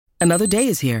Another day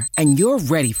is here, and you're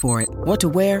ready for it. What to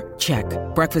wear? Check.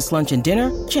 Breakfast, lunch, and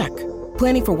dinner? Check.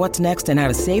 Planning for what's next and how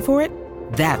to save for it?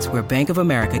 That's where Bank of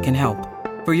America can help.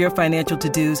 For your financial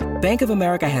to-dos, Bank of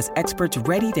America has experts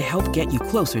ready to help get you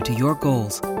closer to your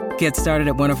goals. Get started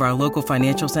at one of our local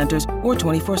financial centers or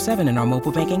 24/7 in our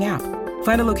mobile banking app.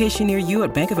 Find a location near you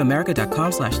at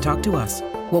bankofamerica.com/talktous.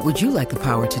 What would you like the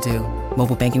power to do?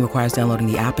 Mobile banking requires downloading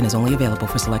the app and is only available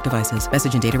for select devices.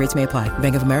 Message and data rates may apply.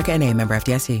 Bank of America N.A., member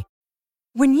FDIC.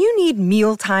 When you need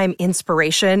mealtime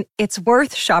inspiration, it's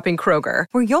worth shopping Kroger,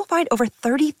 where you'll find over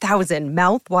 30,000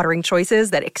 mouth-watering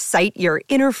choices that excite your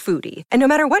inner foodie. And no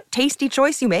matter what tasty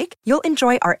choice you make, you'll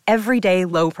enjoy our everyday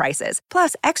low prices,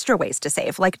 plus extra ways to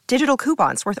save, like digital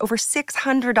coupons worth over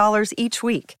 $600 each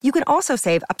week. You can also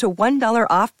save up to $1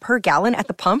 off per gallon at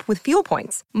the pump with fuel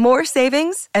points. More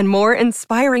savings and more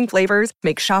inspiring flavors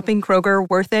make shopping Kroger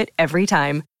worth it every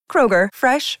time. Kroger,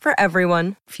 fresh for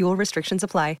everyone. Fuel restrictions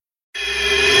apply.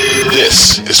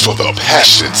 This is for the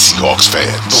passionate Seahawks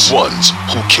fans, the ones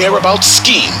who care about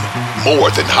scheme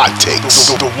more than hot takes,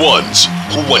 the ones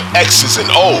who want X's and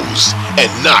O's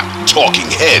and not talking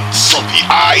heads. From the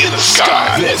eye in the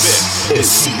sky, this is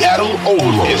Seattle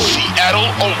Overload.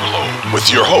 With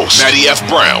your hosts, Matty F.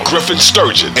 Brown, Griffin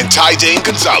Sturgeon, and Ty Dane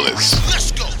Gonzalez.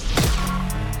 Let's go.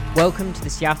 Welcome to the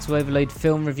Seattle Overload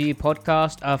Film Review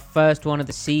Podcast, our first one of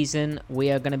the season. We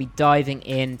are going to be diving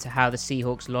into how the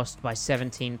Seahawks lost by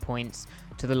 17 points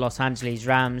to the Los Angeles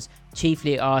Rams,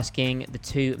 chiefly asking the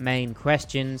two main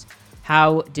questions.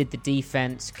 How did the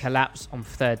defense collapse on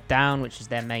third down, which is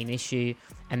their main issue?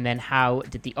 And then how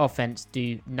did the offense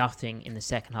do nothing in the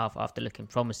second half after looking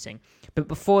promising? But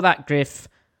before that, Griff,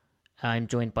 I'm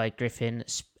joined by Griffin,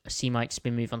 C-Mike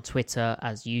Spin Move on Twitter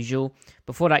as usual.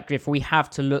 Before that, Griff, we have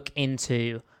to look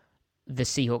into the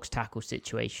Seahawks tackle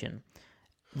situation.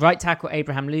 Right tackle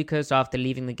Abraham Lucas, after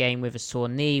leaving the game with a sore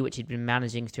knee, which he'd been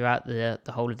managing throughout the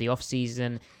whole of the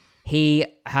offseason, he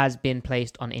has been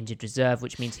placed on injured reserve,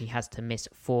 which means he has to miss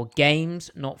 4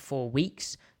 games, not 4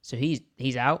 weeks. So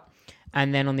he's out.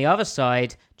 And then on the other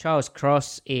side, Charles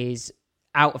Cross is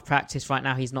out of practice right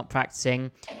now. He's not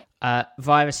practicing.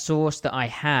 Via a source that I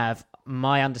have,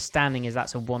 my understanding is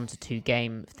that's a 1 to 2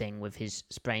 game thing with his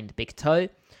sprained big toe.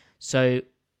 So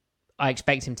I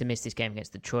expect him to miss this game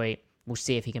against Detroit. We'll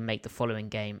see if he can make the following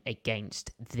game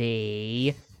against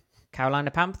the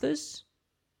Carolina Panthers.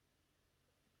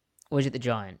 Or is it the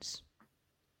Giants?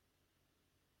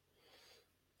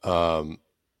 I don't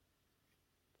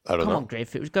know. Come on,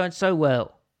 Griff. It was going so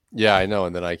well. Yeah, I know.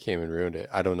 And then I came and ruined it.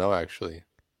 I don't know, actually.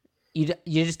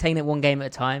 You're just taking it one game at a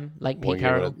time, like Pete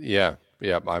Carroll? Yeah.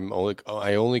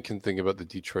 I only can think about the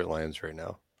Detroit Lions right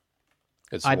now.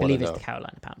 I believe it's the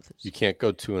Carolina Panthers. You can't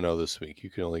go 2-0 this week. You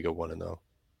can only go 1-0.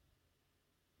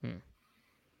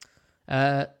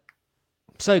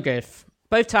 So good.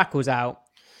 Both tackles out.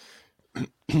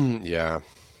 Yeah.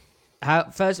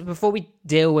 First, before we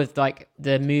deal with like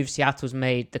the moves Seattle's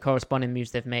made, the corresponding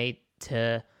moves they've made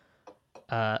to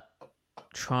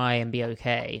try and be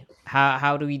okay.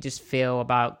 How do we just feel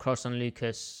about Cross and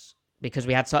Lucas? Because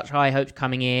we had such high hopes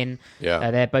coming in.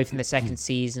 Yeah. They're both in their second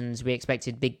seasons. We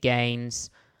expected big gains.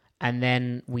 And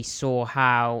then we saw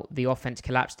how the offense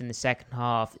collapsed in the second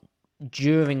half,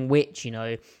 during which,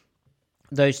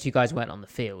 those two guys weren't on the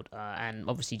field. And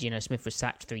obviously, Geno Smith was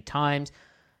sacked 3 times.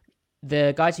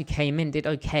 The guys who came in did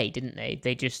okay, didn't they?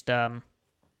 They just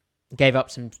gave up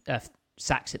some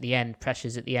sacks at the end,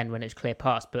 pressures at the end when it was clear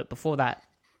pass. But before that,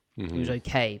 it was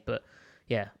okay. But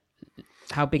yeah,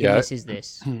 how big a miss is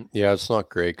this? Yeah, it's not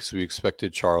great because we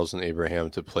expected Charles and Abraham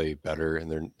to play better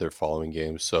in their following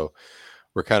games. So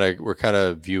we're kind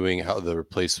of viewing how the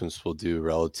replacements will do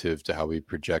relative to how we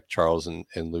project Charles and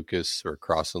Lucas, or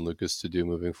Cross and Lucas, to do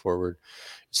moving forward.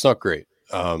 It's not great.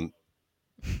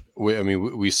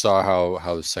 We saw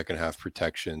how the second half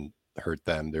protection hurt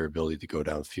them, their ability to go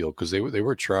downfield, because they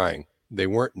were trying. They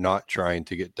weren't not trying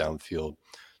to get downfield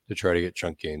to try to get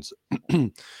chunk gains.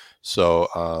 So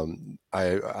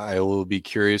I will be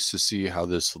curious to see how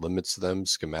this limits them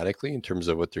schematically in terms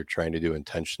of what they're trying to do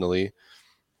intentionally,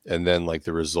 and then like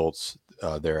the results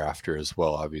thereafter as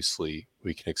well. Obviously,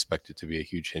 we can expect it to be a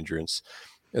huge hindrance.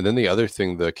 And then the other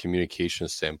thing, the communication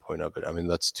standpoint of it,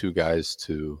 that's 2 guys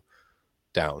to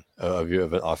down of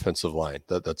an offensive line.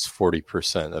 That's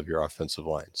 40% of your offensive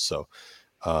line. So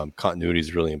continuity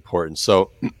is really important.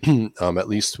 So at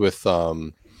least with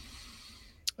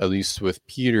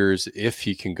Peters, if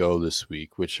he can go this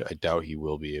week, which I doubt he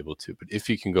will be able to, but if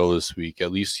he can go this week,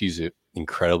 at least he's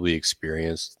incredibly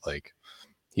experienced. Like,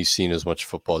 he's seen as much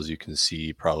football as you can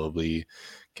see, probably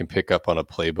can pick up on a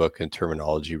playbook and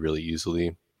terminology really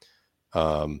easily.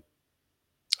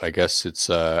 I guess it's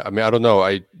I mean, I don't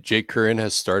know. Jake Curran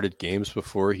has started games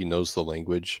before. He knows the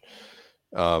language.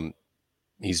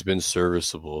 He's been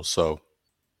serviceable, so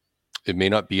it may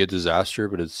not be a disaster,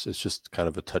 but it's just kind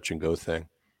of a touch and go thing.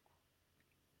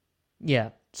 Yeah.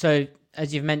 So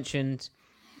as you've mentioned,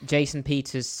 Jason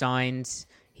Peters signed.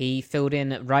 He filled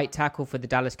in at right tackle for the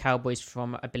Dallas Cowboys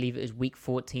from, I believe it was week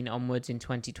 14 onwards in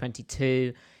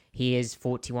 2022. He is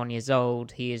 41 years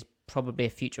old. He is probably a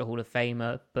future Hall of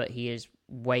Famer, but he is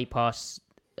way past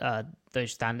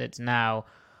those standards now.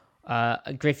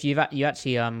 Griff, you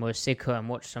actually were sicker and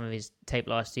watched some of his tape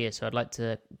last year, so I'd like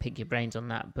to pick your brains on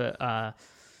that. But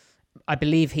I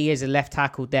believe he is a left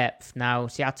tackle depth. Now,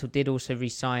 Seattle did also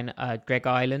re-sign Greg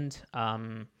Ireland.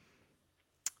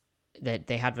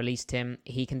 They had released him.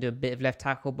 He can do a bit of left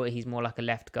tackle, but he's more like a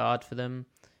left guard for them.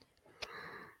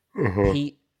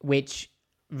 Which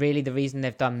really the reason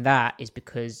they've done that is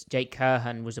because Jake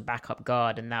Curhan was a backup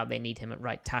guard, and now they need him at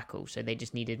right tackle. So they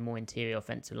just needed more interior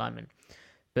offensive linemen.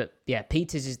 But yeah,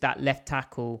 Peters is that left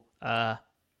tackle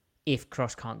if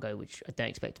Cross can't go, which I don't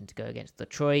expect him to go against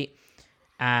Detroit.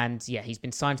 And yeah, he's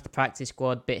been signed to the practice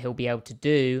squad, but he'll be able to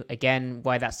do, again,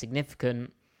 why that's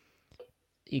significant.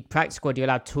 Practice squad, you're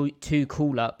allowed two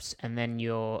call-ups, and then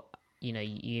you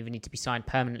either need to be signed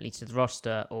permanently to the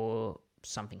roster or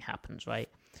something happens, right?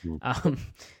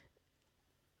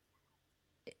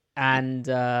 And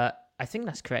I think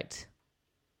that's correct.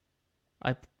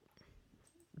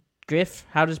 Griff,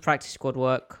 how does practice squad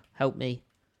work? Help me.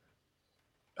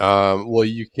 Well,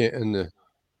 you can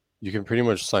pretty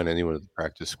much sign anyone to the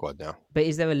practice squad now. But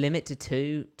is there a limit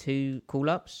to two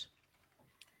call-ups?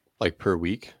 Like per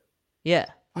week? Yeah.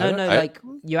 No,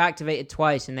 you activated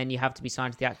twice and then you have to be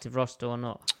signed to the active roster or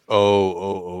not.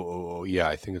 Oh, yeah,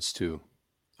 I think it's 2.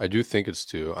 I do think it's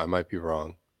 2. I might be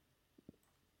wrong.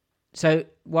 So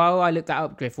while I looked that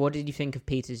up, Griff, what did you think of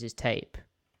Peters' tape?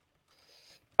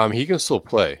 He can still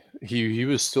play. He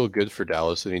was still good for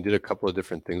Dallas, and he did a couple of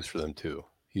different things for them too.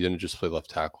 He didn't just play left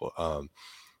tackle.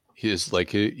 He's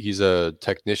a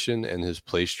technician, and his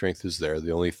play strength is there.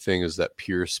 The only thing is that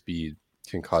pure speed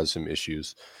can cause him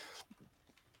issues,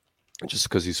 just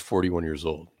because he's 41 years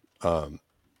old.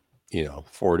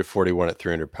 41 at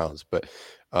 300 pounds. But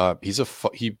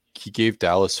he gave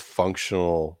Dallas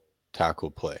functional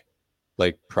tackle play,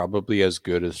 like probably as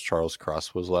good as Charles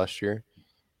Cross was last year.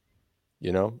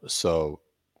 So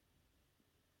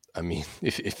I mean,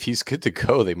 if he's good to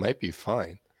go, they might be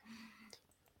fine.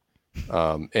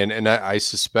 And I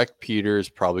suspect Peters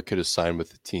probably could have signed with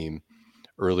the team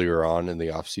earlier on in the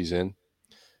offseason,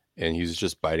 and he's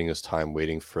just biding his time,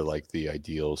 waiting for like the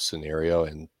ideal scenario.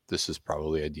 And this is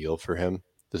probably ideal for him.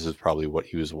 This is probably what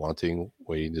he was wanting,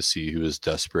 waiting to see who was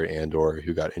desperate and or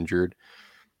who got injured.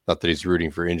 Not that he's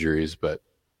rooting for injuries, but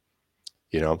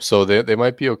so they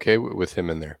might be okay with him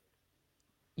in there.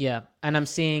 Yeah, and I'm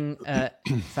seeing,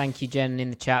 thank you, Jen, in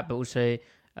the chat, but also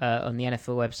on the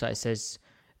NFL website, it says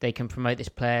they can promote this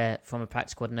player from a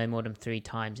practice squad no more than 3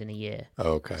 times in a year.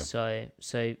 Oh, okay.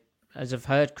 So as I've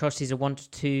heard, Cross is a 1 to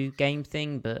 2 game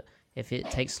thing, but if it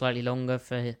takes slightly longer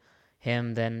for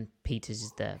him, then Peters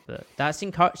is there. But that's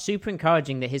super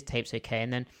encouraging that his tape's okay.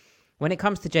 And then when it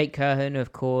comes to Jake Curhan, who,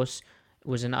 of course,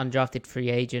 was an undrafted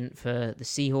free agent for the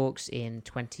Seahawks in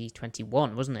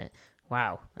 2021, wasn't it?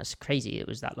 Wow, that's crazy. It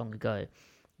was that long ago.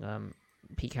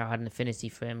 Pete Carroll had an affinity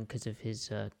for him because of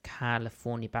his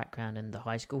California background and the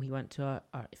high school he went to,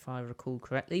 if I recall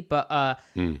correctly. But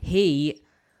he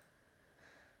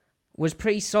was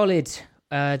pretty solid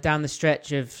down the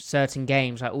stretch of certain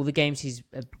games. Like all the games he's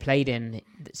played in,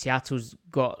 Seattle's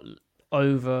got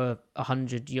over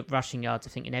 100 rushing yards, I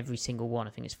think, in every single one. I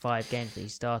think it's 5 games that he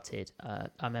started. I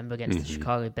remember against the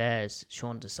Chicago Bears,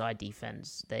 Sean Desai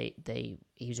defense, he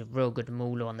was a real good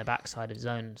mauler on the backside of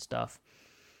zone and stuff.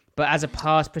 But as a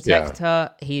pass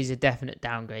protector, he's a definite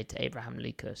downgrade to Abraham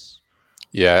Lucas.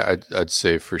 Yeah, I'd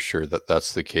say for sure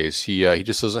that's the case. He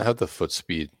just doesn't have the foot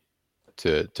speed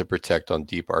to protect on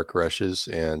deep arc rushes,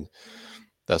 and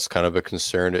that's kind of a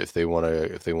concern if they want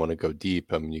to go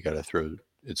deep. I mean, you got to throw.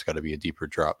 It's got to be a deeper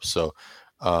drop. So,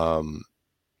 I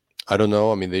don't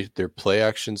know. I mean, their play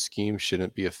action scheme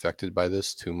shouldn't be affected by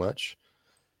this too much.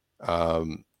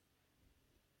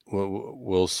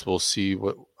 We'll see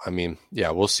what I mean. Yeah,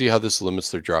 we'll see how this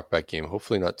limits their drop back game.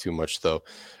 Hopefully, not too much though.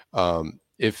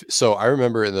 If so, I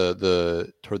remember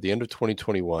toward the end of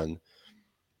 2021,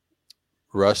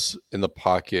 Russ in the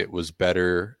pocket was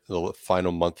better the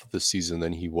final month of the season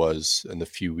than he was in the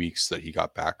few weeks that he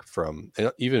got back from, and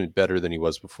even better than he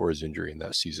was before his injury in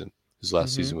that season, his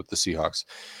last season with the Seahawks.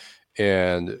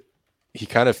 And he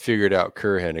kind of figured out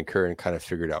Curhan, and Curhan kind of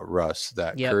figured out Russ,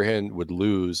 that Yep. Curhan would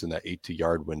lose in that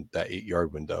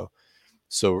 8-yard window.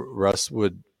 So Russ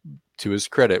would, to his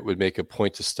credit, would make a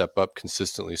point to step up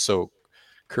consistently. So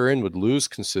Curran would lose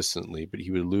consistently, but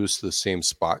he would lose to the same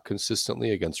spot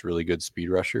consistently against really good speed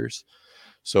rushers.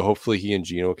 So hopefully he and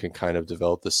Geno can kind of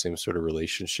develop the same sort of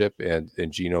relationship, and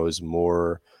Geno is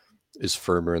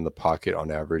firmer in the pocket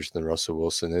on average than Russell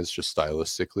Wilson is, just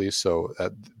stylistically. So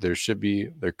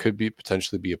there could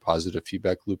potentially be a positive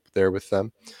feedback loop there with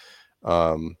them.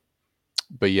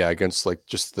 But yeah, against like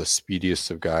just the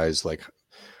speediest of guys, like,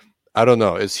 I don't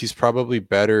know, he's probably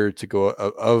better to go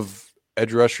of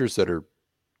edge rushers that are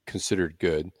considered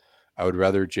good. I would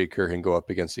rather Jake Curhan go up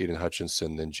against Aiden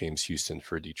Hutchinson than James Houston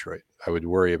for Detroit. I would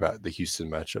worry about the Houston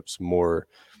matchups more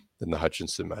than the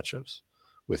Hutchinson matchups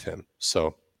with him.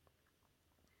 So,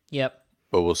 yep.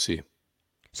 But we'll see.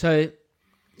 So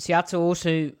Seattle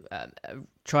also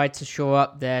tried to shore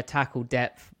up their tackle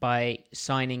depth by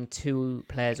signing 2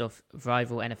 players off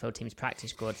rival NFL teams'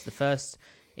 practice squads. The first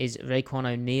is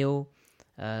Raekwon O'Neal.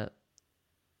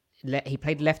 He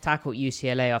played left tackle at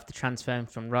UCLA after transferring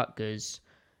from Rutgers,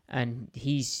 and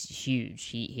he's huge.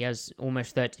 He has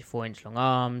almost 34-inch long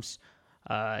arms.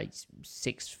 He's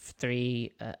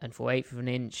 6'3" and 4/8 of an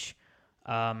inch.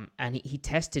 And he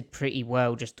tested pretty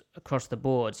well just across the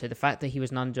board. So the fact that he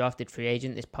was an undrafted free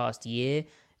agent this past year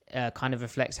kind of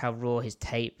reflects how raw his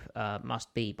tape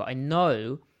must be. But I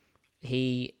know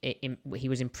he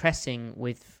was impressing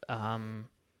with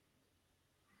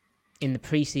in the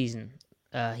preseason.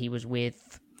 He was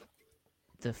with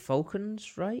the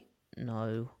Falcons, right?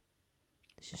 No,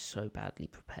 this is so badly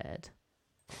prepared.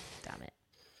 Damn it.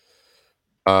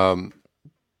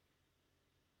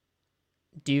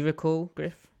 Do you recall,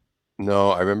 Griff? No,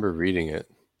 I remember reading it.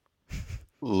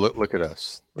 Look at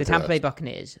us. The Tampa Bay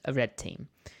Buccaneers, a red team.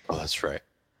 Oh, that's right.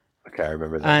 Okay, I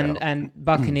remember that. And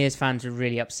Buccaneers fans were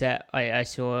really upset. I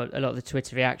saw a lot of the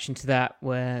Twitter reaction to that,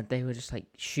 where they were just like,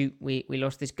 shoot, we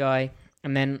lost this guy.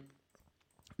 And then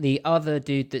the other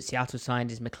dude that Seattle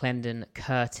signed is McClendon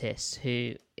Curtis,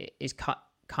 who is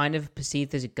kind of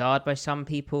perceived as a guard by some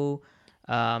people.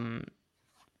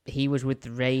 He was with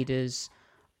the Raiders.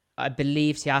 I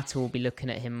believe Seattle will be looking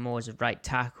at him more as a right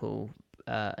tackle,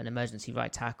 an emergency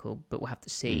right tackle, but we'll have to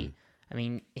see. I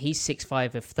mean, he's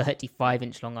 6'5" with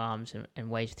 35-inch long arms and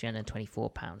weighs 324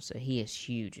 pounds, so he is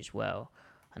huge as well.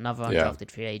 Another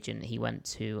undrafted free agent. He went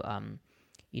to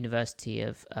University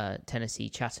of Tennessee,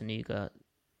 Chattanooga.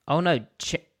 Oh, no.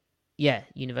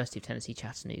 University of Tennessee,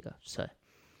 Chattanooga. So,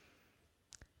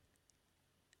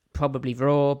 probably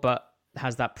raw, but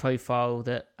has that profile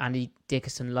that Andy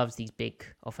Dickerson loves, these big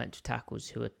offensive tackles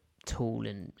who are tall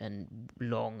and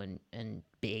long and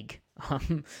big.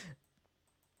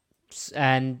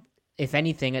 And if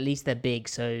anything, at least they're big,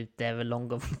 so they're a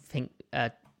longer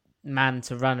man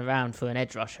to run around for an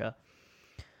edge rusher.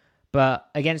 But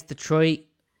against Detroit,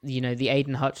 the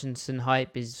Aiden Hutchinson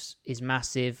hype is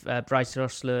massive. Bryce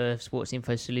Rossler of Sports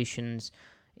Info Solutions,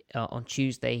 on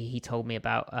Tuesday, he told me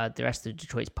about the rest of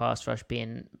Detroit's pass rush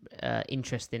being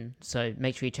interesting. So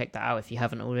make sure you check that out if you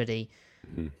haven't already.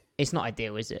 Mm-hmm. It's not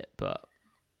ideal, is it? But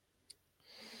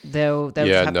they'll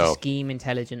just have to scheme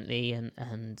intelligently and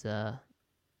not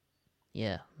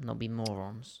be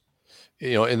morons.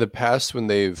 In the past, when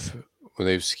they've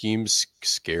schemed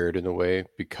scared in a way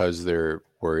because they're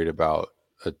worried about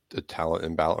a talent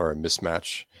imbalance or a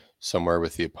mismatch somewhere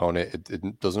with the opponent,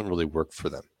 it doesn't really work for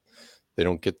them. They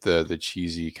don't get the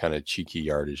cheesy kind of cheeky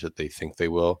yardage that they think they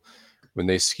will. When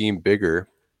they scheme big,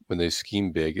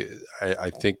 I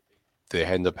think they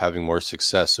end up having more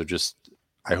success. So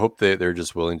I hope they're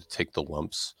just willing to take the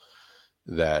lumps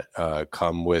that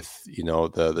come with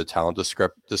the talent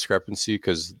discrepancy,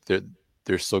 because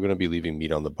they're still going to be leaving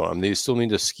meat on the bone. I mean, they still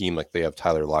need to scheme like they have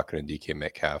Tyler Lockett and DK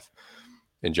Metcalf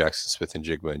and Jackson Smith and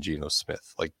Jigba and Geno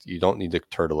Smith. Like, you don't need to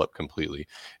turtle up completely.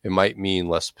 It might mean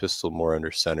less pistol, more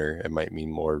under center. It might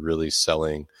mean more really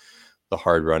selling the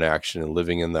hard run action and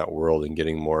living in that world and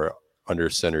getting more under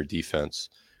center defense.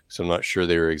 So I'm not sure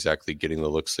they were exactly getting the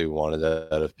looks they wanted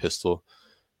out of pistol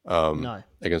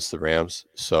against the Rams.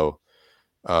 So,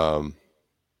 we'll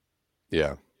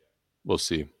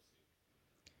see.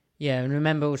 Yeah, and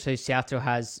remember also Seattle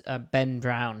has Ben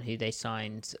Brown, who they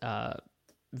signed about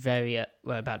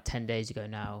 10 days ago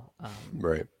now.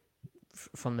 Right.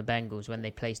 From the Bengals when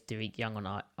they placed Derek Young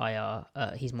on IR.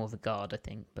 He's more of a guard, I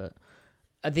think. But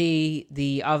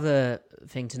the other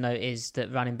thing to note is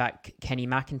that running back Kenny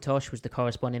McIntosh was the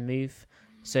corresponding move.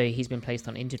 So he's been placed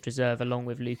on injured reserve along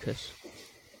with Lucas.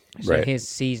 So his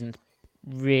season,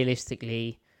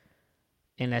 realistically,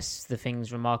 unless the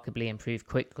things remarkably improve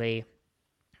quickly,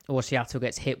 or Seattle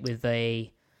gets hit with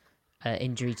a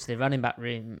injury to the running back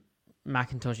room,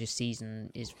 McIntosh's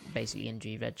season is basically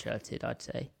injury redshirted, I'd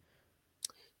say.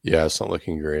 Yeah, it's not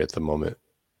looking great at the moment,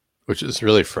 which is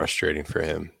really frustrating for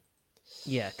him.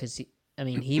 Yeah, because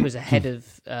he was ahead of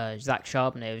Zach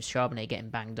Charbonnet, with Charbonnet getting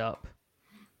banged up.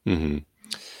 Mm-hmm.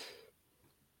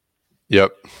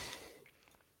 Yep.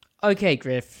 Okay,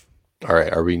 Griff. All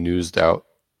right, are we newsed out?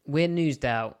 We're newsed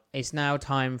out. It's now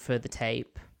time for the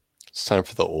tape. It's time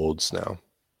for the olds now.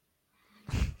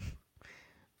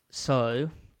 So,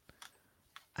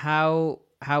 how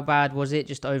bad was it?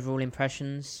 Just overall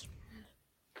impressions?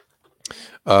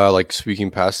 Like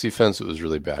speaking pass defense, it was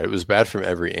really bad. It was bad from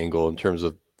every angle in terms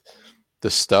of the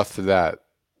stuff that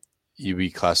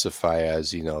you classify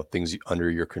as, things under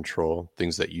your control,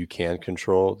 things that you can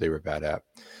control. They were bad at.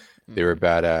 They were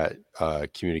bad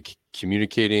at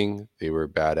communicating. They were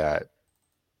bad at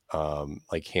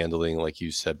like handling, like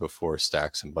you said before,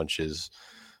 stacks and bunches.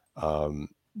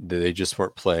 They just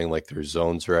weren't playing like their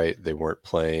zones right. They weren't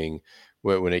playing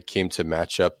when it came to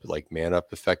matchup, like man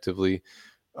up effectively.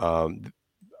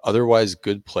 Otherwise,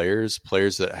 good players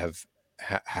that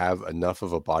have enough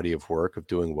of a body of work of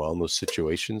doing well in those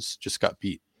situations just got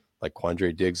beat. Like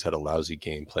Quandre Diggs had a lousy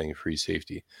game playing free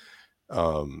safety.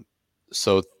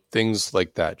 So things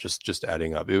like that just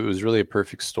adding up. It was really a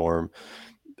perfect storm.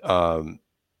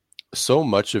 So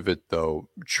much of it, though,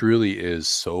 truly is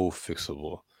so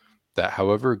fixable that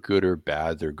however good or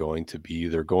bad they're going to be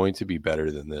better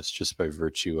than this just by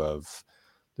virtue of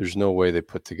there's no way they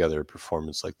put together a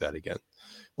performance like that again.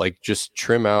 Like just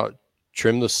trim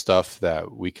the stuff that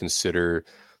we consider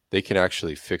they can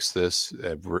actually fix this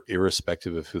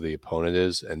irrespective of who the opponent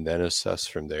is, and then assess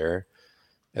from there.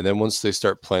 And then once they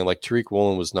start playing, like Tariq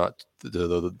Woolen was not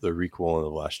the Tariq Woolen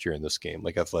of last year in this game,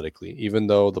 like athletically, even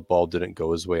though the ball didn't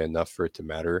go his way enough for it to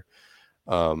matter.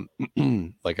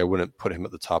 Like I wouldn't put him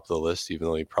at the top of the list, even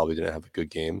though he probably didn't have a good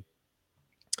game.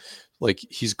 Like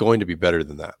he's going to be better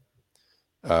than that.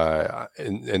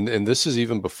 And this is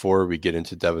even before we get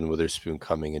into Devin Witherspoon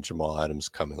coming and Jamal Adams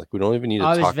coming. Like we don't even need to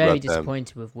talk about them. I was very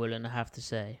disappointed with Woolen, I have to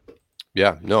say.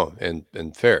 Yeah, no, and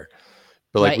fair.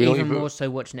 But like we even more so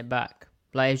watching it back.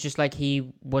 Like it's just like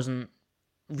he wasn't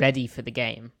ready for the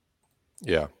game.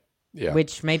 Yeah.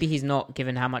 Which maybe he's not,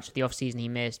 given how much of the offseason he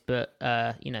missed, but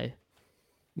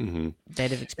Mm-hmm.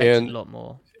 They'd have expected a lot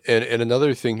more. And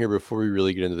another thing here before we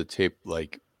really get into the tape,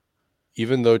 like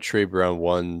even though Trey Brown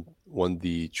won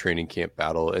the training camp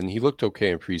battle and he looked okay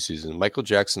in preseason, Michael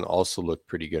Jackson also looked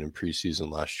pretty good in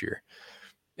preseason last year.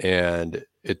 And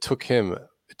it took him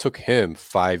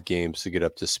 5 games to get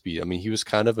up to speed. I mean, he was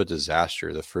kind of a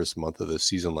disaster the first month of the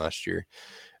season last year.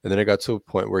 And then it got to a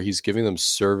point where he's giving them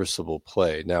serviceable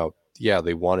play. Now, yeah,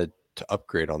 they wanted to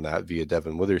upgrade on that via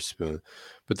Devin Witherspoon.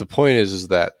 But the point is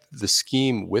that the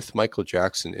scheme with Michael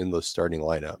Jackson in the starting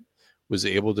lineup was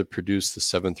able to produce the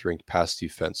 7th ranked pass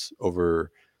defense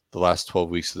over the last 12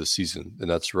 weeks of the season. And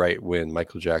that's right when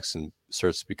Michael Jackson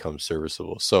starts to become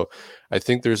serviceable. So I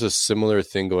think there's a similar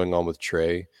thing going on with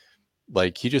Trey.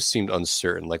 Like he just seemed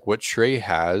uncertain. Like what Trey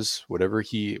has, whatever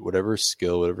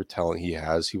skill, whatever talent he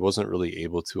has, he wasn't really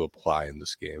able to apply in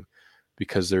this game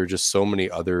because there were just so many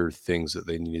other things that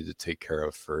they needed to take care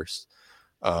of first.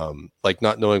 Like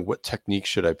not knowing what technique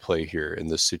should I play here in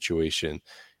this situation.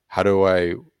 How do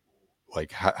I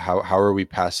how are we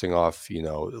passing off,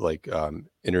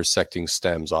 intersecting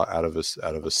stems out of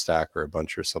a stack or a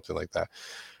bunch or something like that.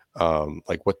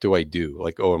 Like what do I do?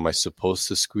 Like, oh, am I supposed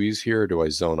to squeeze here or do I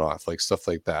zone off? Like stuff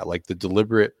like that. Like the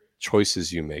deliberate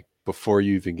choices you make before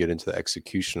you even get into the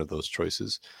execution of those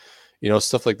choices,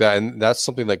 stuff like that. And that's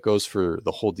something that goes for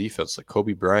the whole defense. Like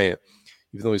Kobe Bryant,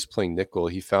 even though he's playing nickel,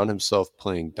 he found himself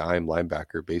playing dime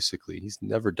linebacker, basically. He's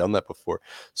never done that before.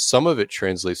 Some of it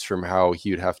translates from how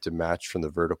he would have to match from the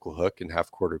vertical hook and half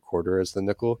quarter as the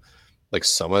nickel. Like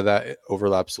some of that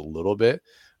overlaps a little bit,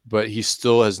 but he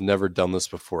still has never done this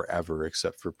before ever,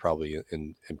 except for probably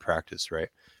in practice, right?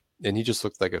 And he just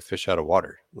looked like a fish out of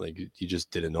water. Like he just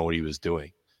didn't know what he was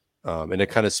doing. And it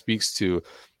kind of speaks to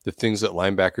the things that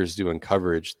linebackers do in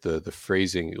coverage, the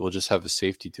phrasing, will just have a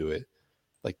safety to it.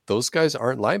 Like those guys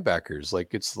aren't linebackers.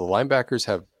 Like it's the linebackers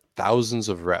have thousands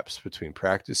of reps between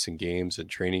practice and games and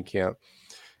training camp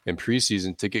and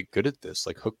preseason to get good at this.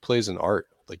 Like hook plays an art.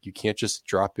 Like you can't just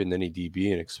drop in any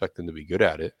DB and expect them to be good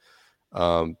at it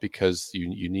because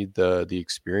you need the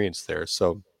experience there.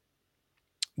 So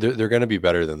they're going to be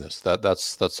better than this.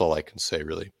 That's all I can say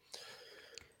really.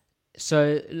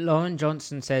 So Lauren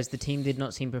Johnson says the team did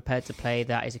not seem prepared to play.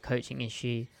 That is a coaching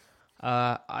issue.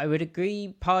 I would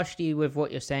agree partially with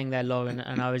what you're saying there, Lauren,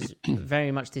 and I was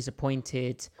very much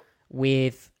disappointed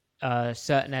with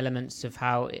certain elements of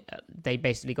how they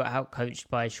basically got outcoached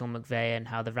by Sean McVay and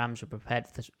how the Rams were prepared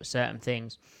for certain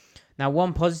things. Now,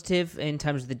 one positive in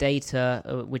terms of the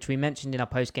data, which we mentioned in our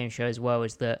post-game show as well,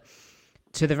 is that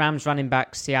to the Rams running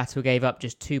backs, Seattle gave up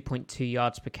just 2.2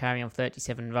 yards per carry on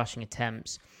 37 rushing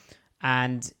attempts.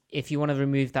 And if you want to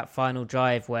remove that final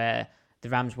drive where the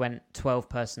Rams went 12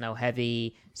 personnel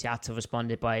heavy, Seattle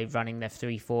responded by running their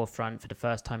 3-4 front for the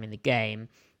first time in the game,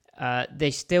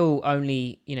 they still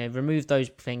only, remove those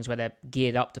things where they're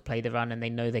geared up to play the run and they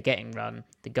know they're getting run,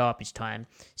 the garbage time.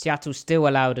 Seattle still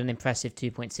allowed an impressive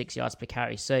 2.6 yards per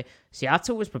carry. So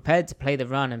Seattle was prepared to play the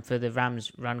run, and for the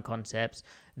Rams' run concepts,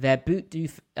 their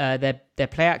their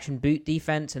play action boot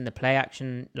defense and the play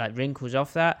action wrinkles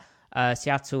off that,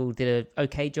 Seattle did an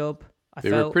okay job. They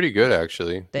were pretty good,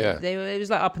 actually. It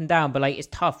was up and down, but it's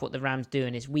tough what the Rams do,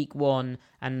 and it's week one,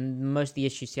 and most of the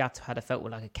issues Seattle had, I felt,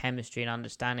 were a chemistry and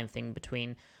understanding thing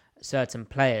between certain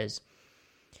players.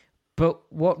 But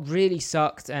what really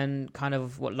sucked, and kind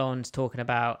of what Lauren's talking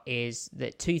about, is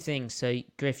that two things. So,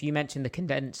 Griff, you mentioned the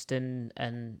condensed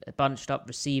and bunched up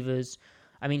receivers.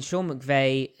 I mean, Sean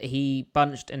McVay, he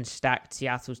bunched and stacked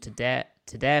Seattle's to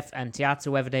death, and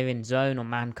Seattle, whether they're in zone or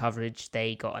man coverage,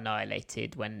 they got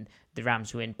annihilated when the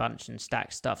Rams were in bunched and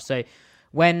stacked stuff. So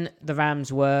when the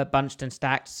Rams were bunched and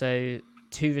stacked, so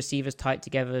 2 receivers tight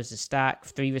together is a stack,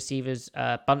 3 receivers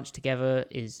bunched together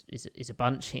is a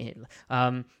bunch.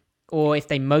 Or if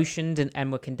they motioned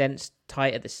and were condensed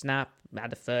tight at the snap,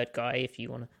 add a third guy, if you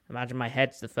want to imagine my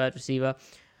head's the third receiver.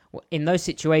 In those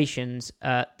situations,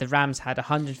 the Rams had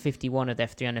 151 of their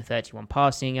 331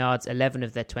 passing yards, 11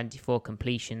 of their 24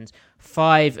 completions,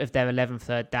 5 of their 11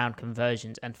 third down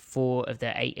conversions, and 4 of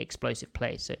their 8 explosive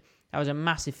plays. So that was a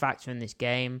massive factor in this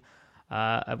game,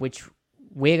 which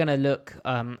we're going to look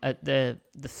at the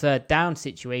third down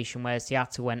situation where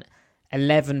Seattle went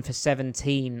 11 for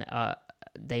 17.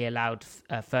 They allowed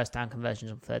first down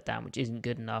conversions on third down, which isn't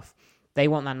good enough. They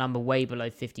want that number way below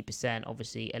 50%.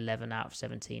 Obviously, 11 out of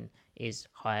 17 is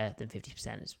higher than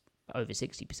 50%. It's over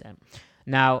 60%.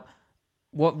 Now,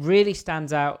 what really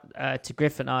stands out to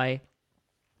Griff and I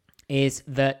is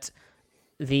that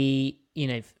the,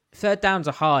 third downs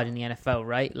are hard in the NFL,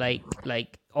 right?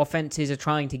 Like offenses are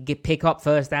trying to pick up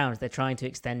first downs. They're trying to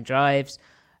extend drives.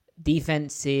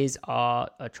 Defenses are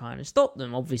trying to stop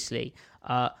them, obviously.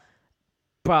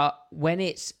 But when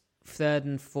it's 3rd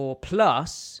and 4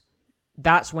 plus,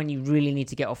 that's when you really need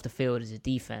to get off the field as a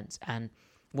defense. And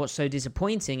what's so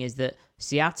disappointing is that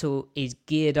Seattle is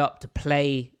geared up to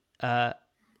play.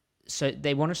 So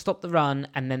they want to stop the run,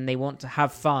 and then they want to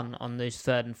have fun on those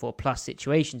 3rd and 4 plus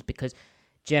situations, because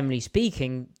generally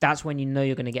speaking, that's when you know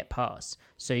you're going to get pass.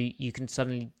 So you can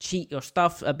suddenly cheat your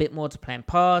stuff a bit more to play and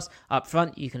pass. Up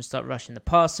front, you can start rushing the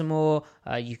passer more.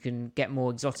 You can get more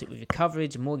exotic with your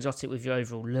coverage, more exotic with your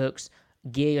overall looks.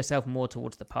 Gear yourself more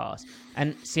towards the pass.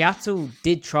 And Seattle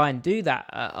did try and do that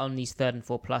on these 3rd and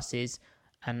 4 pluses,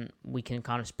 and we can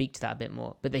kind of speak to that a bit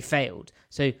more, but they failed.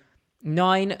 So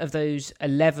 9 of those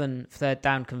 11 third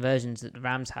down conversions that the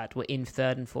Rams had were in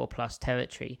 3rd and 4 plus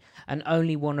territory, and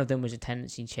only one of them was a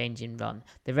tendency change in run.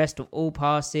 The rest of all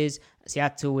passes,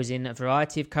 Seattle was in a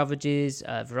variety of coverages,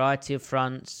 a variety of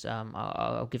fronts.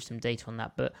 I'll give some data on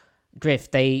that, but Griff,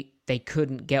 they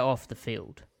couldn't get off the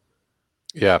field.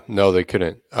 Yeah, no, they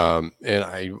couldn't. And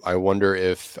I wonder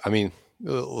if,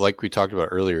 like we talked about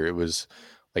earlier, it was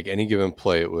like any given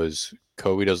play, it was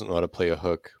Kobe doesn't know how to play a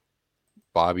hook.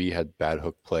 Bobby had bad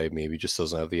hook play, maybe just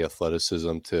doesn't have the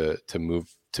athleticism to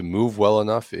move well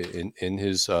enough in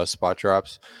his spot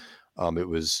drops. It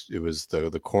was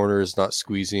the corners not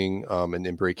squeezing and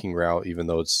in breaking route, even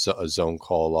though it's a zone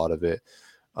call, a lot of it.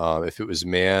 If it was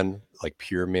man, like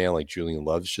pure man, like Julian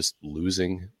Love's just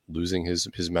losing his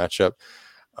matchup.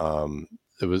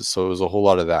 It was a whole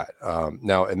lot of that.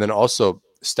 Now, and then also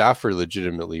Stafford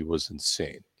legitimately was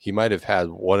insane. He might have had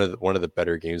one of the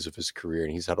better games of his career,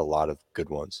 and he's had a lot of good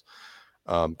ones.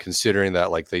 Considering that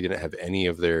they didn't have any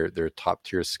of their top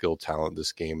tier skill talent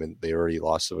this game, and they already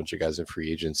lost a bunch of guys in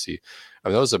free agency.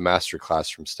 That was a master class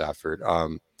from Stafford.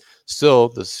 Still,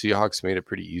 the Seahawks made it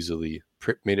pretty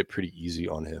easy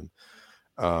on him.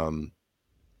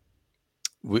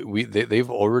 They've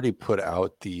already put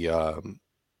out the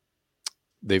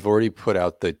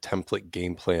template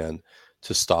game plan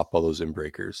to stop all those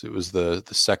inbreakers. It was the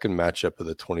second matchup of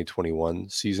the 2021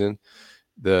 season.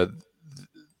 That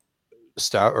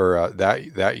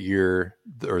year,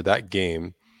 or that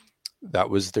game, that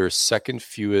was their second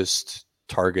fewest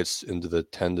targets into the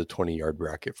 10 to 20 yard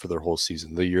bracket for their whole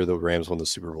season. The year the Rams won the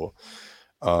Super Bowl.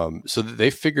 So that they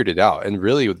figured it out. And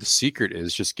really the secret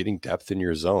is just getting depth in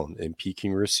your zone and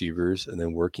peeking receivers and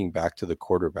then working back to the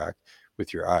quarterback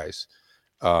with your eyes.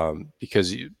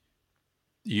 Because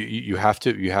you have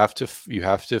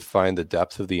to find the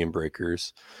depth of the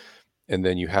inbreakers, and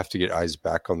then you have to get eyes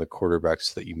back on the quarterback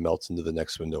so that you melt into the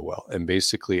next window well. And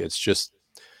basically it's just,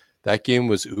 that game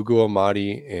was Ugo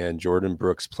Amadi and Jordan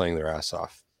Brooks playing their ass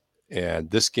off. And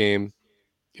this game,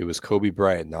 it was Kobe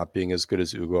Bryant not being as good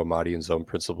as Ugo Amadi in zone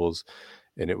principles.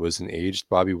 And it was an aged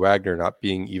Bobby Wagner not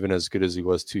being even as good as he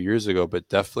was 2 years ago, but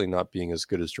definitely not being as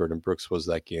good as Jordan Brooks was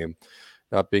that game,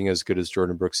 not being as good as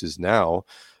Jordan Brooks is now.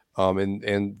 And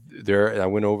I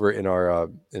went over in our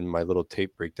in my little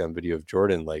tape breakdown video of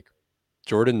Jordan, like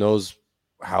Jordan knows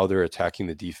how they're attacking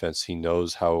the defense. He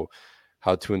knows how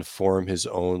to inform his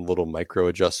own little micro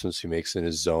adjustments he makes in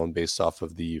his zone based off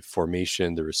of the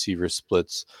formation, the receiver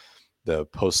splits, the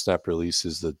post snap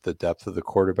releases, the depth of the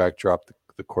quarterback drop,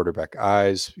 the quarterback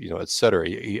eyes, et cetera.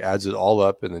 He adds it all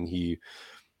up, and then he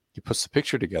puts the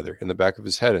picture together in the back of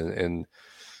his head. And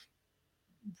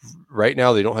right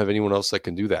now they don't have anyone else that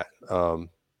can do that.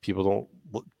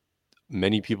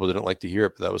 Many people didn't like to hear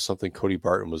it, but that was something Cody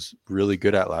Barton was really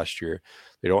good at last year.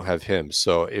 They don't have him.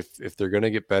 So if they're going to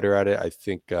get better at it, I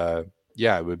think,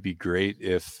 it would be great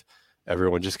if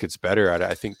everyone just gets better at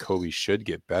it. I think Kobe should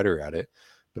get better at it,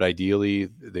 but ideally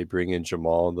they bring in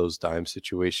Jamal in those dime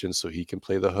situations so he can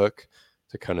play the hook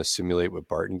to kind of simulate what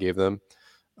Barton gave them.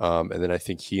 And then I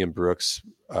think he and Brooks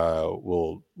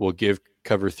will give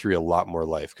cover 3 a lot more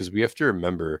life, because we have to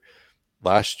remember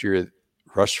last year,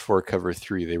 rush 4 cover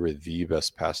 3, they were the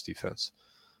best pass defense.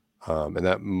 And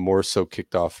that more so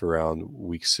kicked off around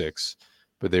week 6,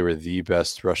 but they were the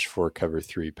best rush 4 cover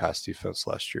 3 pass defense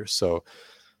last year. So,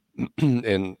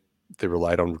 and they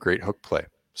relied on great hook play.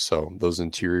 So those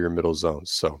interior middle zones.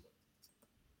 So,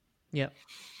 yeah.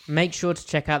 Make sure to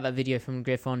check out that video from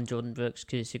Griff on Jordan Brooks,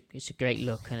 because it's a great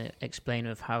look and explain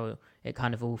of how it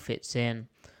kind of all fits in.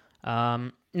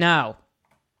 Now,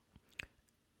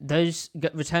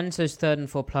 return to those 3rd and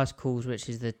 4 plus calls, which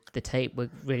is the tape we're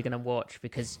really going to watch,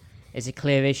 because it's a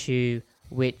clear issue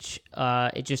which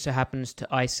it just so happens to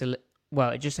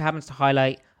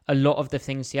highlight a lot of the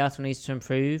things Seattle needs to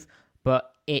improve,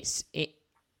 but it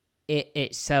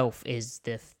itself is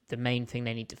the main thing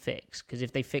they need to fix, because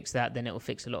if they fix that, then it will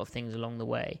fix a lot of things along the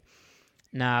way.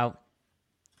 Now,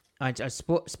 I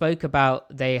spoke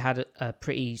about they had a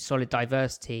pretty solid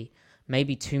diversity,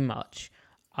 maybe too much.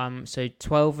 So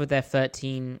 12 of their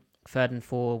 13 3rd and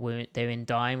 4 they're in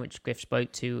dime, which Griff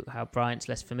spoke to, how Bryant's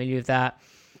less familiar with that.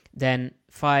 Then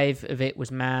 5 of it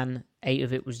was man, 8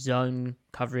 of it was zone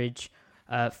coverage.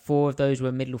 4 of those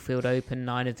were middle field open,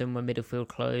 9 of them were middle field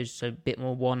closed, so a bit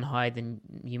more one high than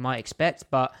you might expect.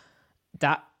 But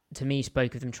that, to me,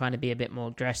 spoke of them trying to be a bit more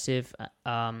aggressive.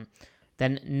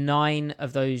 Then 9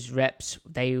 of those reps,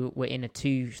 they were in a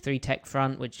 2-3 tech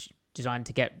front, which designed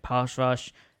to get pass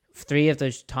rush. 3 of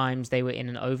those times they were in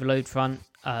an overload front,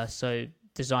 so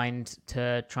designed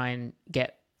to try and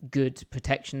get good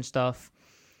protection stuff.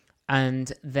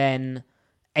 And then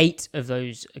 8 of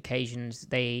those occasions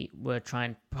they were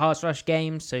trying pass rush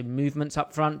games, so movements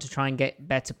up front to try and get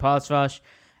better pass rush.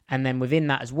 And then within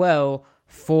that as well,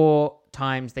 4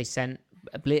 times they sent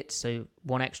a blitz, so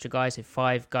 1 extra guy, so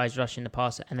 5 guys rushing the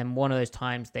passer. And then 1 of those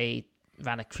times they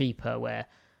ran a creeper where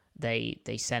they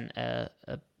sent a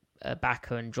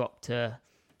backer and dropped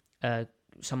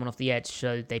someone off the edge,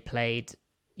 so they played,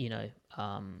 it's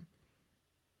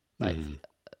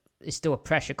still a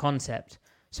pressure concept.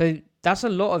 So that's a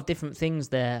lot of different things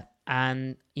there.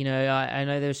 And, I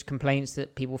know there's complaints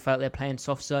that people felt they're playing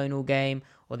soft zone all game,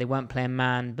 or they weren't playing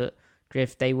man, but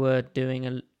Griff, they were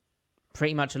doing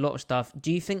pretty much a lot of stuff.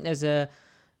 Do you think there's an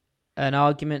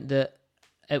argument that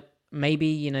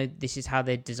maybe, this is how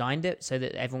they designed it so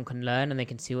that everyone can learn and they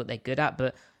can see what they're good at,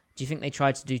 but do you think they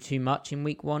tried to do too much in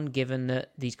week 1, given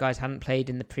that these guys hadn't played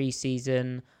in the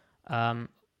preseason? I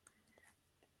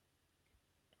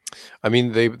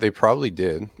mean, they probably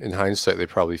did. In hindsight, they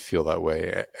probably feel that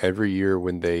way. Every year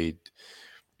when they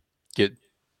get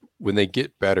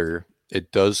better,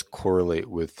 it does correlate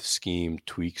with scheme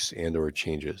tweaks and or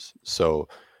changes. So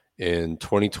in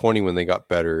 2020, when they got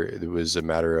better, it was a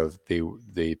matter of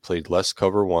they played less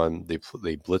cover 1, they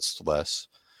blitzed less,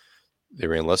 they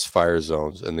ran less fire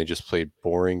zones, and they just played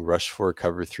boring rush 4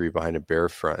 cover 3 behind a bear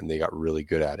front, and they got really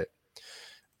good at it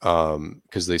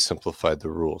because they simplified the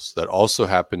rules. That also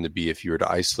happened to be, if you were to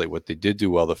isolate what they did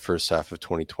do well the first half of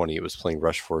 2020, it was playing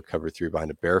rush 4 cover 3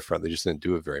 behind a bear front. They just didn't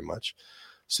do it very much.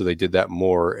 So they did that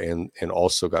more and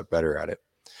also got better at it.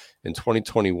 In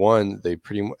 2021, they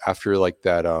pretty much, after like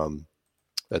that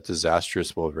that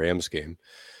disastrous Rams game.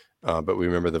 But we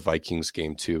remember the Vikings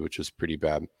game too, which was pretty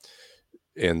bad.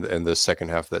 And the second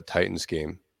half of that Titans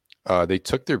game. They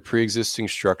took their pre-existing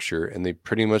structure and they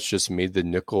pretty much just made the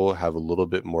nickel have a little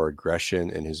bit more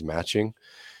aggression in his matching,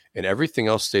 and everything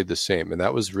else stayed the same. And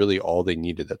that was really all they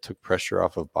needed. That took pressure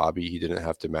off of Bobby. He didn't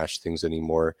have to match things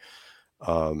anymore.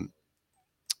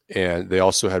 And they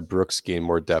also had Brooks gain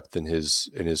more depth in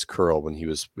his curl when he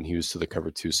was to the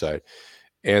cover 2 side.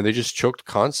 And they just choked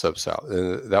concepts out.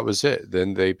 And that was it.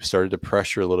 Then they started to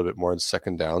pressure a little bit more on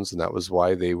second downs. And that was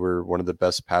why they were one of the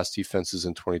best pass defenses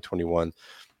in 2021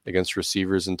 against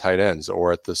receivers and tight ends,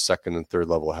 or at the second and third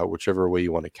level, whichever way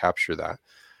you want to capture that.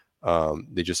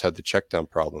 They just had the check down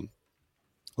problem.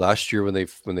 Last year when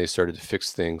they started to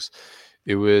fix things,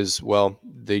 it was,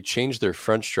 they changed their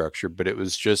front structure, but it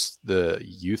was just the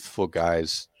youthful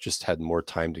guys just had more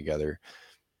time together.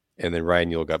 And then Ryan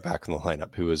Neal got back in the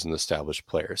lineup, who is an established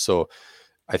player. So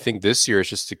I think this year it's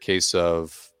just a case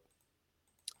of,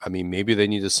 maybe they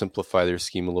need to simplify their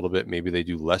scheme a little bit. Maybe they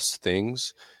do less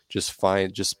things. Just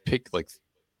pick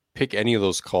any of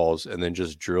those calls and then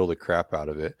just drill the crap out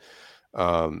of it.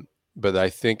 But I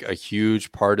think a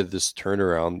huge part of this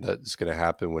turnaround that's going to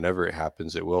happen, whenever it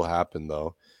happens, it will happen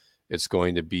though. It's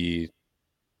going to be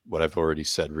what I've already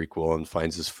said. Reek Willen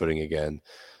finds his footing again.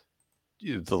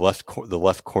 The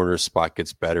left corner spot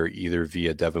gets better either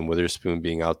via Devin Witherspoon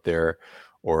being out there,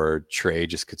 or Trey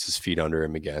just gets his feet under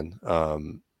him again.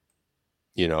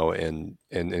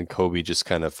 And Kobe just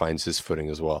kind of finds his footing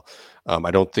as well.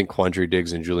 I don't think Quandre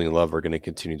Diggs and Julian Love are going to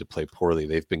continue to play poorly.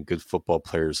 They've been good football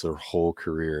players their whole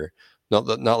career. Not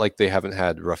like they haven't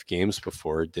had rough games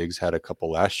before. Diggs had a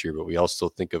couple last year, but we all still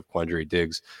think of Quandre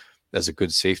Diggs as a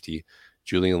good safety.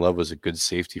 Julian Love was a good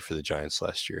safety for the Giants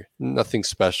last year. Nothing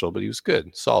special, but he was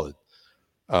good, solid.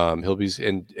 He'll be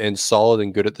and solid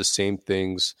and good at the same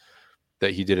things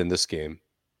that he did in this game.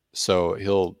 So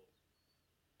he'll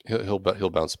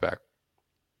bounce back.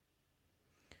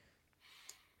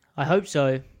 I hope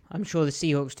so. I'm sure the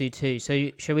Seahawks do too.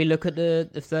 So shall we look at the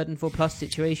 3rd and 4+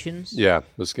 situations? Yeah,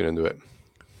 let's get into it.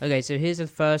 Okay, so here's the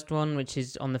first one, which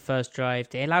is on the first drive.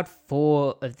 They allowed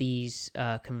 4 of these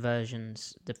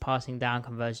conversions, the passing down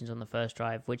conversions on the first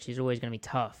drive, which is always going to be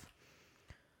tough.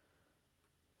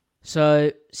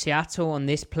 So Seattle on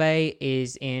this play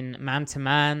is in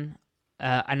man-to-man.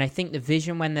 And I think the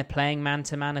vision when they're playing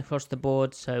man-to-man across the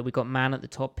board, so we got man at the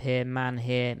top here, man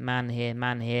here, man here,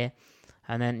 man here.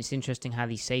 And then it's interesting how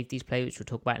these safeties play, which we'll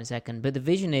talk about in a second. But the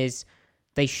vision is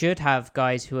they should have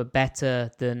guys who are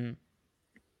better than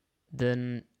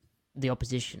the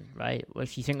opposition, right?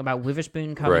 If you think about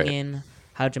Witherspoon coming in,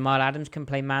 how Jamal Adams can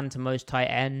play man to most tight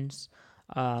ends,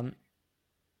 those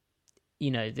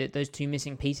 2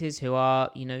 missing pieces who are,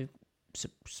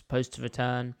 supposed to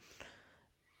return.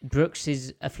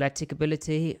 Brooks' athletic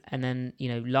ability, and then,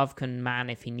 Love can man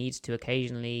if he needs to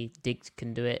occasionally. Diggs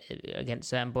can do it against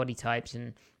certain body types,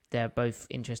 and they're both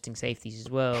interesting safeties as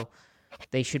well.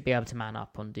 They should be able to man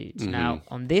up on dudes. Mm-hmm. Now,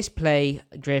 on this play,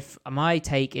 Griff, my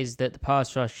take is that the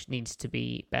pass rush needs to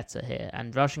be better here,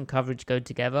 and rush and coverage go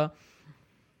together.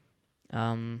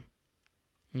 You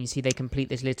see they complete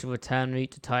this little return route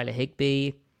to Tyler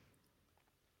Higbee.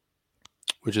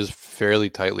 Which is fairly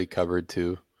tightly covered,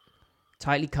 too.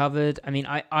 Tightly covered.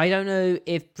 I don't know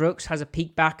if Brooks has a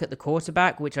peek back at the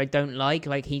quarterback, which I don't like.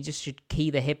 Like, he just should key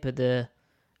the hip of the...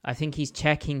 I think he's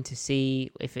checking to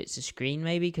see if it's a screen,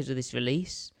 maybe, because of this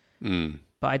release.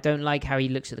 But I don't like how he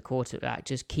looks at the quarterback.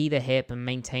 Just key the hip and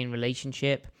maintain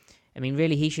relationship.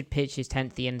 Really, he should pitch his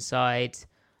 10th the inside.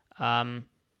 I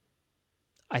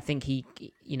think he,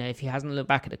 if he hasn't looked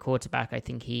back at the quarterback, I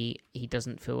think he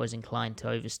doesn't feel as inclined to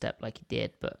overstep like he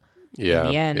did. But in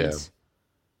the end,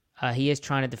 he is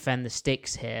trying to defend the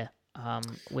sticks here,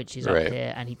 which is up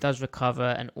here. And he does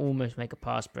recover and almost make a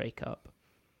pass breakup.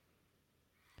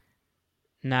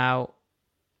 Now,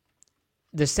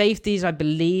 the safeties, I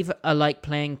believe, are like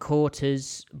playing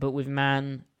quarters, but with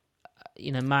man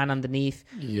underneath.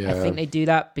 Yeah. I think they do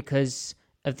that because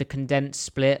of the condensed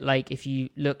split. Like, if you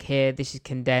look here, this is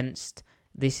condensed,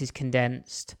 this is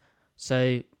condensed.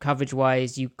 So,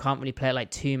 coverage-wise, you can't really play it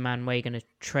like 2-man where you're going to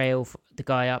trail the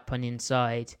guy up on the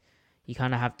inside. You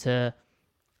kind of have to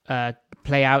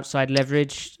play outside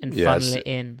leverage and funnel it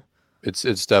in.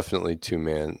 It's definitely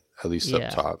 2-man. At least up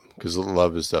top, because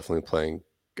Love is definitely playing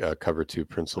cover 2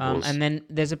 principles. And then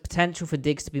there's a potential for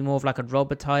Diggs to be more of like a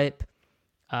robber type.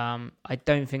 I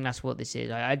don't think that's what this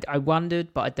is. I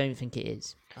wondered, but I don't think it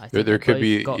is. I think there could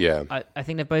be, I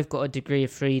think they've both got a degree of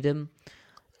freedom.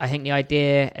 I think the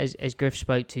idea, as Griff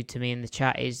spoke to me in the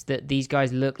chat, is that these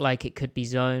guys look like it could be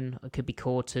zone, it could be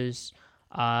quarters.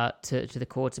 to the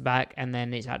quarterback, and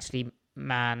then it's actually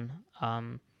man.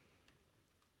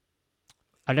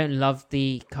 I don't love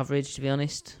the coverage, to be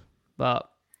honest, but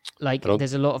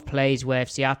there's a lot of plays where if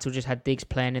Seattle just had Diggs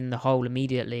playing in the hole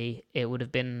immediately, it would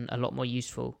have been a lot more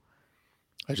useful.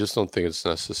 I just don't think it's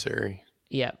necessary.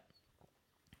 Yeah.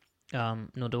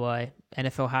 Nor do I.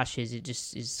 NFL hashes, it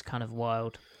just is kind of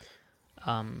wild.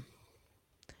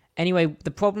 Anyway,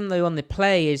 the problem though on the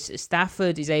play is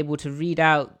Stafford is able to read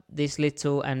out this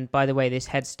little, and by the way, this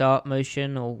head start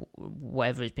motion or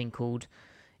whatever it's been called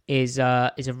is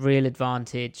a real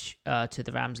advantage to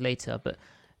the Rams later. But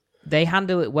they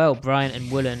handle it well, Bryant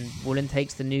and Woolen. Woolen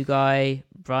takes the new guy,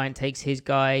 Bryant takes his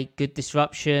guy, good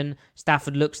disruption.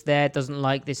 Stafford looks there, doesn't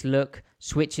like this look,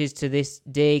 switches to this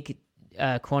dig.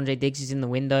 Quandre Diggs is in the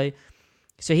window.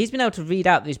 So he's been able to read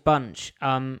out this bunch.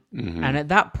 And at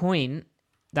that point,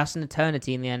 that's an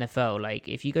eternity in the NFL. Like,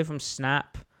 if you go from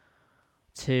snap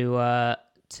to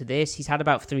this, he's had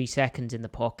about 3 seconds in the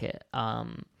pocket.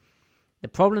 The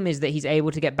problem is that he's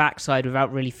able to get backside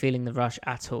without really feeling the rush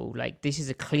at all. Like, this is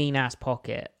a clean-ass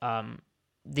pocket.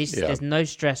 There's no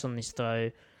stress on this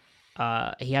throw.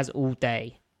 He has all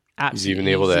day. Absolutely. He's even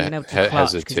able to clutch,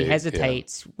 hesitate. Because he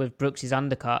hesitates with Brooks'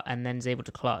 undercut and then is able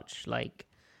to clutch. Like,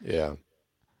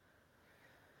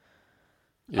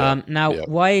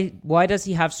 why does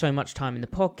he have so much time in the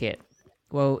pocket?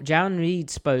 Well, Jaron Reed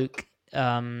spoke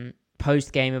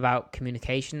post-game about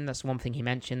communication. That's one thing he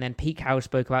mentioned. Then Pete Carroll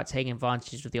spoke about taking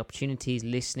advantage of the opportunities,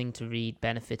 listening to Reed,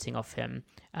 benefiting off him,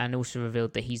 and also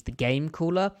revealed that he's the game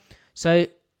caller. So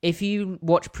if you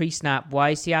watch pre-snap,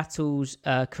 why Seattle's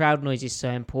crowd noise is so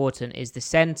important is the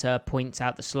center points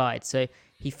out the slide. So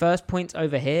he first points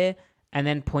over here and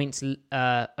then points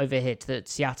over here to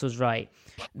Seattle's right.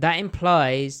 That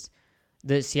implies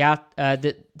that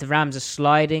that the Rams are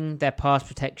sliding their pass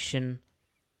protection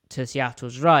to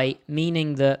Seattle's right,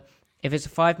 meaning that if it's a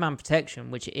 5-man protection,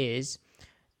 which it is,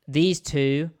 these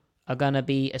two are going to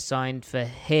be assigned for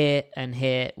here and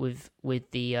here with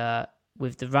the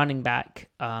running back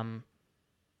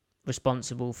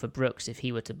responsible for Brooks if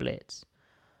he were to blitz.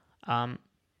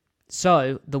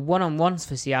 So the one-on-ones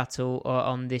for Seattle are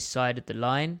on this side of the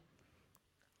line,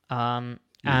 and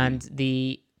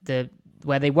the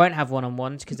where they won't have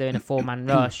one-on-ones because they're in a 4-man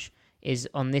rush is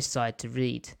on this side to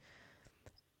Reed.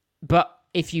 But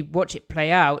if you watch it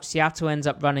play out, Seattle ends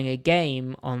up running a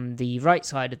game on the right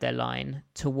side of their line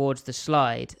towards the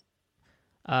slide,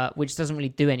 which doesn't really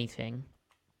do anything.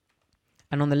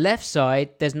 And on the left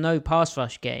side, there's no pass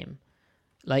rush game.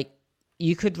 Like,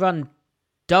 you could run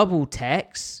double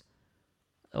techs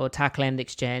or tackle end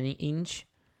exchange,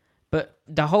 but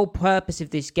the whole purpose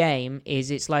of this game is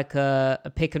it's like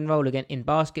a pick and roll again in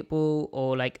basketball,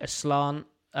 or like a slant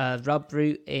rub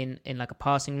route in like a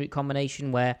passing route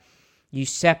combination where you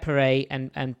separate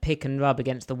and pick and rub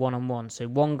against the one-on-one. So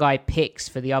one guy picks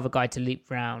for the other guy to loop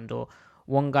round, or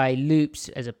one guy loops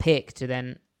as a pick to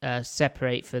then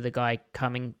separate for the guy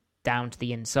coming down to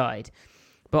the inside.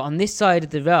 But on this side of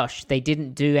the rush, they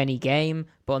didn't do any game,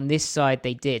 but on this side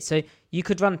they did. So you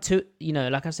could run two,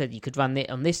 like I said, you could run it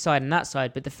on this side and that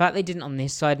side, but the fact they didn't on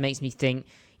this side makes me think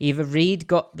either Reed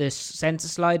got the center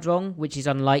slide wrong, which is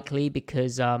unlikely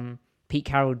because Pete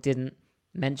Carroll didn't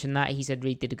mention that. He said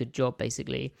Reed did a good job,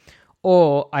 basically.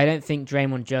 Or I don't think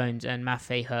Draymond Jones and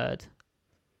Maffei heard.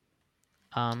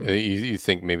 You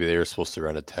think maybe they were supposed to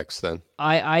run a text then?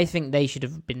 I think they should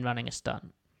have been running a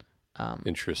stunt.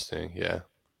 Interesting, yeah.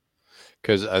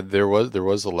 Because there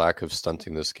was a lack of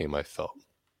stunting this game, I felt.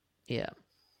 Yeah.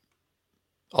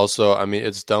 Also, I mean,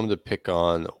 it's dumb to pick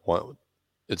on one.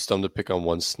 It's dumb to pick on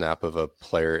one snap of a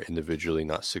player individually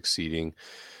not succeeding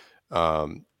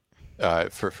for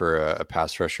a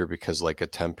pass rusher, because like a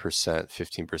 10%,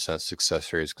 15%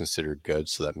 success rate is considered good.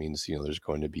 So that means, there's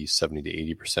going to be 70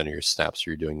 to 80% of your snaps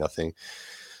where you're doing nothing.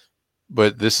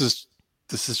 But this is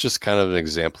just kind of an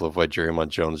example of why Draymond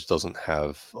Jones doesn't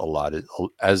have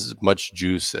as much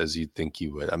juice as you'd think he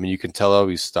would. I mean, you can tell how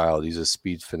he's styled. He's a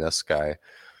speed finesse guy,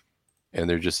 and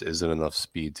there just isn't enough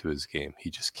speed to his game. He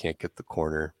just can't get the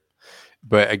corner.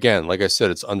 But again, like I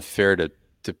said, it's unfair to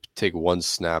take one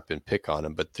snap and pick on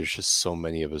him, but there's just so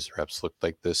many of his reps looked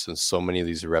like this, and so many of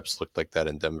these reps looked like that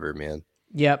in Denver, man.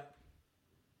 Yep.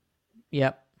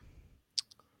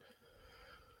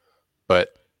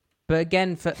 But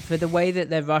again, for the way that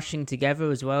they're rushing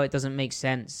together as well, it doesn't make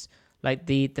sense. Like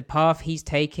the path he's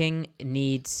taking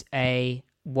needs a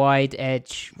wide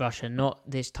edge rusher, not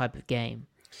this type of game.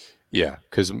 Yeah,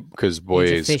 because Boye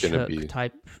is going to be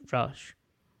type rush.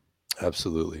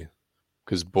 Absolutely,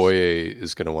 because Boye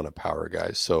is going to want to power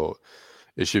guys. So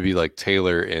it should be like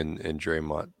Taylor and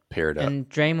Draymond paired up. And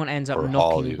Draymond ends up Or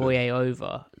Hall knocking even. Boye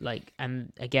over. Like,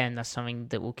 and again, that's something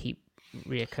that will keep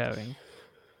reoccurring.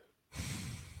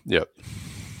 Yep.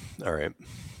 All right.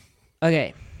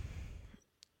 Okay.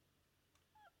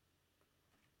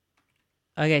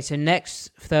 Okay, so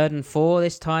next, 3rd and 4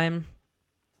 this time.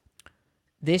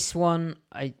 This one,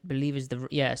 I believe, is the...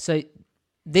 Yeah, so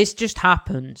this just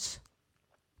happens.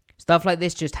 Stuff like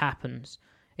this just happens.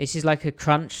 This is like a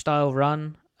crunch-style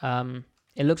run.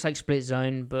 It looks like split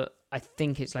zone, but I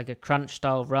think it's like a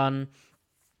crunch-style run.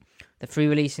 They're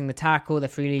free-releasing the tackle. They're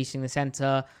free-releasing the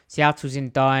center. Seattle's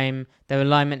in dime. Their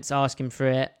alignment's asking for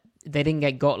it. They didn't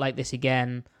get got like this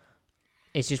again.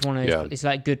 It's just one of those... Yeah. It's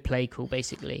like good play call,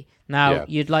 basically. Now,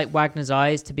 you'd like Wagner's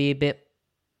eyes to be a bit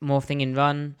more thing in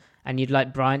run, and you'd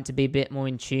like Bryant to be a bit more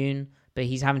in tune, but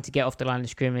he's having to get off the line of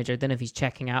scrimmage. I don't know if he's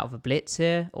checking out of a blitz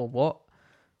here or what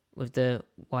with the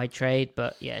wide trade,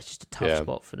 but yeah, it's just a tough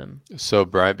spot for them. So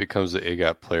Bryant becomes the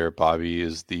A-gap player. Bobby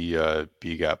is the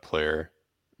B-gap player.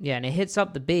 Yeah, and it hits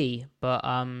up the B, but...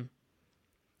 And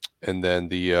then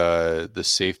the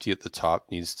safety at the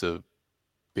top needs to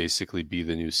basically be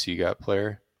the new C-gap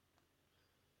player.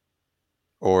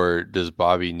 Or does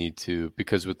Bobby need to...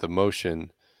 Because with the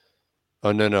motion...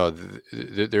 Oh, no.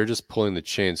 They're just pulling the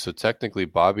chain. So technically,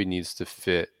 Bobby needs to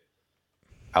fit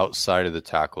outside of the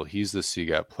tackle. He's the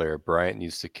C-gap player. Bryant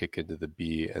needs to kick into the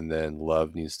B, and then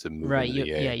Love needs to move into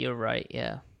the A. Yeah, you're right,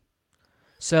 yeah.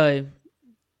 So,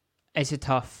 it's a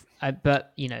tough...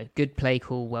 but, good play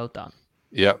call, well done.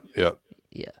 Yep. Yeah.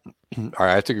 All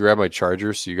right, I have to grab my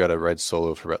charger, so you got to ride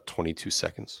solo for about 22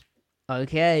 seconds.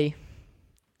 Okay.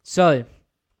 So...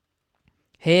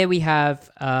 Here we have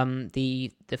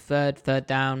the third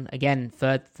down, again,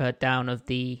 third down of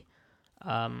the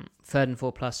 3rd and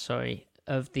 4 plus,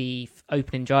 of the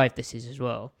opening drive this is as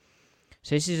well.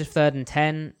 So this is a 3rd and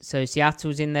 10. So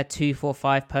Seattle's in their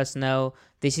 2-4-5 personnel.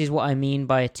 This is what I mean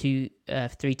by a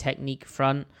 2-3 technique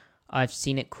front. I've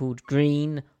seen it called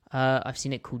green. I've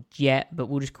seen it called jet, but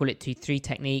we'll just call it 2-3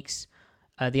 techniques.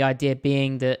 The idea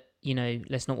being that,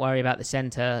 let's not worry about the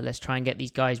center. Let's try and get these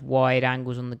guys wide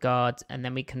angles on the guards, and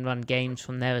then we can run games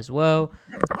from there as well.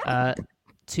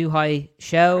 Too high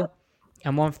shell.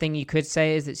 And one thing you could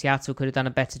say is that Seattle could have done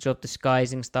a better job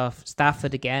disguising stuff.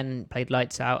 Stafford, again, played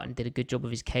lights out and did a good job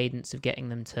of his cadence of getting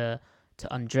them to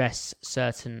undress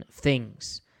certain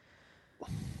things.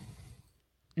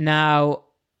 Now,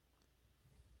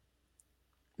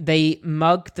 they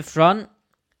mugged the front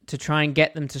to try and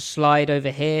get them to slide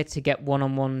over here to get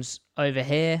one-on-ones over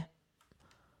here,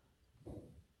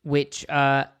 which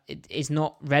is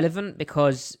not relevant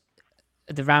because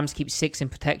the Rams keep 6 in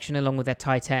protection along with their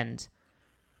tight end.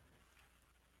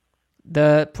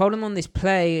 The problem on this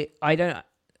play,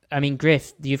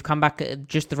 Griff, you've come back at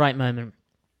just the right moment.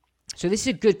 So this is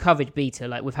a good coverage beater,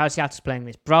 like with how Seattle's playing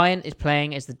this. Bryant is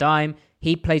playing as the dime.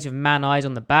 He plays with man eyes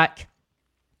on the back.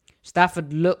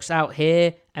 Stafford looks out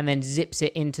here and then zips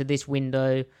it into this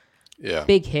window. Yeah.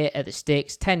 Big hit at the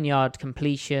sticks, 10-yard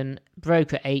completion,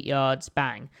 broke at 8 yards,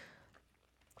 bang.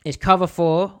 It's cover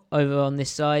 4 over on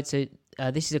this side. So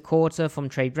this is a quarter from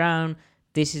Trey Brown.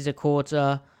 This is a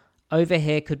quarter. Over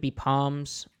here could be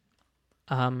palms.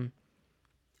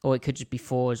 Or it could just be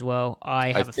 4 as well.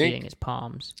 I have a feeling it's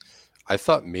palms. I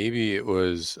thought maybe it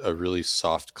was a really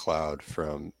soft cloud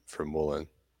from Woolen.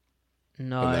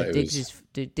 No,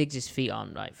 Diggs' feet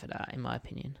aren't right for that, in my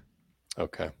opinion.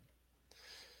 Okay.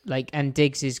 And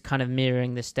Diggs is kind of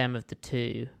mirroring the stem of the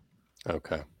 2.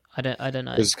 Okay. I don't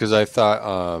know. Because I thought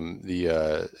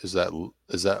is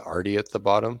that Artie at the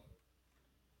bottom?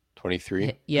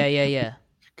 23? Yeah.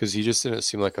 Because he just didn't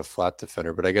seem like a flat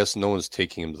defender, but I guess no one's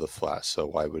taking him to the flat, so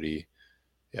why would he?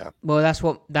 Yeah. Well, that's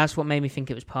what made me think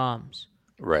it was palms.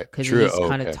 Right. Because he's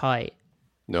kind of tight.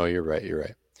 No, you're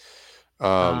right.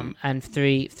 And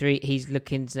 3, he's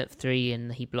looking at 3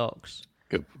 and he blocks.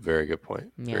 Good, very good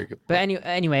point. Yeah. Very good point. But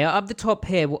anyway, up the top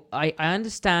here, I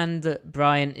understand that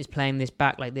Bryant is playing this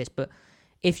back like this, but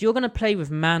if you're going to play with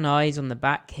man eyes on the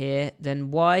back here, then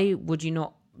why would you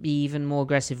not be even more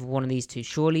aggressive with one of these two?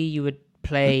 Surely you would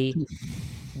play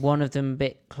one of them a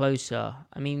bit closer.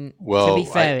 I mean, to be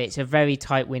fair, it's a very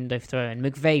tight window throw, and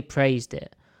McVay praised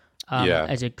it.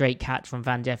 As a great catch from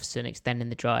Van Jefferson extending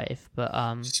the drive. But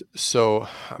so,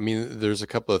 there's a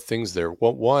couple of things there.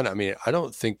 Well, one, I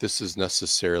don't think this is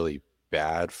necessarily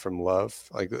bad from Love.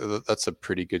 That's a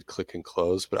pretty good click and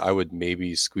close, but I would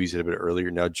maybe squeeze it a bit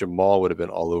earlier. Now, Jamal would have been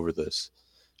all over this.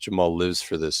 Jamal lives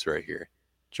for this right here.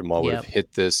 Jamal would have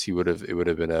hit this. It would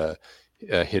have been a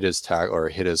hit his tag or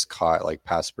hit his caught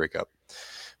pass breakup.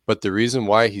 But the reason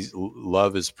why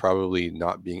Love is probably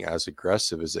not being as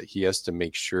aggressive is that he has to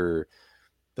make sure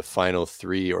the final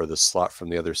three or the slot from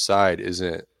the other side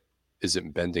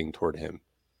isn't bending toward him.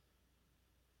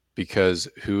 Because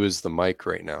who is the Mike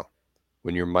right now?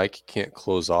 When your Mike can't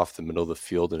close off the middle of the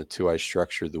field in a 2-eye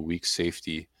structure, the weak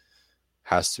safety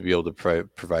has to be able to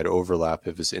provide overlap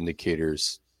if his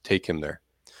indicators take him there.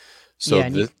 So yeah,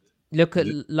 and you look at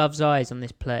Love's eyes on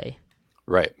this play.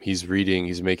 Right. He's reading,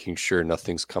 he's making sure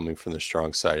nothing's coming from the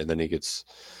strong side. And then he gets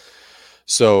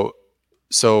so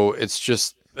it's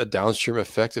just a downstream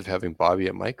effect of having Bobby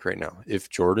at Mike right now. If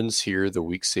Jordan's here, the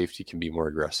weak safety can be more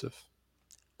aggressive.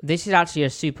 This is actually a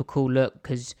super cool look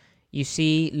because you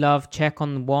see Love check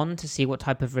on the 1 to see what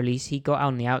type of release he got out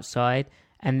on the outside,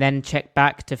 and then check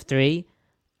back to 3,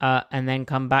 and then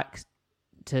come back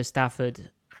to Stafford.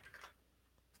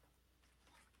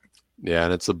 Yeah,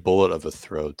 and it's a bullet of a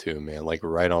throw too, man. Like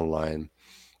right on line.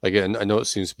 Like, I know it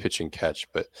seems pitch and catch,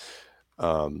 but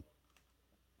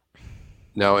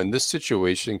now in this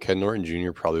situation, Ken Norton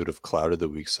Jr. probably would have clouded the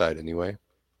weak side anyway.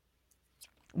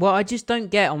 Well, I just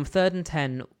don't get on 3rd and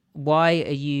 10, why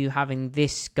are you having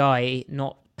this guy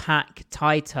not pack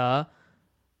tighter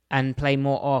and play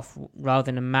more off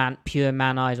rather than pure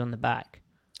man eyes on the back?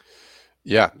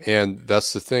 Yeah, and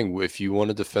that's the thing. If you want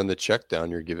to defend the check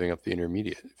down, you're giving up the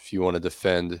intermediate. If you want to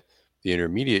defend the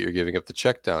intermediate, you're giving up the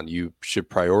check down. You should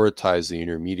prioritize the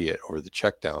intermediate over the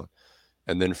check down.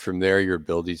 And then from there, your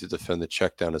ability to defend the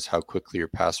check down is how quickly your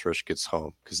pass rush gets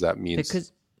home, because that means...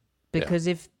 Because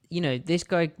if, this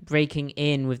guy breaking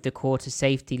in with the quarter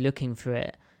safety looking for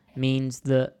it means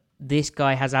that this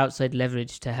guy has outside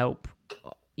leverage to help,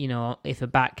 if a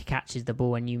back catches the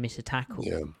ball and you miss a tackle.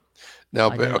 Yeah. Now,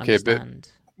 but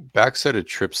backside of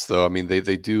trips, though, I mean,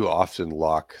 they do often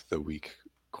lock the weak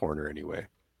corner anyway.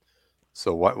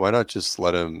 So why not just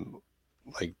let him,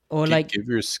 give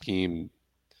your scheme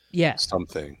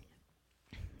something?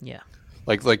 Yeah.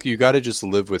 Like you got to just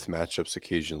live with matchups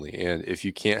occasionally. And if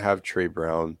you can't have Trey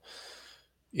Brown,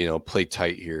 play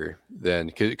tight here,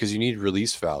 then because you need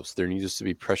release valves, there needs to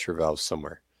be pressure valves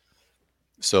somewhere.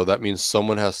 So that means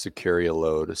someone has to carry a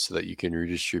load so that you can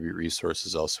redistribute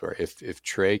resources elsewhere. If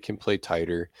Trey can play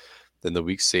tighter, then the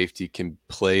weak safety can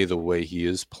play the way he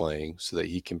is playing so that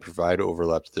he can provide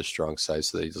overlap to the strong side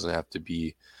so that he doesn't have to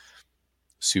be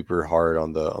super hard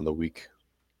on the weak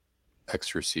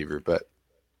X receiver. But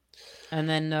and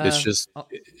then it's just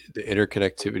the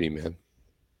interconnectivity, man.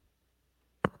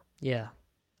 Yeah.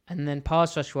 And then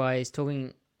pass rush wise,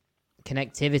 talking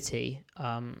connectivity,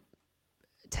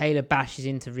 Taylor bashes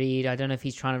into Reed. I don't know if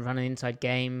he's trying to run an inside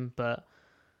game, but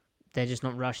they're just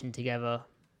not rushing together.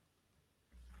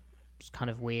 It's kind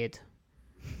of weird.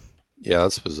 Yeah,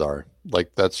 that's bizarre.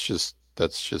 Like that's just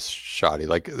shoddy.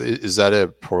 Like, is that a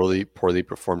poorly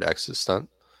performed exit stunt?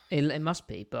 It must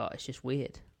be, but it's just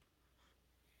weird.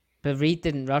 But Reed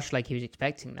didn't rush like he was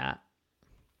expecting that.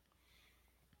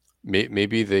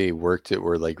 Maybe they worked it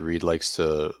where Reed likes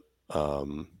to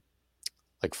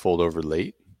fold over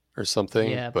late or something.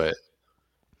 Yeah, but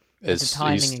it's a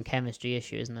timing and chemistry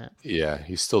issue, isn't it? Yeah,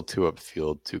 he's still too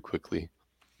upfield too quickly.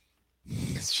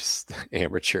 It's just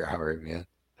amateur hour, man.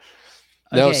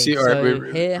 Okay, now, see, all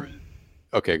right, here.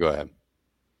 Okay, go ahead.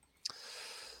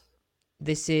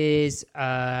 This is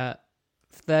 3rd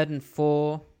and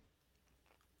 4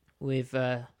 with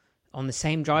on the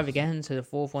same drive again. So the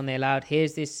 4th one they allowed.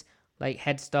 Here's this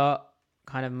head start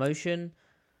kind of motion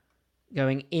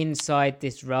going inside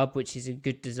this rub, which is a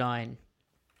good design.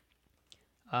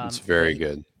 It's very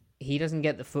good. He doesn't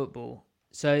get the football.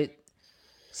 So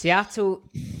Seattle,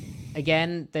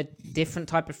 again, the different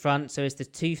type of front. So it's the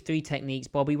 2-3 techniques.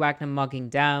 Bobby Wagner mugging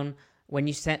down. When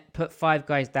you put 5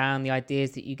 guys down, the idea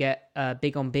is that you get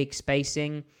big on big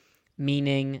spacing,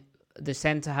 meaning the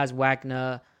center has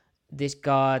Wagner. This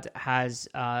guard has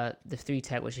the 3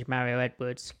 tech, which is Mario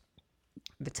Edwards.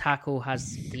 The tackle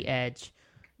has the edge.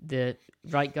 The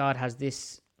right guard has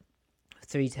this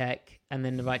 3 tech, and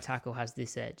then the right tackle has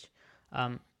this edge.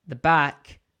 The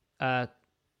back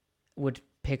would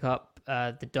pick up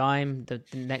the dime, the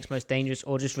next most dangerous,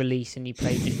 or just release and you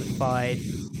play just with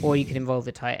 5, or you can involve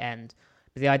the tight end.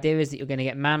 But the idea is that you're going to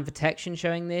get man protection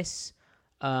showing this,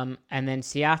 and then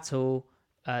Seattle,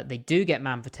 they do get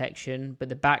man protection, but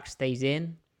the back stays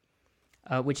in,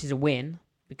 which is a win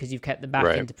because you've kept the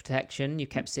back into protection. You've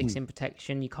kept 6 in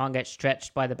protection. You can't get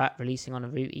stretched by the back releasing on a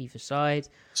route either side.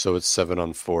 So it's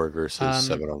 7-on-4 versus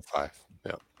 7-on-5.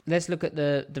 Yeah. Let's look at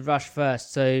the rush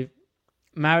first. So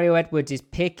Mario Edwards is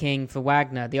picking for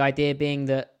Wagner, the idea being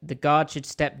that the guard should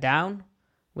step down,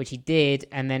 which he did,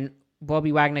 and then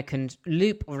Bobby Wagner can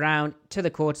loop around to the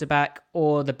quarterback,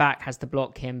 or the back has to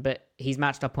block him, but he's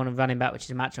matched up on a running back, which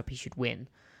is a matchup he should win.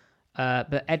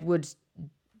 But Edwards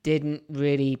didn't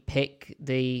really pick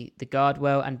the guard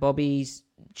well, and Bobby's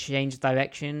change of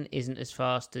direction isn't as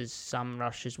fast as some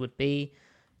rushers would be.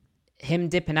 Him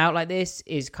dipping out like this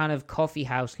is kind of coffee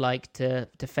house like to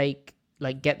fake,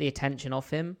 like get the attention off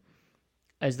him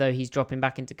as though he's dropping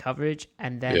back into coverage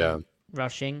and then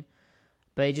rushing.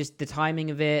 But it just, the timing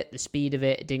of it, the speed of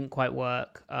it didn't quite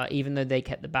work, even though they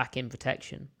kept the back in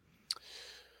protection.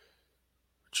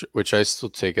 Which I still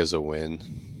take as a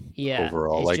win. Yeah,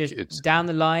 overall, it's like just it's down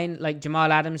the line. Like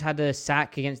Jamal Adams had a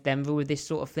sack against Denver with this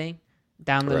sort of thing.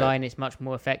 Down the line, it's much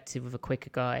more effective with a quicker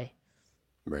guy.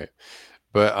 Right,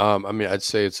 but I mean, I'd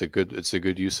say it's a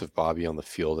good use of Bobby on the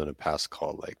field in a pass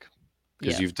call, like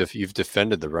because you've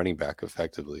defended the running back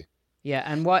effectively. Yeah,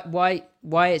 and why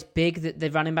it's big that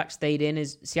the running back stayed in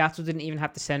is Seattle didn't even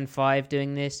have to send 5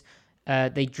 doing this.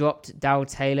 They dropped Darrell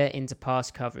Taylor into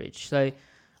pass coverage. So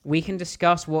we can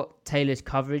discuss what Taylor's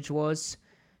coverage was.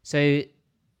 So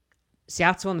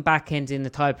Seattle on the back end in the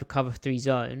type of cover 3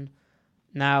 zone.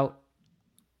 Now,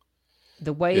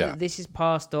 the way that this is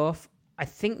passed off, I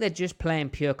think they're just playing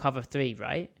pure cover 3,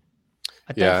 right?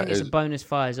 I don't think it's a bonus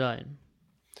fire zone.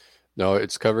 No,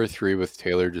 it's cover 3 with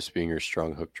Taylor just being your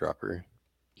strong hook dropper.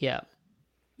 Yeah.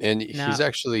 And he's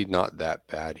actually not that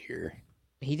bad here.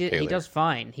 He does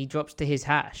fine. He drops to his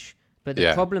hash. But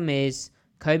the problem is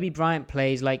Kobe Bryant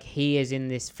plays like he is in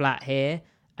this flat here,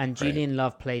 and Julian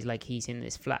Love plays like he's in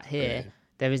this flat here. Right.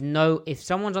 There is no, if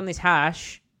someone's on this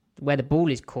hash where the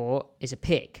ball is caught, it's a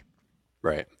pick.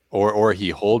 Right. Or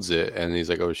he holds it and he's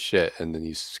like, oh shit, and then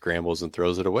he scrambles and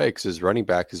throws it away because his running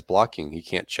back is blocking. He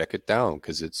can't check it down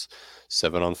because it's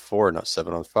 7-on-4, not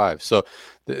 7-on-5. So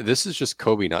this is just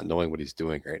Kobe not knowing what he's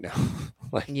doing right now.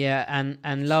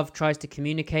 and Love tries to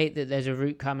communicate that there's a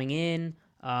route coming in.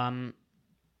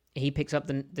 He picks up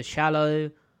the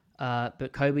shallow,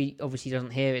 but Kobe obviously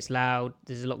doesn't hear. It's loud.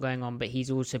 There's a lot going on, but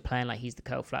he's also playing like he's the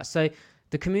curl flat. So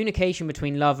the communication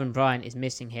between Love and Bryant is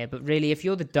missing here. But really, if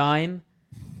you're the dime,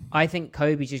 I think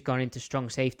Kobe's just gone into strong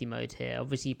safety mode here.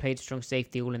 Obviously, he played strong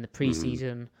safety all in the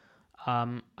preseason.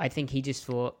 I think he just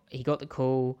thought he got the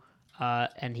call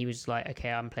and he was like,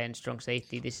 okay, I'm playing strong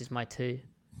safety. This is my 2.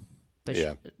 But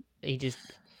he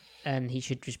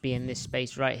should just be in this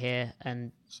space right here.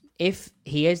 And if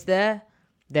he is there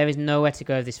is nowhere to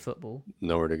go with this football.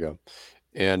 Nowhere to go.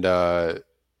 And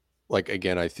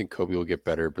again, I think Kobe will get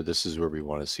better, but this is where we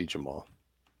want to see Jamal.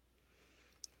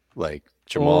 Like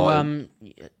Jamal, or,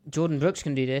 Jordan Brooks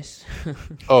can do this.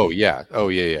 Oh yeah,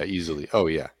 easily. Oh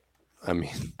yeah, I mean,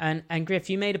 and Griff,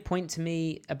 you made a point to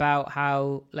me about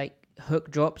how like hook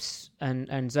drops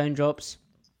and zone drops,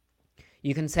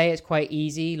 you can say it's quite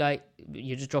easy, like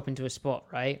you just drop into a spot,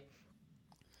 right?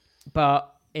 But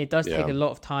it does take a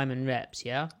lot of time and reps,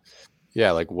 yeah.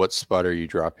 Yeah, like what spot are you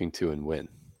dropping to and when?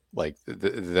 Like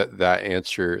the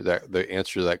answer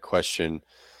to that question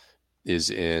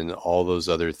is in all those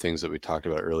other things that we talked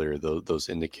about earlier, those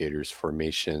indicators: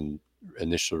 formation,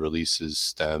 initial releases,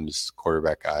 stems,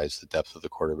 quarterback eyes, the depth of the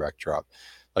quarterback drop.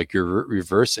 Like you're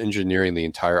reverse engineering the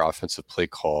entire offensive play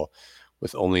call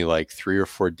with only like 3 or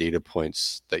 4 data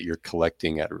points that you're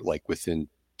collecting at like within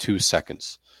 2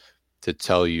 seconds to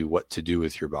tell you what to do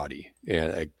with your body.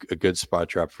 And a good spot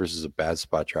drop versus a bad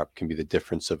spot drop can be the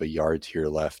difference of a yard to your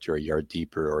left or a yard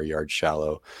deeper or a yard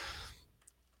shallow.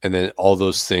 And then all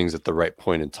those things at the right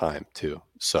point in time too.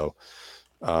 So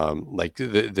like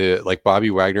like Bobby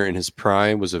Wagner in his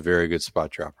prime was a very good spot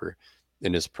dropper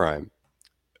in his prime.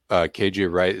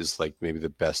 KJ Wright is like maybe the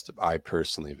best I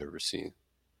personally have ever seen.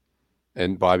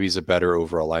 And Bobby's a better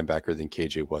overall linebacker than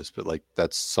KJ was, but like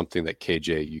that's something that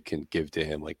KJ you can give to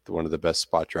him, like one of the best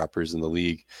spot droppers in the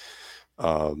league.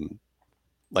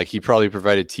 Like he probably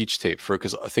provided teach tape for,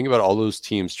 because think about all those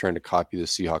teams trying to copy the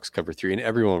Seahawks cover 3, and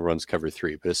everyone runs cover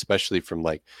 3, but especially from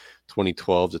like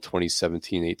 2012 to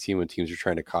 2017, 18, when teams were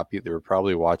trying to copy it, they were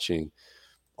probably watching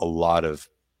a lot of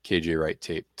KJ Wright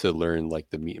tape to learn like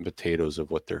the meat and potatoes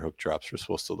of what their hook drops were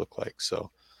supposed to look like.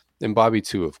 So, and Bobby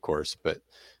too, of course, but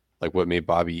like what made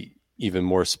Bobby even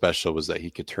more special was that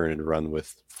he could turn and run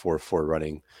with 4-4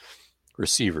 running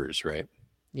receivers, right?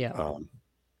 Yeah.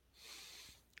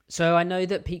 So I know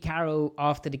that Pete Carroll,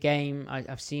 after the game,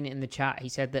 I've seen it in the chat, he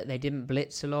said that they didn't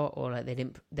blitz a lot, or like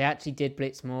they actually did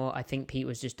blitz more. I think Pete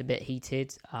was just a bit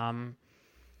heated.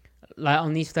 Like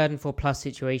on these 3rd and 4 plus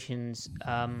situations,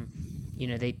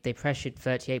 they pressured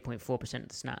 38.4% of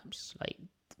the snaps. Like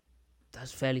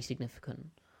that's fairly significant.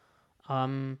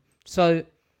 So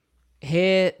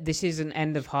here, this is an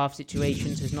end of half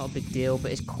situation, so it's not a big deal,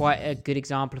 but it's quite a good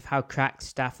example of how cracked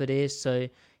Stafford is. So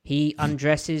he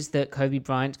undresses that Kobe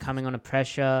Bryant's coming on a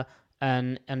pressure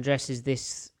and undresses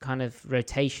this kind of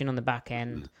rotation on the back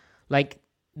end. Like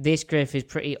this Griff is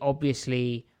pretty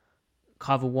obviously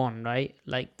cover one, right?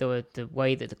 Like the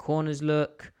way that the corners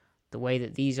look, the way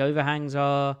that these overhangs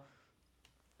are.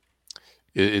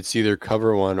 It's either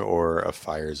cover one or a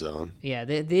fire zone. Yeah,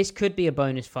 this could be a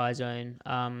bonus fire zone.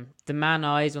 The man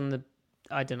eyes on the,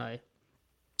 I don't know.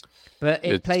 But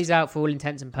it plays out for all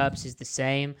intents and purposes the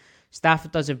same.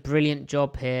 Stafford does a brilliant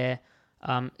job here.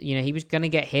 He was going to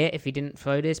get hit if he didn't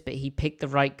throw this, but he picked the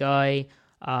right guy.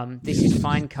 This is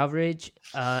fine coverage.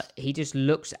 He just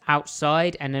looks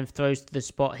outside and then throws to the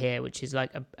spot here, which is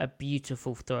like a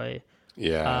beautiful throw.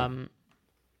 Yeah.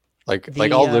 Like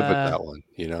I'll live with that one,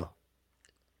 you know?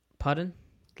 Pardon?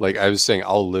 Like I was saying,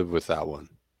 I'll live with that one.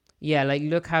 Yeah, like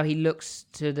look how he looks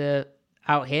to the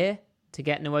out here to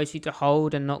get Nwosu to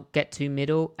hold and not get too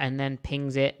middle, and then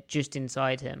pings it just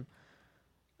inside him.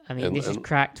 I mean, this is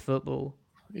cracked football.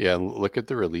 Yeah, look at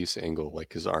the release angle,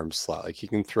 like his arms slot. Like he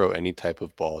can throw any type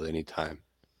of ball at any time.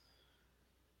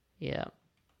 Yeah.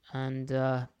 And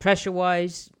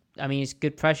pressure-wise, I mean, it's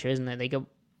good pressure, isn't it? They got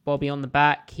Bobby on the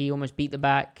back. He almost beat the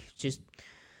back. Just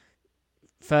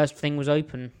first thing was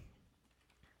open.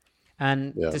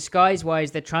 And disguise-wise,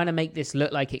 they're trying to make this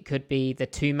look like it could be the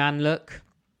two-man look,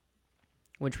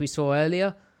 which we saw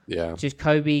earlier. Yeah. Just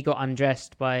Kobe got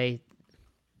undressed by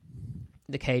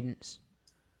the cadence.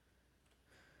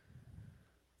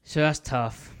 So that's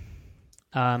tough.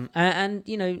 And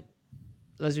you know,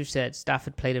 as we've said,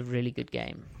 Stafford played a really good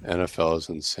game. NFL is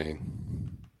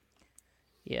insane.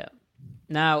 Yeah.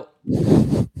 Now,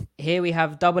 here we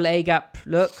have double A gap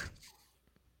look.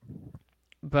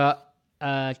 But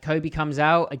Kobe comes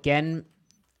out. Again,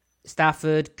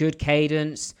 Stafford, good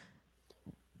cadence.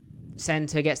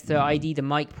 Center gets the ID, the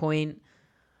mic point.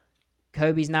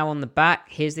 Kobe's now on the back.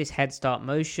 Here's this head start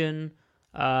motion.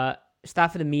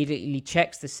 Stafford immediately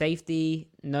checks the safety,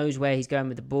 knows where he's going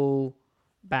with the ball.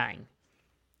 Bang.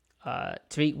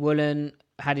 Tariq Woolen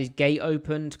had his gate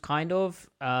opened, kind of.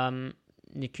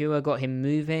 Nakua got him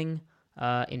moving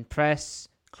in press,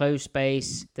 close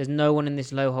space. There's no one in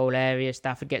this low hole area.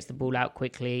 Stafford gets the ball out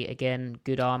quickly. Again,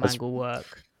 good arm angle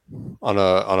work. On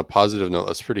a positive note,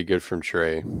 that's pretty good from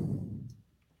Trey.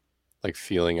 Like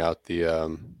feeling out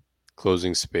the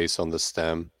closing space on the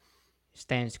stem.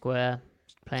 Staying square,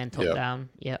 playing top down.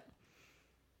 Yep.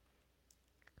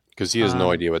 Because he has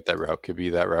no idea what that route could be.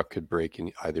 That route could break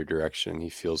in either direction. He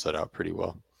feels that out pretty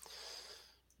well.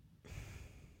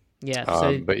 Yeah,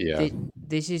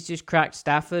 this is just cracked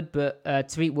Stafford, but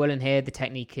Tariq Woolen here, the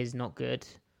technique is not good.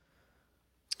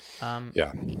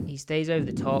 He stays over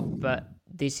the top, but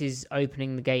this is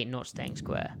opening the gate, not staying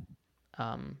square,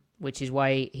 which is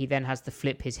why he then has to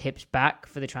flip his hips back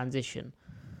for the transition.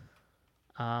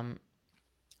 Good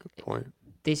point.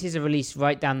 This is a release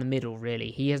right down the middle,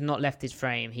 really. He has not left his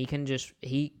frame. He can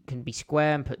be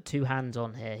square and put two hands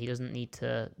on here. He doesn't need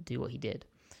to do what he did.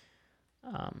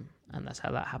 And that's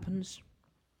how that happens.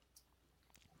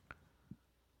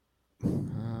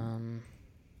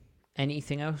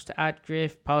 Anything else to add,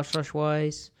 Griff, pass rush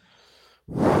wise?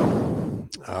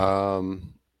 I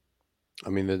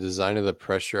mean, the design of the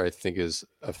pressure, I think, is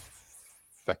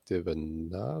effective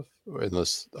enough,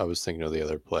 unless I was thinking of the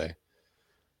other play.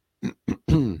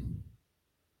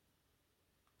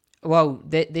 Well,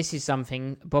 this is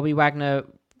something. Bobby Wagner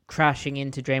crashing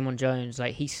into Draymond Jones.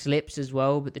 Like, he slips as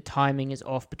well, but the timing is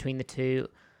off between the two.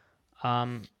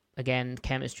 Again,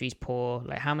 chemistry's poor.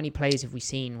 Like, how many plays have we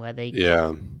seen where they...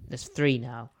 Yeah. There's 3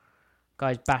 now.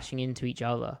 Guys bashing into each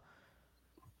other.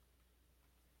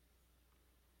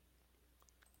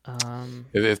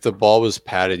 If the ball was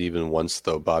padded even once,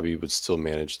 though, Bobby would still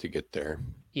manage to get there.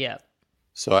 Yeah.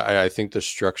 So I think the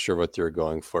structure of what they were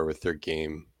going for with their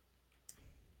game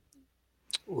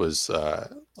was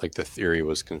like the theory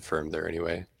was confirmed there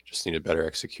anyway. Just needed better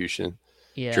execution.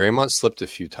 Yeah. Draymond slipped a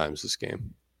few times this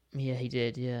game. Yeah, he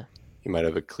did, yeah. He might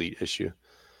have a cleat issue.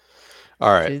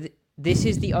 All right. So this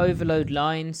is the overload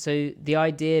line. So the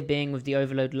idea being with the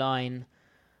overload line,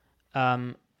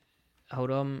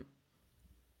 hold on.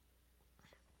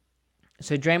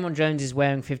 So Draymond Jones is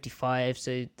wearing 55,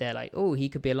 so they're like, oh, he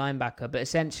could be a linebacker. But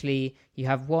essentially, you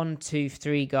have 1, 2,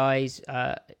 3 guys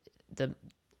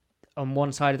on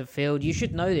one side of the field. You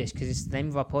should know this because it's the name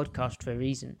of our podcast for a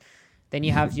reason. Then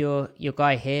you have your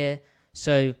guy here.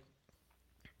 So,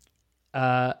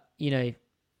 the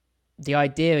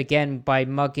idea, again, by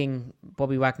mugging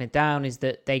Bobby Wagner down is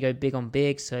that they go big on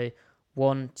big. So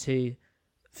 1, 2,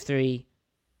 3,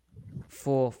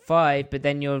 4, 5. But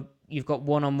then you've got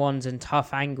one-on-ones and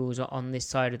tough angles on this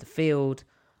side of the field.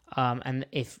 And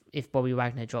if Bobby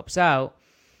Wagner drops out,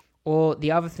 or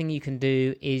the other thing you can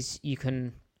do is you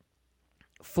can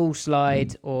full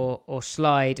slide or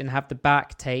slide and have the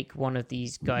back take one of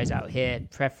these guys out here,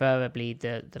 preferably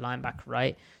the linebacker,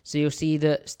 right? So you'll see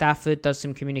that Stafford does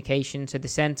some communication. So the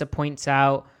center points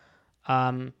out,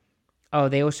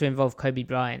 they also involve Kobe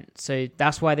Bryant. So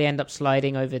that's why they end up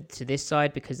sliding over to this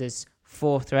side, because there's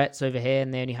 4 threats over here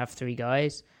and they only have 3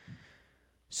 guys.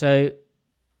 So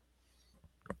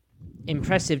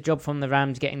impressive job from the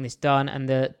Rams getting this done, and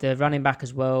the running back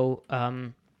as well.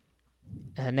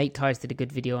 Nate Tice did a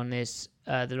good video on this.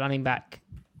 The running back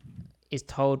is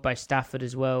told by Stafford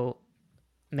as well,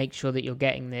 make sure that you're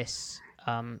getting this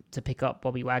to pick up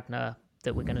Bobby Wagner,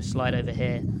 that we're going to slide over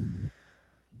here.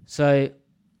 So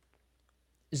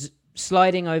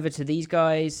sliding over to these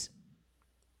guys,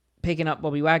 picking up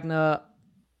Bobby Wagner.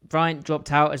 Bryant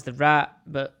dropped out as the rat,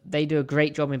 but they do a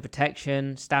great job in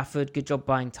protection. Stafford, good job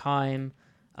buying time.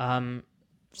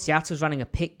 Seattle's running a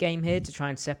pick game here to try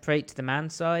and separate to the man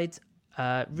side.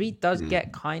 Reed does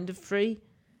get kind of free,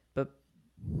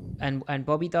 and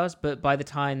Bobby does, but by the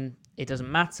time it doesn't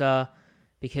matter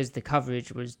because the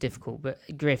coverage was difficult. But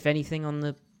Griff, anything on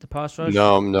the pass rush?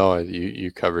 No,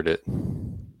 you covered it.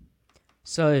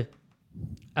 So,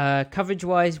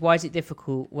 coverage-wise, why is it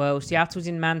difficult? Well, Seattle's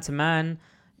in man-to-man.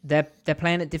 They're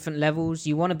playing at different levels.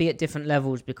 You want to be at different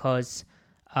levels because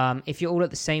if you're all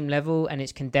at the same level and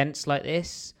it's condensed like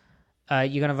this,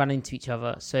 you're going to run into each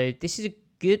other. So this is a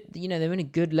good, they're in a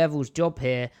good levels job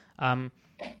here.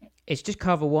 It's just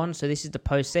cover 1, so this is the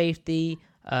post safety.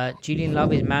 Julian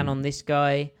Love is man on this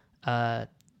guy. Artie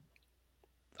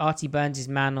Burns is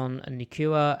man on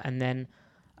Nakua, and then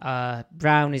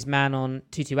Brown is man on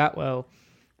Tutu Atwell.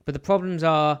 But the problems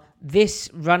are this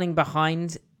running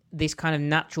behind this kind of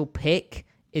natural pick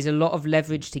is a lot of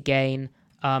leverage to gain.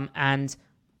 And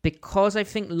because I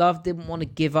think Love didn't want to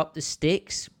give up the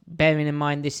sticks, bearing in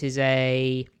mind this is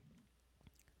a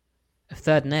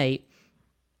 3rd and 8,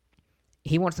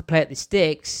 he wants to play at the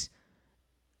sticks,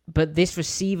 but this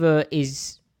receiver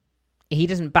he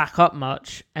doesn't back up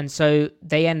much, and so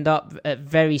they end up at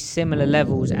very similar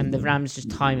levels, and the Rams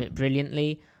just time it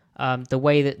brilliantly. The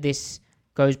way that this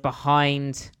goes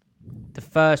behind the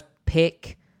first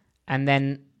pick and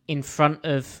then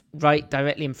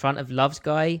directly in front of Love's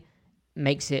guy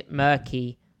makes it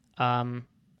murky, and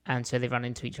so they run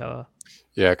into each other.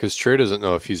 Yeah, because Trey doesn't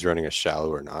know if he's running a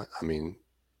shallow or not. I mean...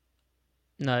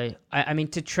 No. I mean,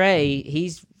 to Trey,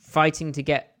 he's fighting to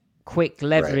get quick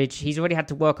leverage. Right. He's already had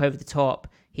to work over the top.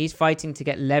 He's fighting to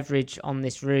get leverage on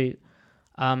this route.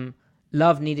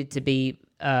 Love needed to be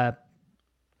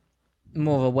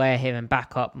more aware here and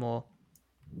back up more.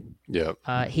 Yeah.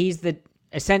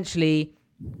 Essentially,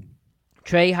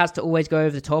 Trey has to always go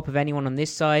over the top of anyone on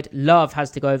this side. Love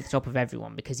has to go over the top of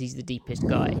everyone because he's the deepest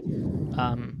guy.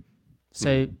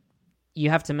 So you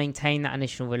have to maintain that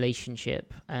initial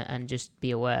relationship and just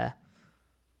be aware.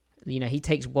 He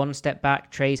takes 1 step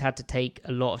back. Trey's had to take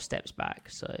a lot of steps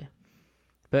back.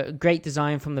 But great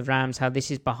design from the Rams, how this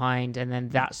is behind, and then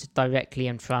that's directly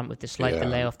in front with the slight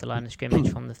delay off the line of scrimmage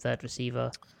from the 3rd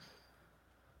receiver.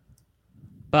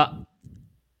 But,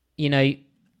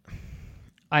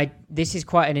 this is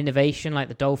quite an innovation, like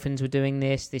the Dolphins were doing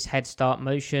this head start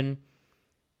motion.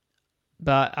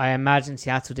 But I imagine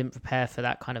Seattle didn't prepare for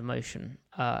that kind of motion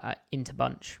into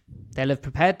bunch. They'll have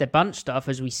prepared their bunch stuff,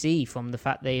 as we see from the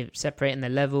fact they're separating their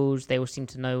levels. They all seem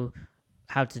to know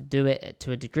how to do it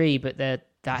to a degree, but that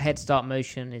head start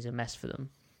motion is a mess for them.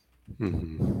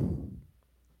 Mm-hmm.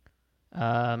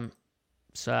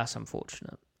 So that's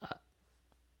unfortunate.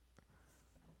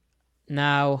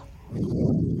 Now...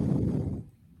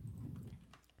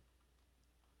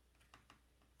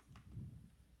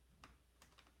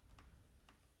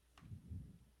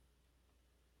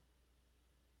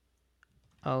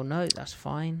 Oh, no, that's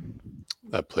fine.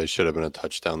 That play should have been a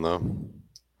touchdown, though.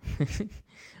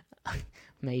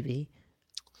 Maybe.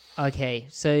 Okay,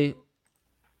 so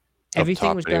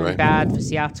everything was going bad for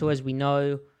Seattle, as we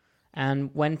know. And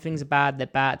when things are bad, they're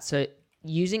bad. So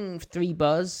using 3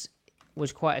 buzz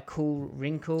was quite a cool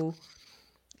wrinkle.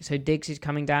 So Diggs is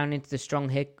coming down into the strong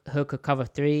hook of cover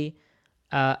 3.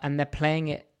 And they're playing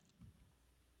it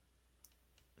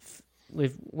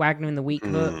with Wagner in the weak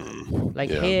hook.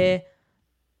 Here...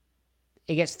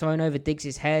 It gets thrown over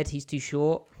Diggs' head. He's too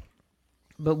short.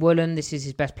 But Woolen, this is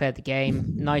his best player of the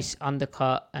game. Nice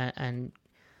undercut and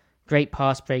great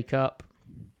pass breakup.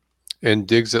 And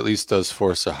Diggs at least does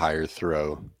force a higher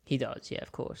throw. He does, yeah,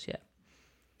 of course, yeah.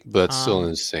 But that's still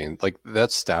insane. Like,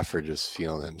 that's Stafford just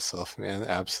feeling himself, man.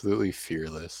 Absolutely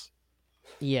fearless.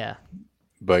 Yeah.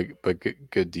 But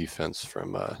good defense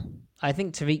from... I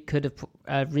think Tariq could have...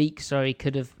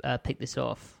 could have picked this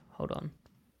off. Hold on.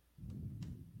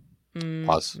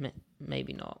 Pause.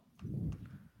 maybe not.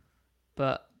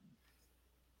 But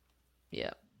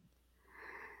yeah.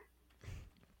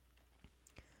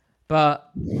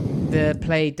 But the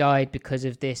play died because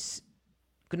of this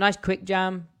nice quick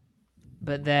jam,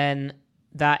 but then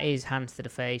that is hands to the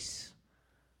face,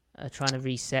 trying to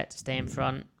reset to stay in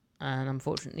front, and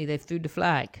unfortunately they threw the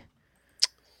flag.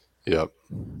 Yep.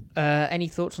 Any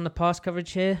thoughts on the pass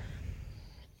coverage here?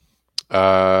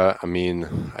 I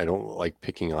mean, I don't like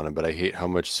picking on him, but I hate how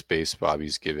much space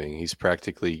Bobby's giving. He's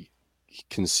practically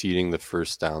conceding the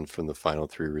first down from the final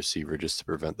three receiver just to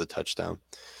prevent the touchdown.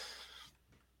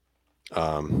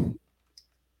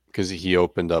 Because he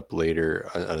opened up later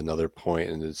at another point,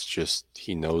 and it's just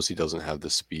he knows he doesn't have the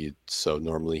speed. So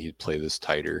normally he'd play this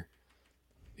tighter.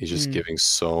 He's just giving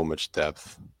so much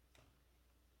depth.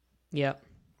 Yeah.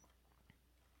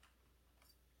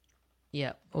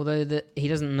 Yeah, although he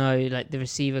doesn't know, like the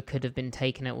receiver could have been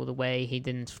taking it all the way. He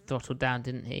didn't throttle down,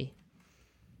 didn't he?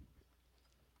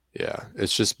 Yeah,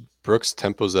 it's just Brooks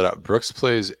tempos that out. Brooks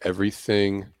plays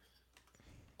everything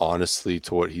honestly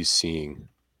to what he's seeing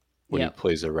when he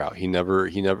plays a route. He never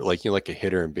like like a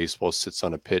hitter in baseball sits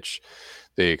on a pitch.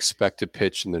 They expect a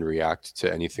pitch and then react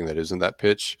to anything that isn't that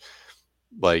pitch.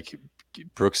 Like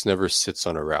Brooks never sits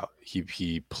on a route.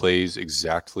 He plays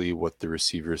exactly what the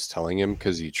receiver is telling him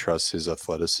because he trusts his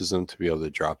athleticism to be able to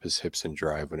drop his hips and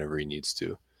drive whenever he needs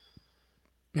to.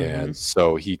 And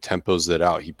so he tempos it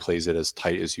out. He plays it as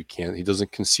tight as you can. He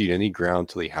doesn't concede any ground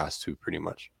till he has to, pretty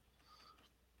much.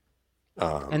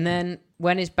 And then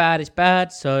when it's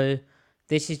bad. So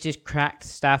this is just cracked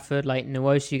Stafford. Like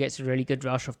Nwosu gets a really good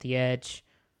rush off the edge.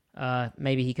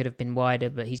 Maybe he could have been wider,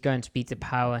 but he's going speed to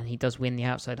power, and he does win the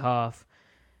outside half.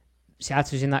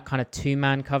 Seattle's in that kind of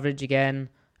two-man coverage again.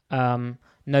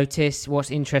 Notice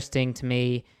what's interesting to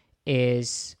me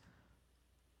is...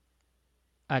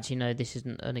 Actually, no, this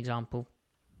isn't an example.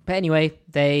 But anyway,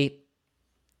 they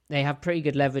have pretty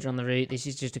good leverage on the route. This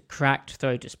is just a cracked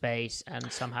throw to space and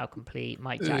somehow complete.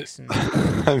 Mike Jackson.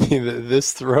 I mean,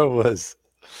 this throw was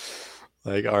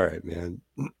like, all right, man.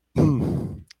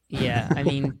 Yeah, I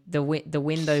mean, the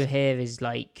window here is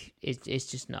like, it's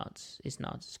just nuts. It's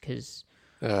nuts because...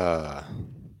 yeah.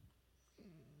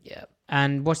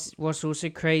 And what's also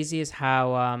crazy is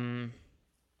how...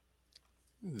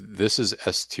 This is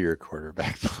S tier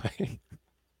quarterback play.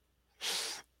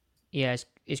 Yeah,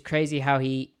 it's crazy how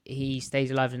he stays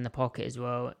alive in the pocket as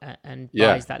well, and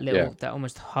buys that little that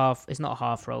almost half. It's not a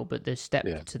half roll, but the step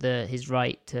to his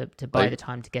right to buy the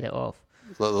time to get it off.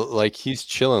 Like he's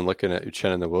chilling, looking at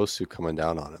Uchenna Nwosu coming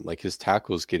down on him. Like his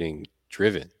tackle's getting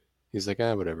driven. He's like,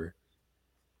 whatever.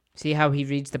 See how he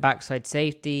reads the backside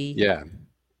safety. Yeah,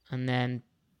 and then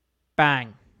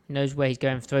bang, knows where he's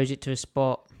going, throws it to a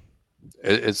spot.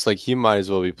 It's like he might as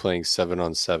well be playing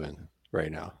 7-on-7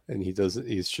 right now, and he doesn't.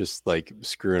 He's just like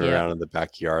screwing around in the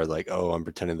backyard, like, oh, I'm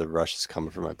pretending the rush is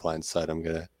coming from my blind side. I'm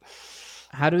gonna.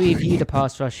 How do we view the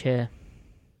pass rush here?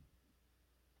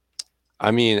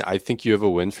 I mean, I think you have a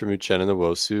win from Uchenna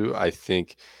Nwosu. I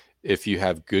think if you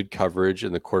have good coverage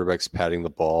and the quarterback's patting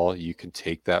the ball, you can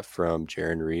take that from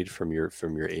Jarran Reed from your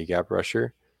A gap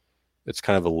rusher. It's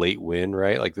kind of a late win,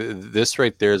 right? Like this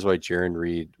right there is why Jarran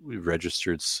Reed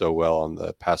registered so well on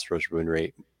the pass rush win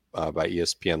rate by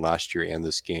ESPN last year and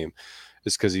this game,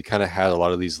 is because he kind of had a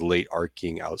lot of these late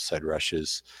arcing outside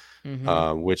rushes,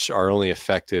 which are only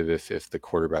effective if the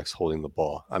quarterback's holding the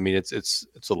ball. I mean, it's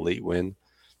a late win.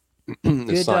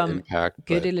 It's good, not impact.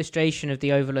 Good illustration of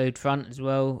the overload front as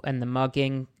well, and the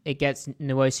mugging. It gets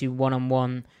Nwosu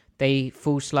one-on-one. They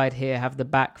full slide here, have the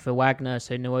back for Wagner,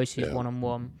 so Nwosu's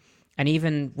one-on-one. And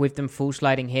even with them full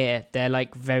sliding here, they're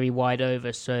like very wide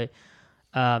over. So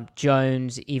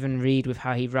Jones, even Reed with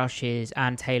how he rushes,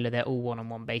 and Taylor, they're all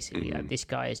one-on-one basically. This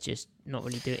guy is just not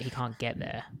really doing it. He can't get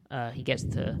there. He gets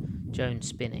to Jones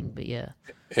spinning, but yeah.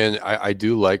 And I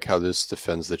do like how this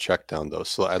defends the check down though.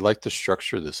 So I like to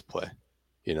structure this play.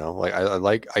 You know, like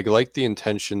I like the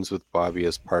intentions with Bobby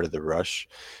as part of the rush,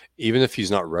 even if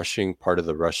he's not rushing, part of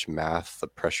the rush math, the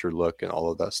pressure look, and all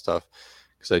of that stuff.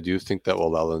 Because I do think that will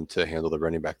allow them to handle the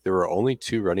running back. There were only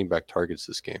 2 running back targets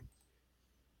this game,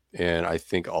 and I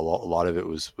think a lot of it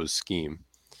was scheme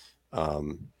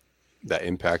that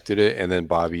impacted it, and then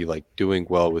Bobby like doing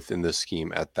well within the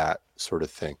scheme at that sort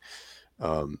of thing.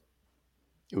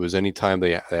 It was any time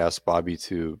they asked Bobby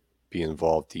to be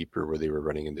involved deeper where they were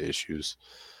running into issues.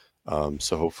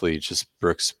 So hopefully, just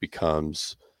Brooks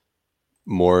becomes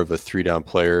more of a 3-down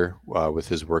player with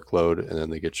his workload, and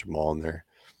then they get Jamal in there.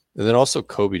 And then also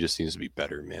Kobe just needs to be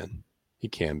better, man. He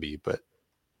can be, but...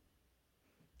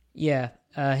 Yeah,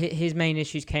 his main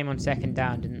issues came on second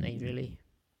down, didn't they, really?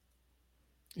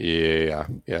 Yeah,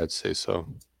 I'd say so.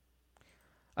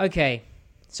 Okay,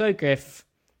 so Griff,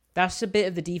 that's a bit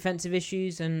of the defensive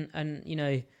issues,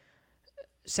 and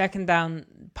second down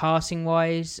passing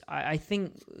wise, I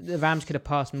think the Rams could have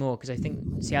passed more because I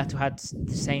think Seattle had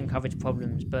the same coverage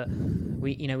problems. But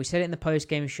we said it in the post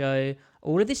game show.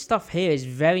 All of this stuff here is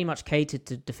very much catered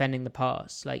to defending the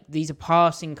pass. Like, these are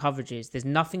passing coverages. There's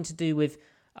nothing to do with.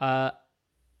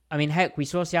 Heck, we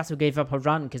saw Seattle gave up a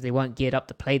run because they weren't geared up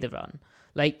to play the run.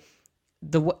 Like,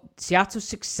 Seattle's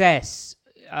success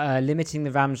limiting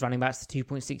the Rams running backs to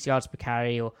 2.6 yards per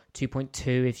carry, or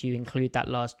 2.2 if you include that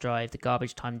last drive, the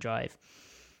garbage time drive.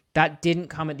 That didn't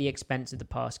come at the expense of the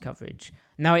pass coverage.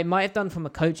 Now, it might have done from a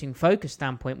coaching focus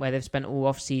standpoint, where they've spent all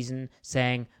off-season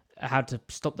saying how to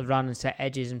stop the run and set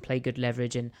edges and play good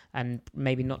leverage, and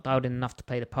maybe not dialed in enough to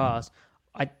play the pass.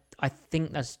 I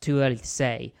think that's too early to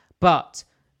say. But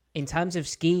in terms of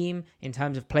scheme, in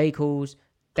terms of play calls,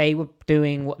 they were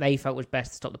doing what they felt was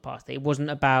best to stop the pass. It wasn't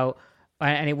about,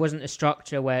 and it wasn't a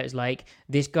structure where it's like,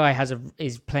 this guy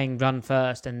is playing run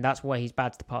first and that's why he's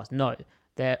bad to the pass. No,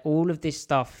 all of this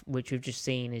stuff which we've just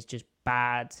seen is just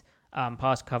bad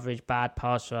pass coverage, bad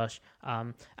pass rush,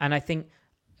 and I think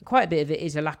quite a bit of it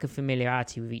is a lack of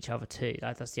familiarity with each other too.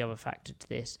 That's the other factor to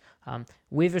this.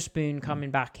 Witherspoon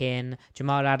coming back in,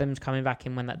 Jamal Adams coming back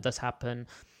in when that does happen.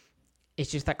 It's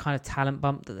just that kind of talent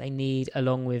bump that they need,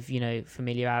 along with,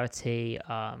 familiarity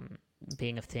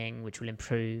being a thing, which will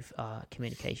improve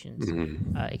communications,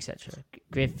 etc.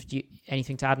 Griff,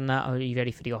 anything to add on that, or are you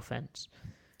ready for the offense?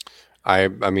 I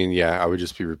would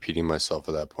just be repeating myself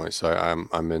at that point. So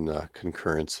I'm in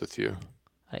concurrence with you.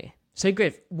 Okay. So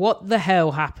Griff, what the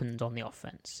hell happened on the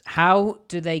offense? How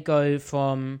do they go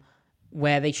from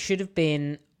where they should have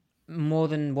been more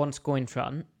than one score in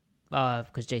front,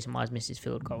 because Jason Myers missed his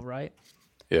field goal, right?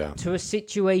 Yeah. To a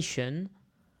situation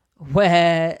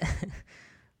where,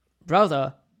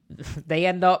 brother, they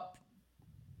end up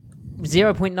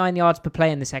 0.9 yards per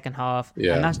play in the second half.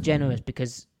 Yeah. And that's generous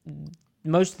because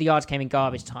most of the yards came in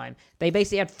garbage time. They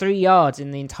basically had 3 yards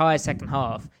in the entire second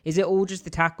half. Is it all just the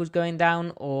tackles going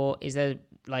down, or is there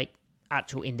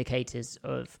actual indicators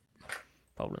of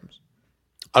problems?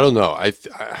 I don't know.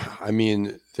 I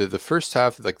mean, the first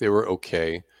half, they were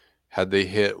okay. Had they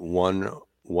hit one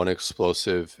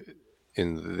explosive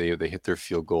they hit their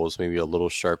field goals, maybe a little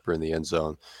sharper in the end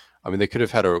zone. I mean, they could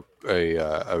have had a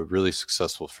really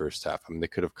successful first half. I mean, they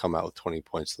could have come out with 20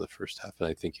 points in the first half, and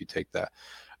I think you take that.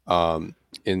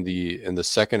 In the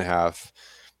second half,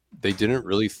 they didn't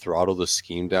really throttle the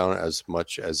scheme down as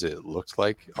much as it looked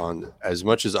like, on as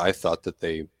much as I thought that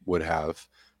they would have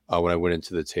when I went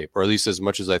into the tape, or at least as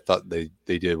much as I thought they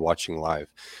did watching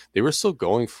live. They were still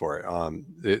going for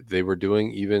it. They were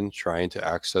trying to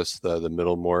access the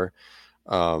middle more,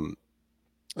 the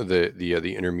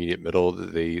intermediate middle.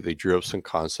 They drew up some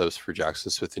concepts for Jackson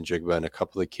Smith-Njigba. In a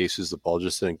couple of cases, the ball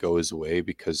just didn't go his way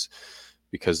because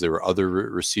there were other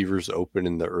receivers open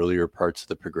in the earlier parts of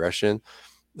the progression.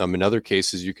 In other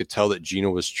cases, you could tell that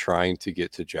Geno was trying to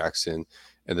get to Jackson,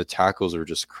 and the tackles were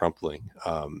just crumpling,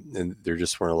 and there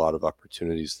just weren't a lot of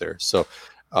opportunities there. So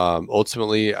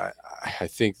ultimately, I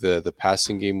think the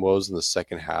passing game woes in the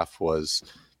second half was,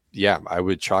 I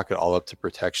would chalk it all up to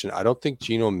protection. I don't think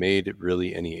Geno made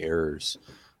really any errors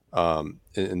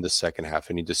in the second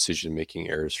half, any decision-making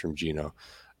errors from Geno.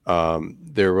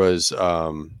 There was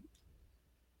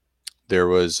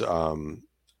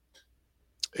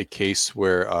a case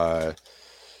where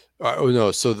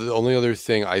so the only other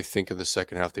thing I think in the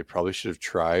second half they probably should have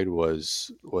tried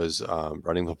was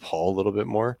running the ball a little bit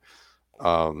more.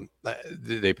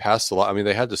 They passed a lot. I mean,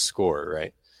 they had to score,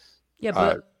 right? Yeah,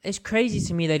 but it's crazy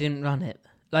to me they didn't run it.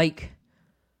 Like,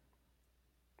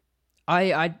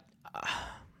 I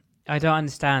don't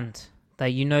understand.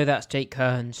 That's Jake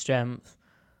Kerr's strength.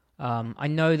 I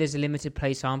know there's a limited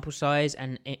play sample size,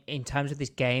 and in terms of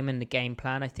this game and the game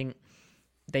plan, I think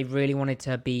they really wanted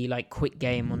to be quick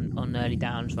game on early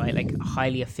downs, right?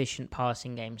 Highly efficient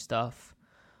passing game stuff.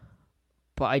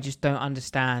 But I just don't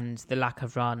understand the lack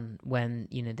of run when,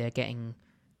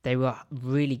 they were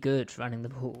really good running the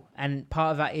ball. And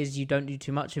part of that is you don't do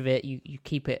too much of it. You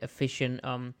keep it efficient.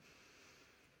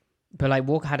 But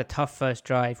Walker had a tough first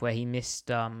drive where he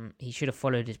missed, he should have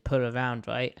followed his pull around,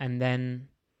 right? And then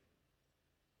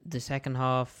the second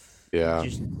half, they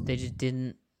just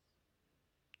didn't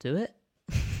do it.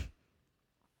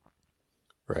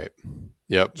 Right.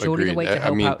 Yep. Surely agreed. the way to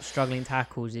help out struggling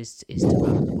tackles is to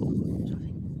run the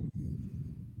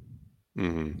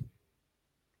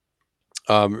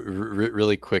ball.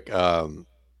 Really quick. I'm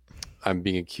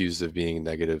being accused of being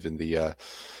negative in the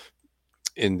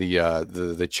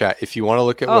chat. If you want to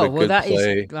look at what a good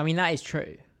play, that is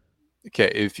true.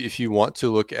 Okay, if you want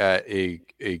to look at a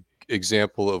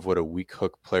example of what a weak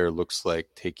hook player looks like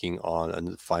taking on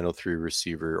a final three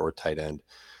receiver or tight end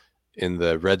in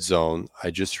the red zone,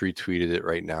 I just retweeted it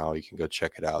right now. You can go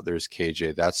check it out. There's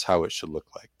KJ. That's how it should look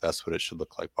like. That's what it should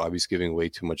look like. Bobby's giving way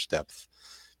too much depth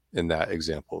in that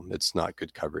example. It's not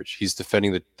good coverage. He's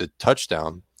defending the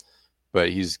touchdown,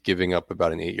 but he's giving up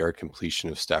about an 8-yard completion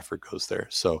if Stafford goes there.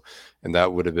 So, and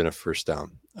that would have been a first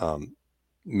down.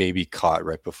 Maybe caught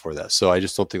right before that. So I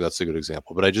just don't think that's a good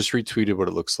example. But I just retweeted what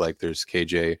it looks like. There's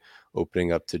KJ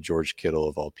opening up to George Kittle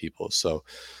of all people. So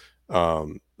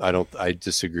I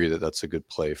disagree that that's a good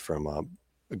play from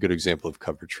a good example of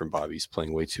coverage from Bobby. He's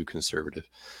playing way too conservative.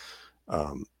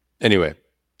 Anyway,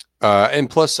 and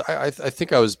plus I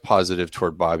think I was positive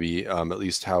toward Bobby, at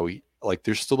least how he, like,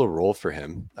 there's still a role for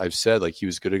him. I've said, like, he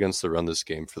was good against the run this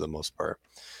game for the most part.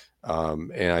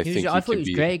 And I thought he was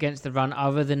great against the run,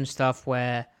 other than stuff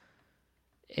where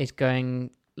it's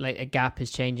going, like, a gap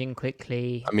is changing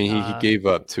quickly. I mean, he gave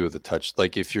up 2 of the touch.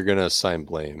 Like, if you're gonna assign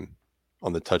blame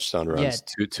on the touchdown runs,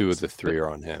 two of the 3 are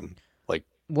on him. Like,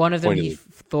 one of them, he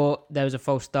thought there was a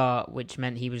false start, which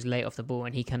meant he was late off the ball,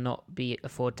 and he cannot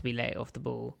afford to be late off the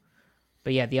ball.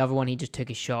 But yeah, the other one, he just took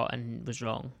his shot and was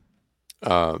wrong.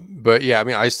 But yeah, I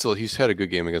mean, he's had a good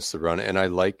game against the run, and I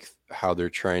like how they're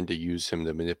trying to use him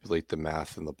to manipulate the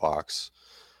math in the box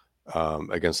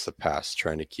against the pass,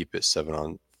 trying to keep it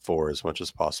 7-on-4 as much as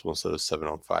possible instead of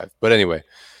 7-on-5. But anyway,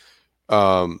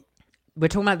 we're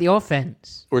talking about the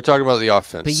offense. We're talking about the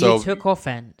offense. But you took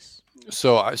offense.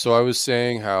 So I was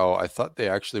saying how I thought they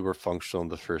actually were functional in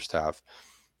the first half.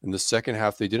 In the second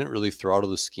half, they didn't really throttle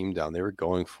the scheme down. They were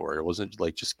going for it. It wasn't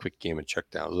like just quick game and check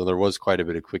downs. Well, there was quite a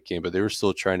bit of quick game, but they were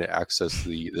still trying to access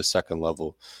the second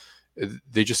level.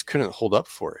 They just couldn't hold up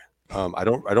for it. I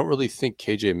don't really think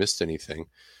KJ missed anything,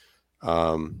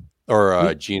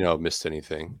 or Gino missed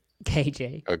anything.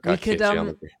 KJ,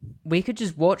 we could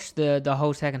just watch the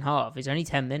whole second half. It's only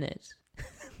 10 minutes.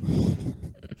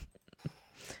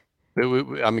 I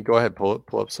mean, go ahead, pull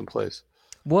up some plays.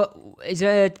 What is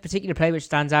there a particular play which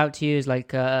stands out to you as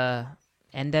like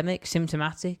endemic,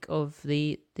 symptomatic of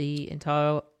the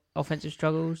entire offensive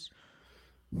struggles?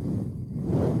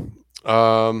 Because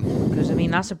I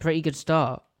mean, that's a pretty good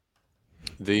start.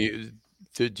 Do you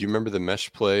remember the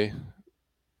mesh play,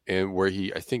 and where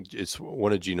I think it's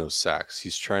one of Gino's sacks?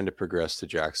 He's trying to progress to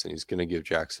Jackson. He's going to give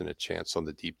Jackson a chance on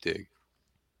the deep dig.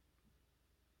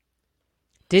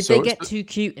 Did they get too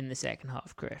cute in the second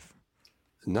half, Griff?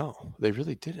 No, they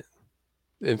really didn't.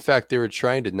 In fact, they were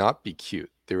trying to not be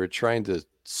cute. They were trying to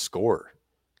score,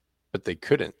 but they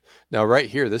couldn't. Now, right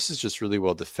here, this is just really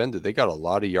well defended. They got a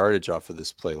lot of yardage off of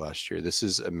this play last year. This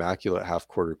is immaculate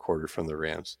quarter from the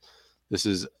Rams. This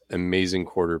is amazing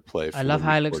quarter play. I love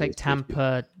how it looks like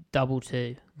Tampa double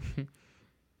 2.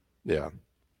 Yeah.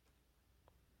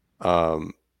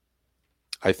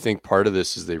 I think part of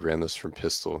this is they ran this from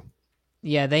pistol.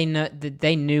 Yeah, they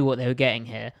knew what they were getting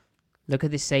here. Look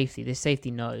at this safety. This safety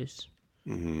knows.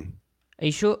 Mm-hmm. Are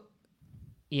you sure?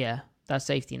 Yeah, that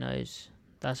safety knows.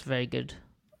 That's very good.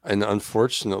 And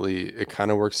unfortunately, it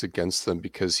kind of works against them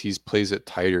because he plays it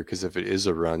tighter, because if it is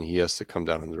a run, he has to come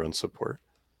down in the run support.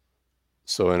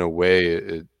 So in a way,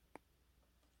 it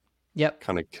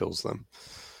kind of kills them.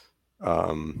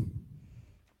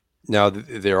 Now,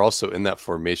 they're also in that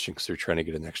formation because they're trying to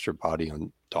get an extra body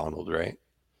on Donald, right?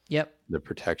 Yep. The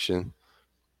protection.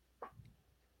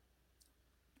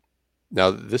 Now,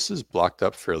 this is blocked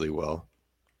up fairly well.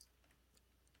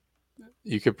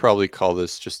 You could probably call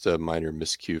this just a minor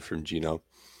miscue from Gino.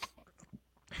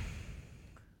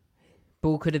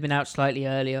 Ball could have been out slightly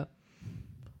earlier.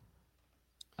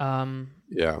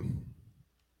 Yeah.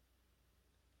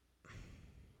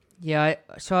 Yeah,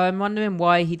 so I'm wondering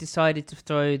why he decided to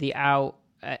throw the out.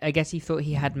 I guess he thought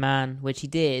he had man, which he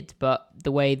did, but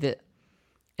the way that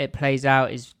it plays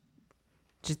out is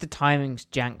just the timing's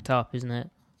janked up, isn't it?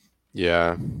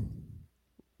 Yeah.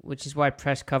 Which is why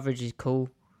press coverage is cool.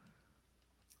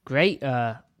 Great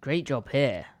job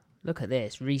here. Look at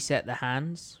this. Reset the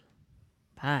hands.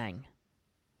 Bang.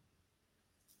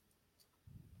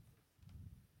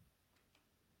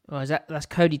 Oh, that's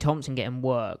Cody Thompson getting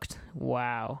worked.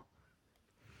 Wow.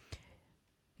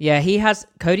 Yeah,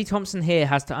 Cody Thompson here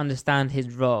has to understand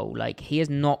his role. Like, he is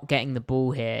not getting the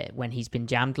ball here when he's been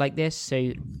jammed like this,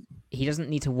 so he doesn't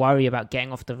need to worry about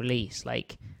getting off the release.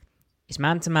 Like, it's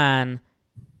man-to-man.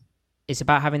 It's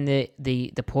about having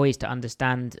the poise to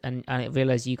understand, and I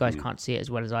realize you guys can't see it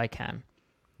as well as I can.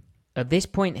 At this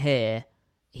point here,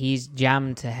 he's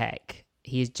jammed to heck.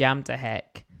 He is jammed to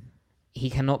heck.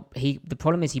 The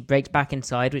problem is he breaks back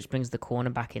inside, which brings the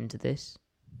corner back into this.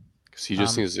 Because he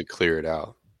just needs to clear it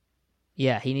out.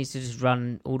 Yeah, he needs to just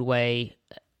run all the way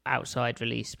outside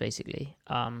release, basically.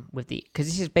 Because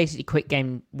this is basically quick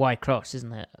game wide cross,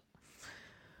 isn't it?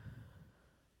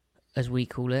 As we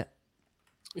call it.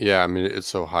 Yeah, I mean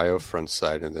it's Ohio front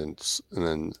side and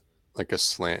then like a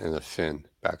slant and a fin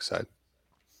backside. I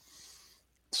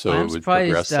So am it would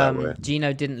progress surprised that way.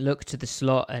 Gino didn't look to the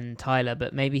slot and Tyler,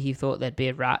 but maybe he thought there'd be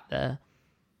a rat there.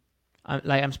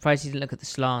 I'm surprised he didn't look at the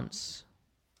slants.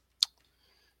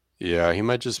 Yeah, he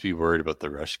might just be worried about the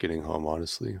rush getting home,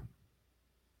 honestly.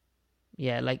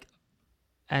 Yeah,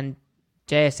 and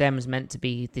JSM was meant to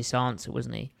be this answer,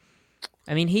 wasn't he?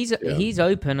 I mean, he's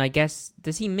open, I guess.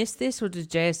 Does he miss this, or does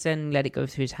JSN let it go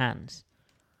through his hands?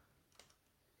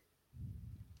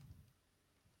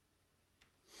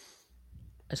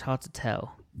 It's hard to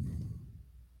tell.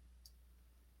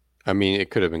 I mean, it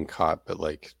could have been caught, but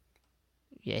like,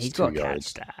 Yeah, it's he's got to 2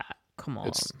 yards. catch that. Come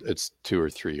on. It's 2 or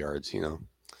 3 yards, Yeah,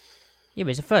 but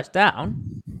it's a first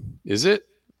down. Is it?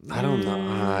 I don't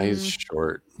know. He's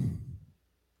short.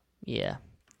 Yeah.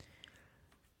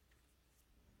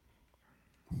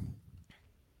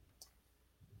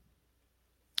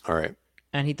 All right.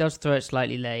 And he does throw it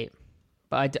slightly late.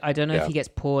 But I don't know if he gets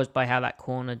paused by how that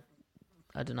corner...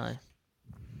 I don't know.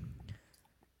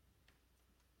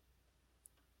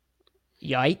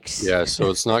 Yikes. Yeah, so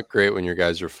it's not great when your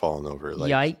guys are falling over.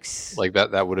 Like, Yikes. Like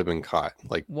that would have been caught.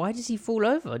 Like, why does he fall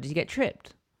over? Does he get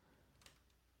tripped?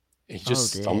 he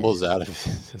just stumbles out of it.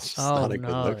 It's just not a good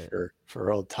no. look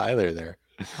for old Tyler there.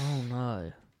 Oh,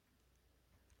 no.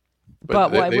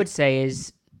 But what I would say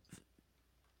is,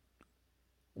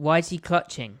 why is he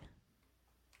clutching?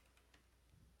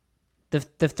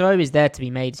 The throw is there to be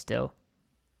made still.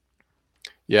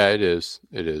 Yeah, it is.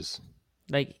 It is.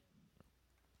 Like,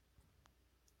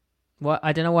 what?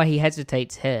 I don't know why he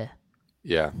hesitates here.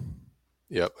 Yeah.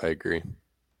 Yep, I agree.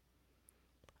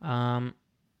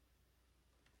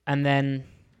 And then,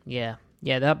 yeah,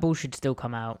 that ball should still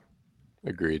come out.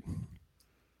 Agreed.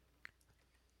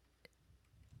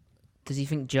 Does he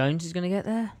think Jones is going to get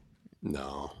there?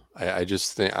 No, I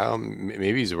just think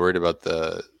maybe he's worried about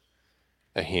a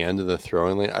hand in the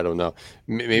throwing lane. I don't know.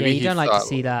 Maybe you don't like to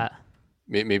see that.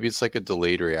 Maybe it's like a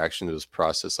delayed reaction to his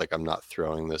process. Like, I'm not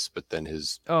throwing this, but then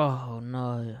his. Oh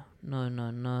no.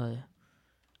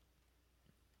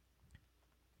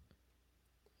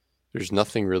 There's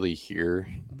nothing really here.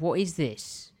 What is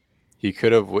this? He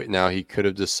could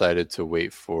have decided to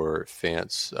wait for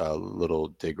Fant's little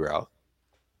dig route.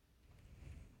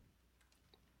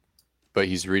 But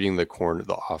he's reading the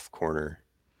off corner,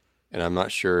 and I'm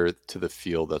not sure to the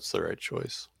field that's the right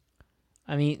choice.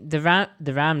 I mean, the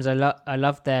Rams, I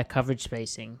love their coverage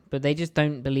spacing, but they just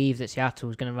don't believe that Seattle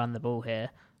is going to run the ball here,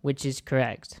 which is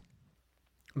correct.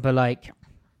 But like,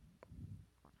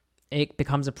 it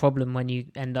becomes a problem when you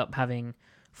end up having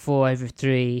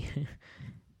 4/3,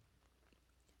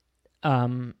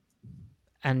 and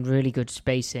really good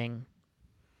spacing.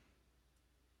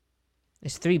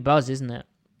 It's 3 buzz, isn't it?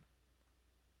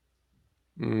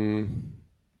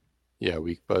 Yeah,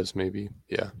 weak buzz maybe.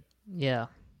 Yeah. Yeah.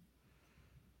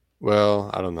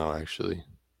 Well, I don't know actually.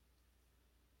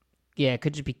 Yeah, it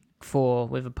could just be 4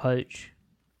 with a poach.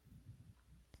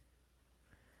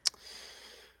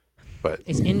 But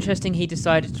it's interesting he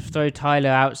decided to throw Tyler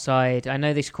outside. I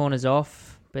know this corner's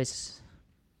off, but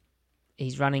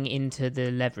he's running into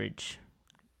the leverage.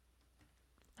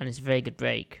 And it's a very good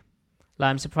break. Like,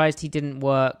 I'm surprised he didn't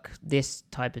work this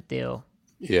type of deal.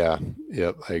 Yeah,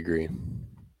 yep, I agree.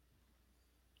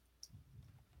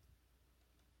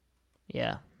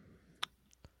 Yeah.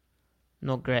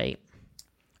 Not great.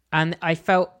 And I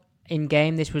felt in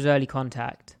game this was early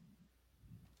contact.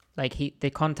 Like,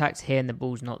 the contact's here and the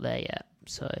ball's not there yet.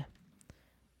 So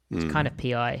it's kind of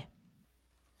PI.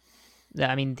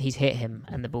 I mean, he's hit him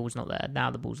and the ball's not there.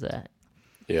 Now the ball's there.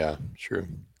 Yeah, true.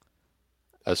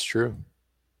 That's true.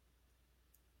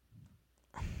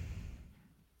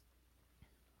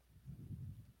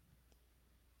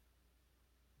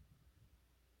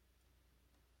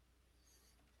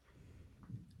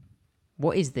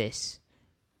 What is this?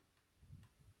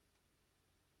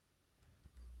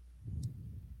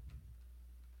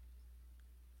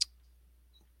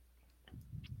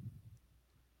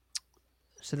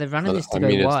 So they're running this to go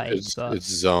wide. It's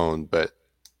zone, but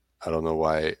I don't know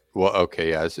why. Well, okay,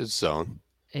 yeah, it's zone.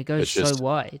 It goes so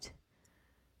wide.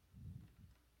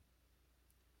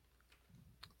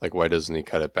 Like, why doesn't he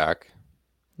cut it back?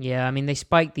 Yeah, I mean, they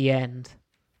spiked the end.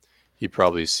 He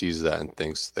probably sees that and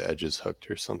thinks the edge is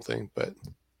hooked or something, but...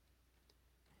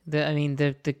 the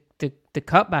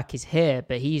cutback is here,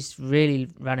 but he's really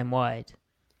running wide.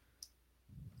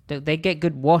 They get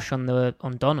good wash on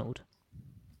Donald.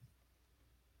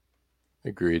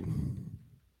 Agreed.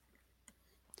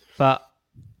 But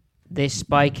this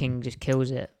spiking just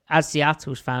kills it. As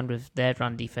Seattle's found with their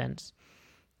run defense,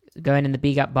 going in the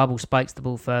B gap bubble spikes the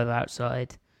ball further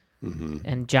outside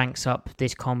and janks up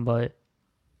this combo.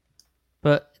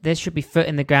 But this should be foot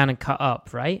in the ground and cut up,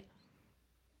 right?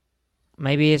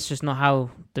 Maybe it's just not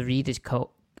how the read is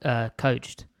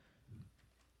coached.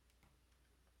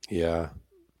 Yeah.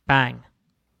 Bang.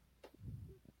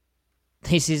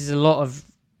 This is a lot of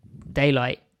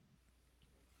daylight.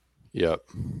 Yep.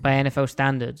 By NFL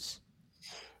standards.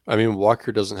 I mean,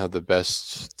 Walker doesn't have the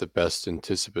best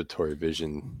anticipatory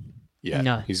vision yet.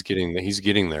 No. He's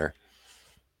getting there.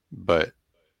 But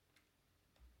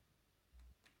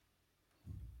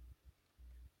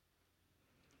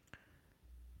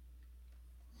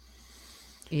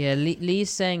yeah, Lee's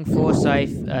saying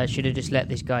Forsyth should have just let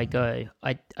this guy go.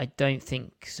 I don't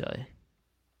think so.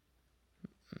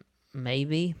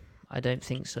 Maybe. I don't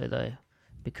think so, though.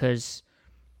 Because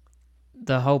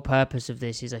the whole purpose of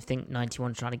this is, I think,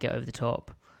 91's trying to get over the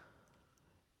top.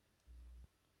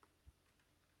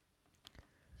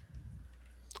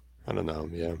 I don't know.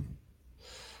 Yeah.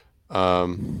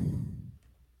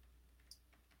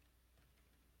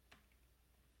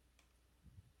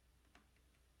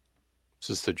 Is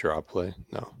this the draw play?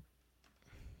 No.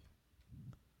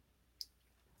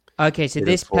 Okay, so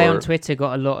this play on Twitter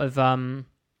got a lot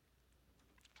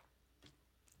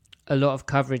of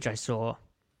coverage, I saw.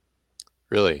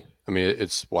 Really? I mean,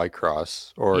 it's Y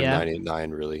cross or Yeah.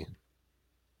 989, really.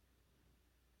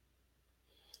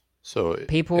 So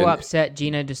people were upset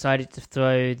Gino decided to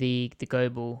throw the go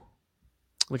ball,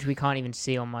 which we can't even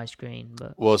see on my screen.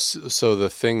 But well, so the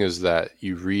thing is that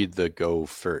you read the go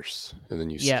first and then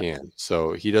you scan.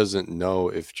 So he doesn't know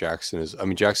if Jackson is. I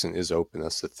mean, Jackson is open.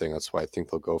 That's the thing. That's why I think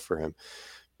they'll go for him.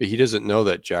 But he doesn't know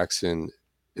that Jackson.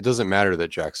 It doesn't matter that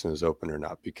Jackson is open or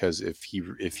not, because if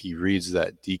he reads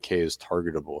that DK is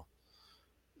targetable,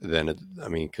 then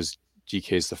because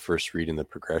DK is the first read in the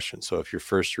progression. So if your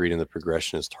first read in the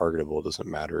progression is targetable, it doesn't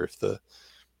matter if the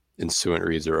ensuing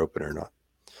reads are open or not.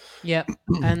 Yeah,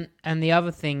 and the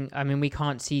other thing, I mean, we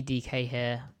can't see DK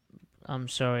here. I'm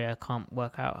sorry, I can't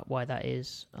work out why that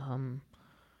is.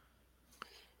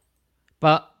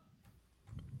 But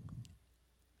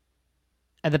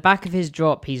at the back of his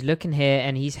drop, he's looking here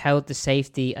and he's held the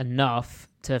safety enough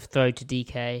to throw to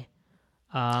DK.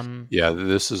 Yeah,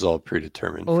 this is all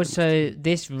predetermined. Also,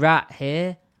 this rat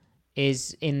here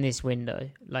is in this window.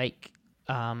 Like,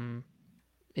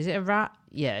 is it a rat?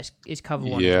 Yeah, it's cover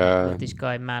one. Yeah. With this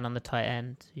guy, man on the tight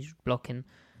end, he's blocking.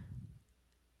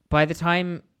 By the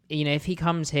time, if he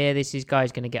comes here, this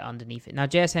guy's going to get underneath it. Now,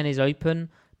 JSN is open,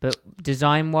 but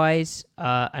design-wise,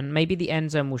 and maybe the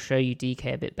end zone will show you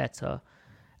DK a bit better.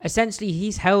 Essentially,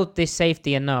 he's held this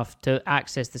safety enough to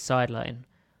access the sideline.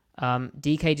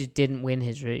 DK just didn't win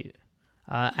his route.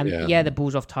 The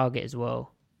ball's off target as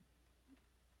well.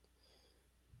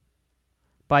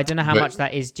 But I don't know how much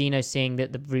that is Gino seeing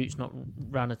that the route's not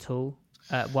run at all.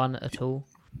 One at all.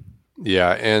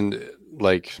 Yeah, and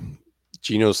like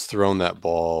Gino's thrown that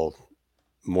ball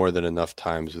more than enough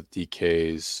times with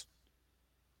DK's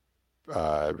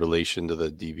relation to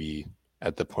the DB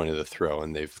at the point of the throw,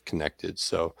 and they've connected.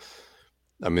 So,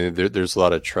 I mean, there's a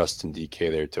lot of trust in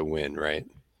DK there to win, right?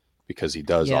 Because he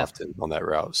does often on that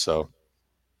route. So,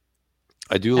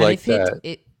 I do like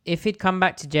that. If he'd come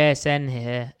back to JSN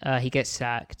here, he gets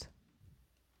sacked.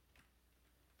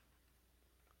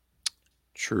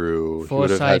 True.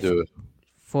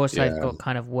 Forsyth got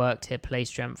kind of worked here play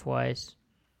strength-wise.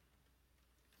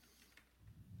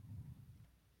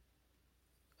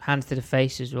 Hands to the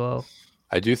face as well.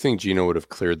 I do think Gino would have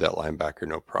cleared that linebacker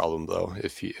no problem, though,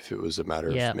 if it was a matter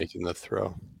of making the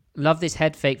throw. Love this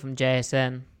head fake from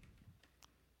JSN.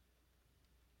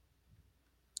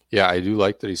 Yeah, I do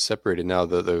like that he's separated now.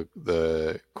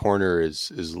 The corner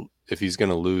is if he's going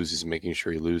to lose, he's making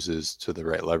sure he loses to the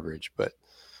right leverage. But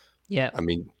yeah, I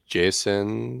mean,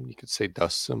 Jason, you could say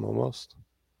dusts him almost.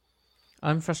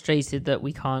 I'm frustrated that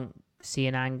we can't see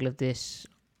an angle of this.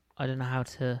 I don't know how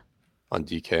to on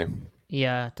DK.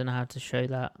 Yeah, I don't know how to show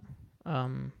that.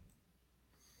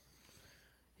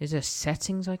 Is there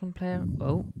settings I can play?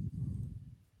 Oh,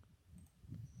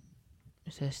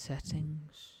 is there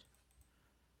settings?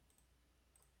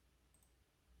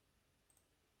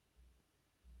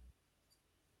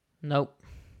 Nope.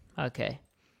 Okay.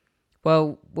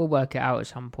 Well, we'll work it out at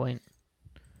some point.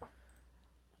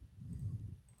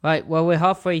 Right. Well,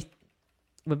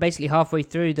 we're basically halfway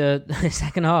through the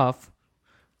second half.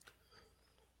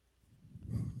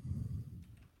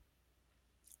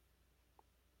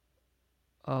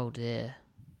 Oh dear.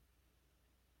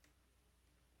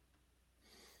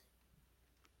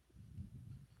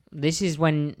 This is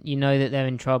when you know that they're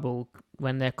in trouble,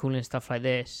 when they're calling stuff like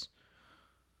this.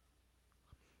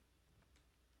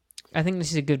 I think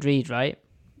this is a good read, right?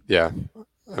 Yeah.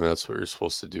 I mean, that's what you're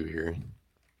supposed to do here.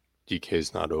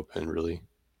 DK's not open, really.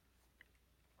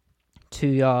 2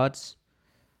 yards.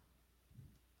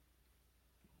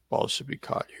 Ball should be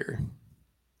caught here.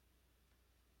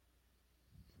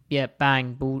 Yeah,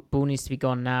 bang. Ball needs to be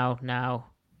gone now.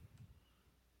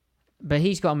 But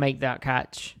he's got to make that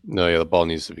catch. No, yeah, the ball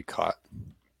needs to be caught.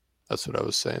 That's what I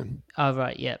was saying. Oh,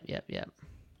 right. Yep.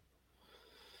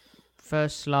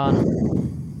 First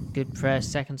slant. Good press.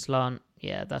 Second slant.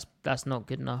 Yeah, that's not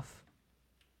good enough.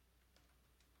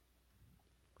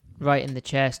 Right in the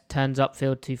chest. Turns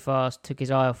upfield too fast. Took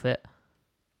his eye off it.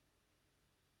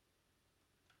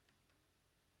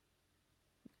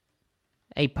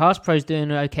 Hey, Pass Pro's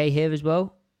doing okay here as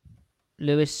well.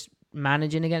 Lewis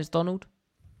managing against Donald.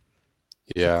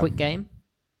 Yeah. Quick game.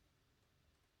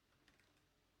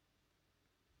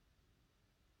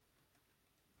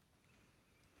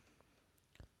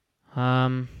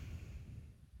 Oh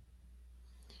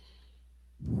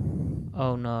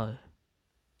no.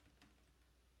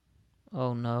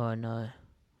 Oh no, I know.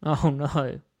 Oh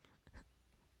no.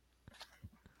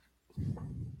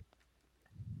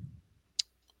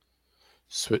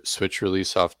 Switch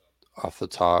release off the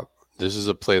top. This is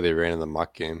a play they ran in the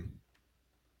mock game.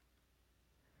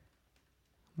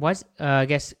 I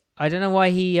guess I don't know why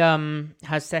he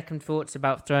has second thoughts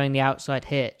about throwing the outside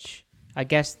hitch. I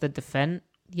guess the defense.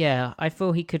 Yeah, I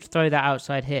thought he could throw that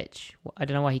outside hitch. I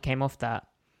don't know why he came off that.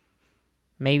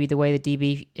 Maybe the way the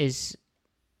DB is.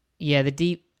 Yeah, the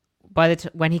deep.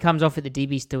 When he comes off it, the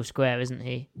DB's still square, isn't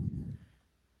he?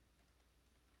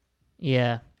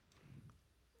 Yeah.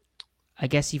 I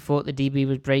guess he thought the DB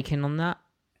was breaking on that.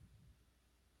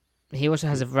 He also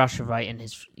has a rusher right in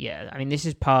his... Yeah, I mean, this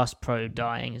is Pass Pro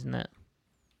dying, isn't it?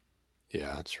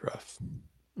 Yeah, it's rough.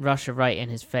 Rusher right in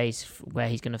his face where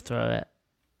he's going to throw it.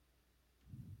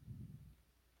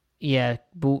 Yeah,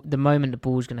 the moment the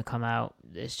ball's going to come out,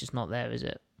 it's just not there, is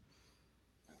it?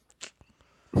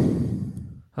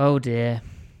 Oh, dear.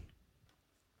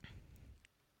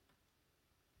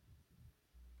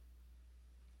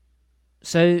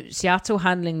 So, Seattle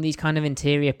handling these kind of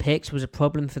interior picks was a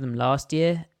problem for them last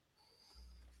year.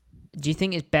 Do you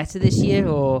think it's better this year,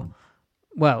 or...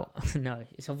 Well, no,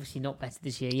 it's obviously not better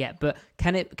this year yet, but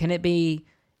can it be,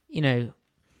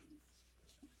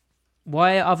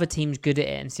 why are other teams good at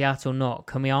it and Seattle not?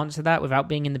 Can we answer that without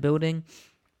being in the building?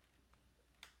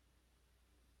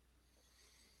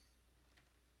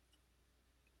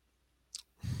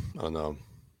 I don't know.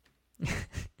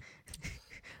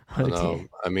 Oh, dear.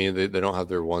 I mean, they don't have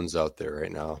their ones out there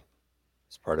right now.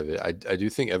 It's part of it. I do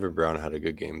think Evan Brown had a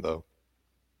good game, though.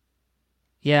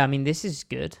 Yeah, I mean, this is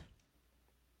good.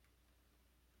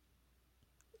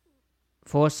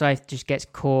 Forsyth just gets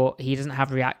caught. He doesn't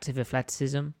have reactive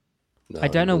athleticism. No, I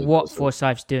don't know really what doesn't.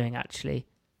 Forsyth's doing, actually.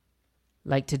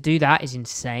 Like, to do that is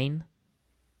insane.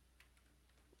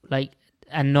 Like,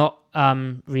 and not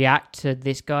react to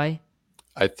this guy.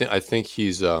 I think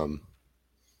he's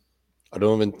I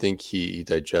don't even think he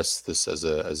digests this as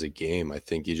a game. I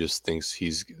think he just thinks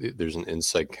there's an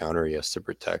inside counter he has to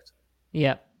protect.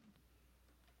 Yeah.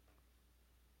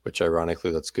 Which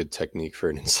ironically, that's good technique for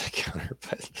an inside counter,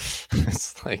 but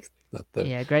it's like not the...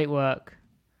 Yeah, great work.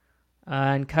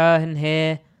 And Curhan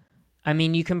here. I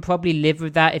mean, you can probably live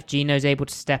with that if Gino's able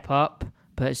to step up,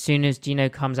 but as soon as Gino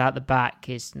comes out the back,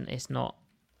 it's not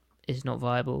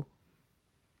viable.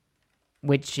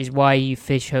 Which is why you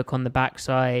fish hook on the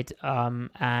backside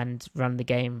and run the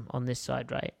game on this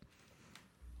side, right?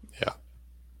 Yeah.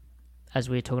 As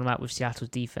we were talking about with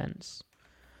Seattle's defense.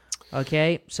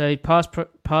 Okay, so Pass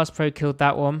Pro killed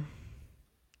that one.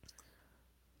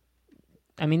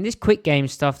 I mean, this quick game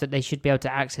stuff that they should be able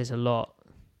to access a lot.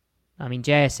 I mean,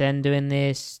 JSN doing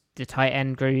this, the tight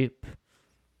end group.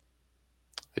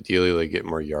 Ideally, they get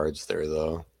more yards there,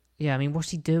 though. Yeah, I mean, what's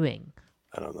he doing?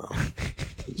 I don't know.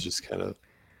 It's just kind of...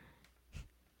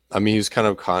 I mean, he was kind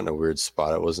of caught in a weird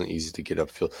spot. It wasn't easy to get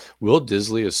upfield. Will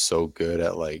Disley is so good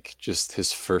at, like, just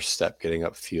his first step getting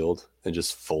upfield and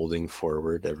just folding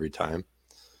forward every time.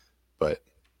 But...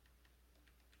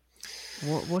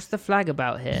 What's the flag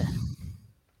about here?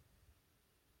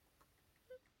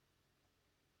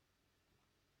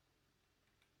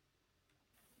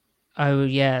 Oh,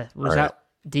 yeah. Was that...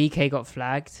 DK got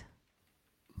flagged?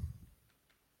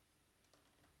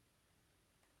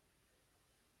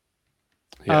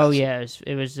 Yes. Oh yeah,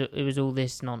 it was all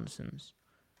this nonsense.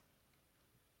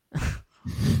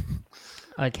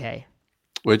 Okay.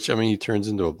 Which, I mean, he turns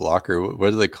into a blocker. What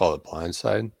do they call it?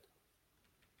 Blindside?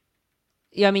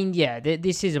 Yeah, I mean, yeah,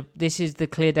 this is the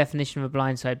clear definition of a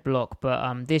blindside block,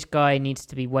 but this guy needs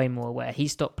to be way more aware. He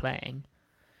stopped playing,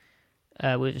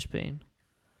 Witherspoon.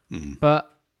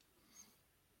 But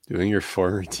Doing your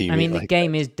former teammate. I mean, the like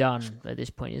game that. is done at this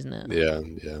point, isn't it? Yeah.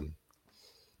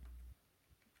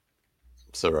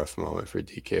 It's a rough moment for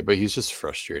DK, but he's just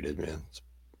frustrated, man.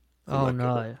 Oh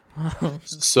no.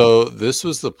 So this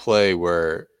was the play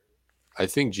where I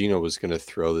think Gino was going to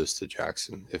throw this to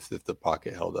Jackson if the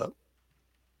pocket held up.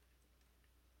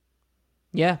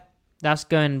 Yeah, that's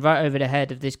going right over the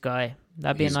head of this guy.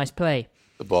 That'd be a nice play.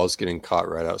 The ball's getting caught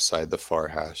right outside the far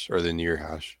hash or the near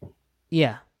hash.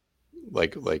 Yeah.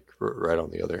 Like right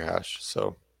on the other hash.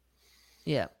 So.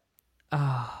 Yeah.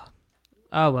 Oh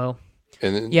well.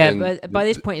 And but by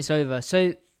this point it's over.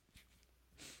 So.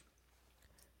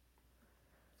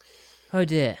 Oh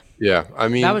dear. Yeah, I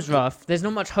mean that was rough. There's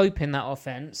not much hope in that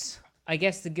offense. I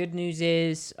guess the good news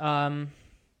is,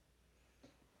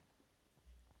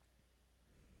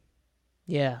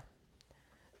 yeah,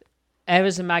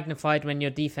 errors are magnified when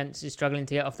your defense is struggling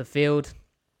to get off the field.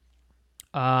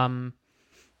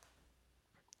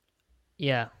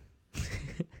 Yeah.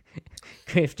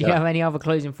 Griff, do you have any other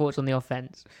closing thoughts on the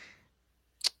offense?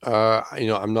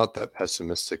 I'm not that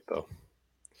pessimistic though,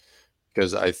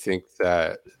 because I think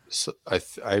that I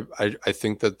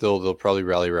think that they'll probably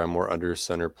rally around more under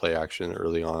center play action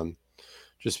early on,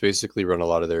 just basically run a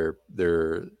lot of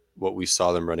their what we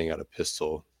saw them running out of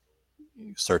pistol,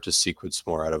 start to sequence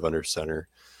more out of under center.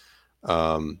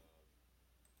 I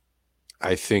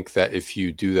think that if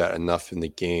you do that enough in the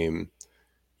game,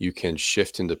 you can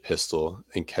shift into pistol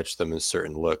and catch them in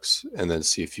certain looks, and then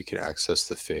see if you can access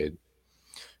the fade.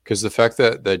 Because the fact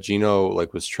that Gino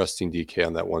was trusting DK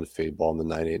on that one fade ball in the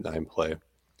 989 play,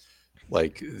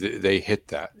 they hit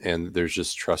that, and there's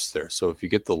just trust there. So if you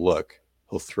get the look,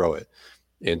 he'll throw it.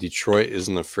 And Detroit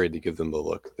isn't afraid to give them the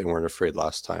look. They weren't afraid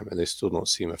last time, and they still don't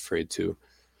seem afraid to.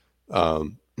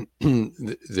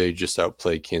 They just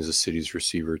outplayed Kansas City's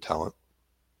receiver talent.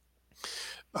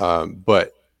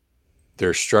 But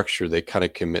their structure, they kind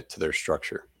of commit to their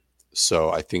structure.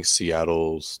 So I think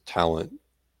Seattle's talent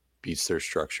beats their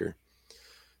structure,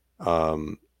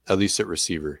 at least at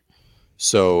receiver.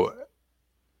 So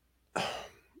I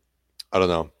don't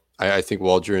know. I think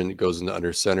Waldron goes into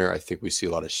under center. I think we see a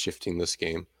lot of shifting this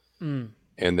game, and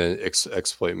then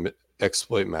exploit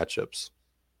matchups,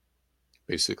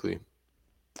 basically.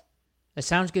 It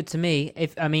sounds good to me.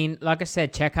 Like I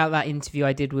said, check out that interview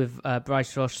I did with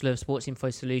Bryce Rossler of Sports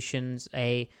Info Solutions.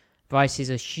 Bryce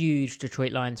is a huge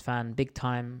Detroit Lions fan, big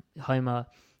time homer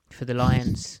for the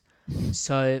Lions.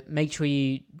 So make sure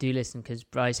you do listen, because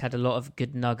Bryce had a lot of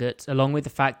good nuggets, along with the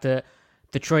fact that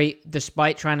Detroit,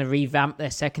 despite trying to revamp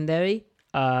their secondary,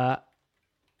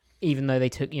 even though they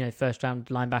took, first round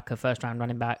linebacker, first round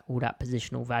running back, all that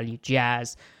positional value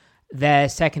jazz, their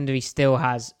secondary still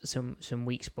has some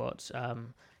weak spots.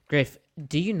 Griff,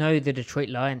 do you know the Detroit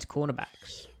Lions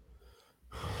cornerbacks?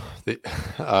 They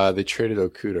traded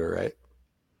Okuda, right?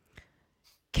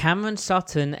 Cameron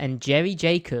Sutton and Jerry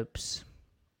Jacobs.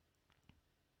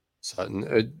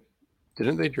 Sutton,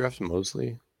 didn't they draft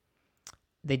Mosley?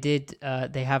 They did.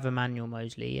 They have Emmanuel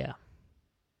Mosley, yeah.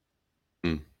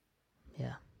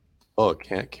 Yeah. Oh,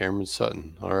 Cameron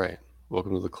Sutton. All right.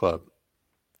 Welcome to the club.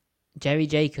 Jerry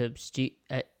Jacobs.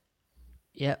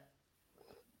 Yep.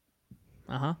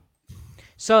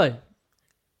 So,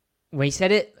 we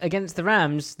said it against the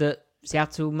Rams that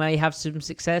Seattle may have some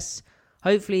success.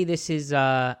 Hopefully, this is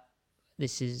a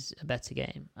better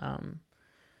game.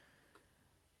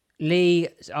 Lee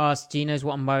asked, Gino's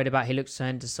what I'm worried about. He looks so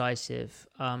indecisive.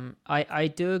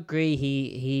 I do agree.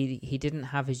 He didn't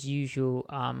have his usual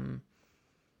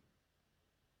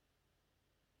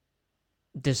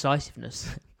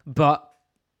decisiveness, but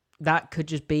that could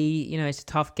just be, it's a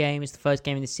tough game. It's the first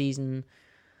game of the season,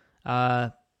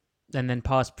 and then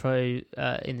pass pro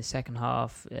in the second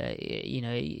half.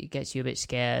 It gets you a bit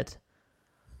scared.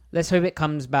 Let's hope it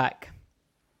comes back.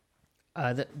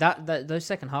 Those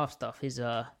second half stuff is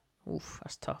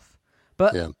that's tough.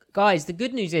 But guys, the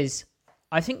good news is,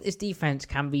 I think this defense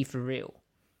can be for real.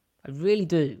 I really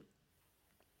do.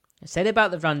 I said about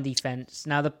the run defense.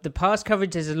 Now, the pass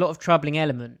coverage has a lot of troubling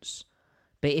elements,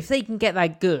 but if they can get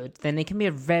that good, then they can be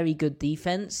a very good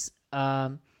defense.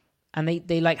 And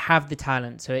they have the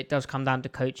talent, so it does come down to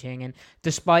coaching. And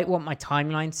despite what my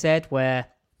timeline said, where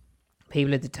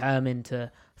people are determined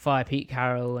to fire Pete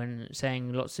Carroll and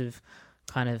saying lots of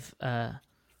kind of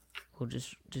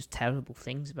just terrible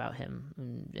things about him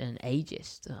and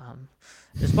ageist.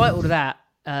 Despite all of that,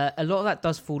 a lot of that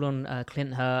does fall on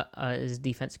Clint Hurt as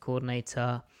defensive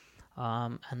coordinator.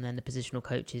 And then the positional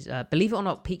coaches. Believe it or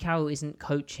not, Pete Carroll isn't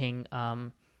coaching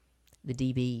the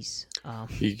DBs.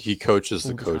 He coaches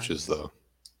the all the coaches time. though,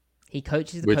 He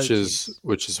coaches the coaches.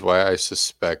 which is why I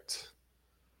suspect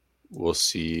we'll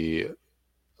see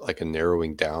like a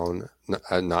narrowing down,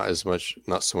 not so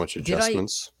much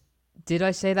adjustments. Did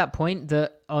I say that point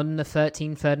that on the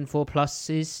 13 third and 4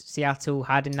 pluses Seattle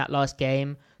had in that last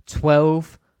game,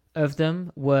 12 of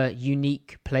them were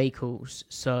unique play calls.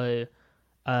 So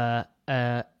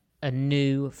a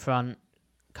new front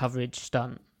coverage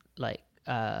stunt, like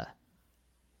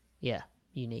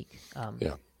unique.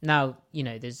 Now, you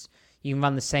can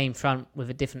run the same front with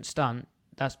a different stunt.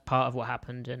 That's part of what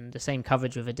happened, and the same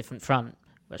coverage with a different front.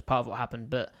 That's part of what happened.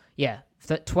 But yeah,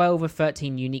 12 of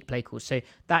 13 unique play calls. So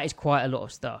that is quite a lot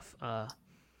of stuff.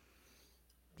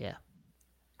 Yeah.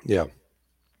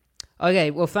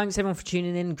 Okay, well, thanks everyone for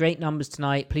tuning in. Great numbers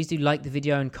tonight. Please do like the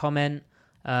video and comment.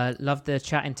 Love the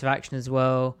chat interaction as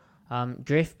well.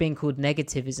 Griff being called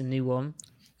negative is a new one.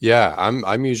 Yeah,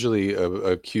 I'm usually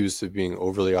accused of being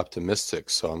overly optimistic,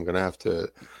 so I'm gonna have to.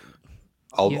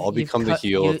 I'll become the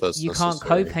heel if that's you necessary. can't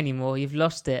cope anymore. You've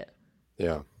lost it.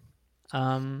 Yeah.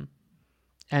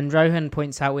 And Rohan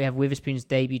points out we have Witherspoon's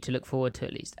debut to look forward to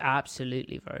at least.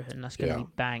 Absolutely, Rohan. That's going to be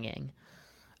banging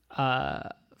for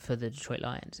the Detroit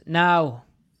Lions. Now,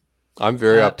 I'm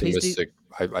very optimistic.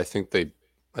 I think they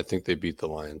beat the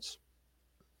Lions.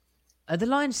 Are the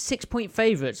Lions 6-point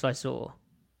favorites? I saw.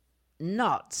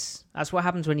 Nuts. That's what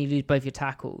happens when you lose both your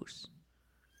tackles.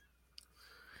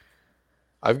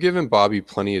 I've given Bobby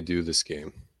plenty of due this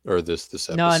game or this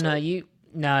episode. You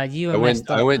messed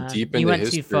up. I went man. deep into you went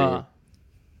history. Too far.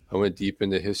 I went deep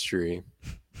into history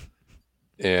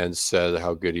and said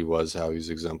how good he was, how he's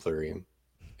exemplary.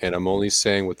 And I'm only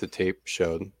saying what the tape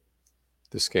showed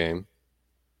this game,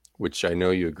 which I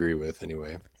know you agree with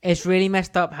anyway. It's really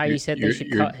messed up how you said they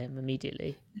should cut him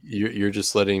immediately. You're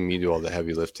just letting me do all the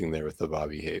heavy lifting there with the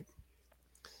Bobby hate.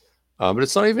 But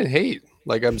it's not even hate.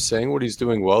 Like, I'm saying what he's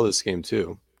doing well this game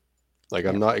too. Like,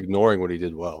 I'm not ignoring what he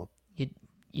did well.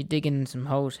 You're digging some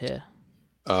holes here.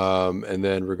 And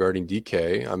then regarding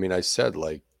DK, I mean, I said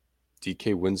like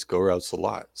DK wins go routes a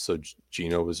lot, so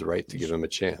Gino was right to give him a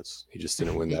chance. He just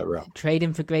didn't win that route. Trade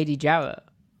him for Grady Jarrett.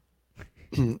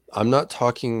 I'm not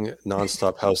talking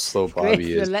nonstop how slow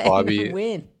Bobby is.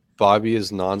 Bobby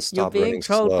is nonstop. You're being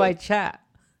trolled by chat.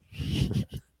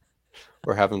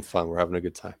 We're having fun. We're having a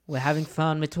good time. We're having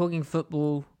fun. We're talking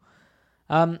football.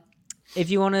 If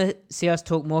you want to see us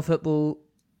talk more football,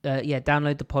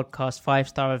 download the podcast,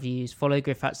 5-star reviews, follow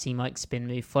Griff at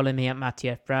CMikeSpinMove, follow me at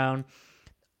Matthew F. Brown.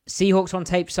 Seahawks on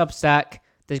Tape Substack.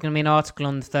 There's going to be an article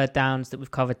on the third downs that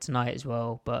we've covered tonight as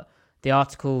well, but the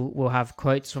article will have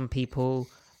quotes from people,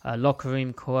 locker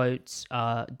room quotes,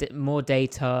 more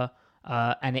data,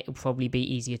 and it will probably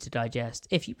be easier to digest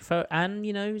if you prefer. And,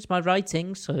 it's my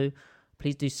writing, so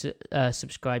please do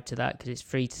subscribe to that because it's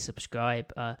free to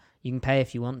subscribe. You can pay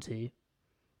if you want to.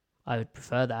 I would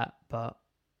prefer that, but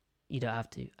you don't have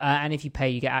to. And if you pay,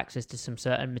 you get access to some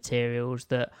certain materials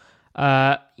that,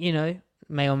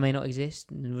 may or may not exist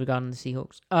regarding the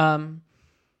Seahawks.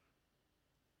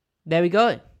 There we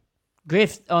go.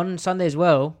 Griff on Sunday as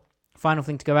well. Final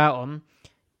thing to go out on.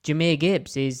 Jahmyr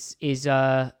Gibbs is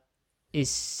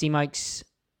C-Mike's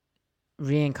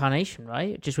reincarnation,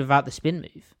 right? Just without the spin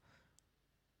move.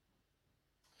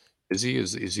 Is he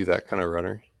that kind of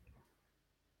runner?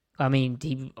 I mean,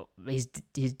 his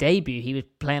debut, he was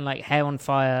playing like hair on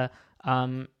fire,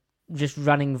 just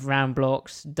running round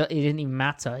blocks. It didn't even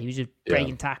matter. He was just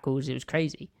breaking tackles. It was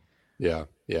crazy. Yeah.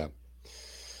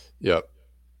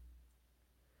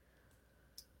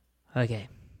 Okay.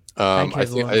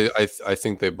 I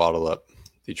think they bottle up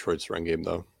Detroit's run game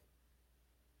though.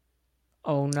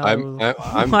 Oh no! I'm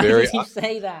Why very. did you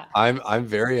say that? I'm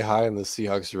very high on the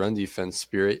Seahawks run defense,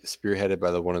 spearheaded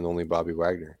by the one and only Bobby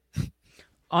Wagner.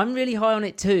 I'm really high on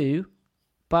it too,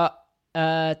 but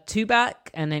two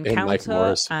back and then counter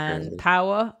Morris, and apparently.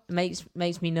 power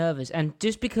makes me nervous. And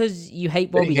just because you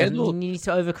hate Bobby doesn't mean you need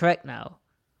to overcorrect now.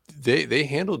 They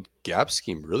handled gap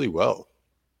scheme really well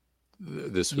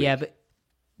this week. Yeah, but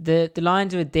the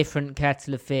Lions are a different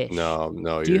kettle of fish.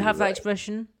 No. Do you have that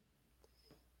expression?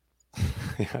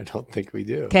 I don't think we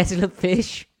do. Kettle of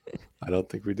fish. I don't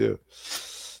think we do.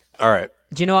 All right.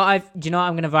 Do you know what I'm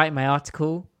going to write in my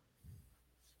article?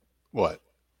 What?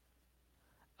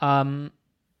 The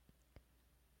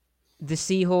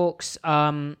Seahawks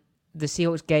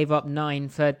gave up 9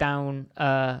 third and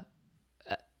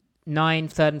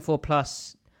 4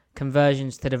 plus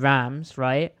conversions to the Rams,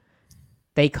 right?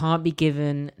 They can't be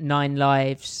given 9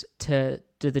 lives to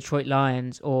the Detroit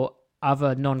Lions or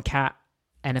other non-cat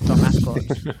NFL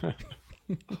mascots.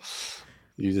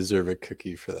 You deserve a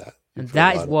cookie for that. And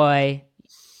that is why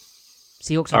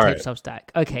Seahawks on Tape Substack.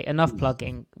 Okay, enough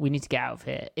plugging. We need to get out of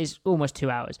here. It's almost 2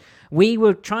 hours. We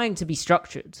were trying to be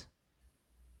structured.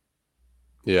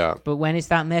 Yeah. But when it's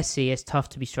that messy, it's tough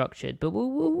to be structured. But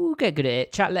we'll get good at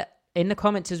it. Chat in the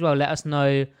comments as well. Let us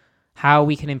know how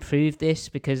we can improve this,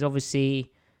 because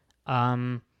obviously,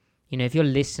 if you're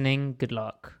listening, good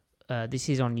luck. This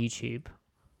is on YouTube.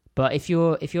 But if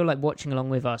you're like watching along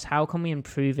with us, how can we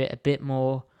improve it a bit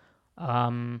more?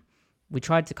 We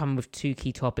tried to come with 2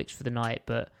 key topics for the night,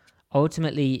 but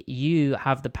ultimately you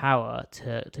have the power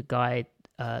to guide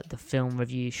the film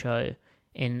review show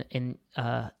in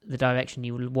the direction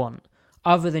you would want.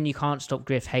 Other than you can't stop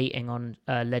Griff hating on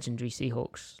legendary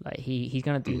Seahawks, like he's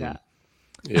gonna do that.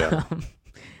 Yeah.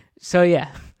 So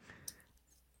yeah,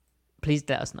 please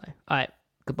let us know. All right,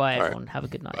 goodbye everyone. Have a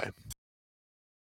good night. Bye.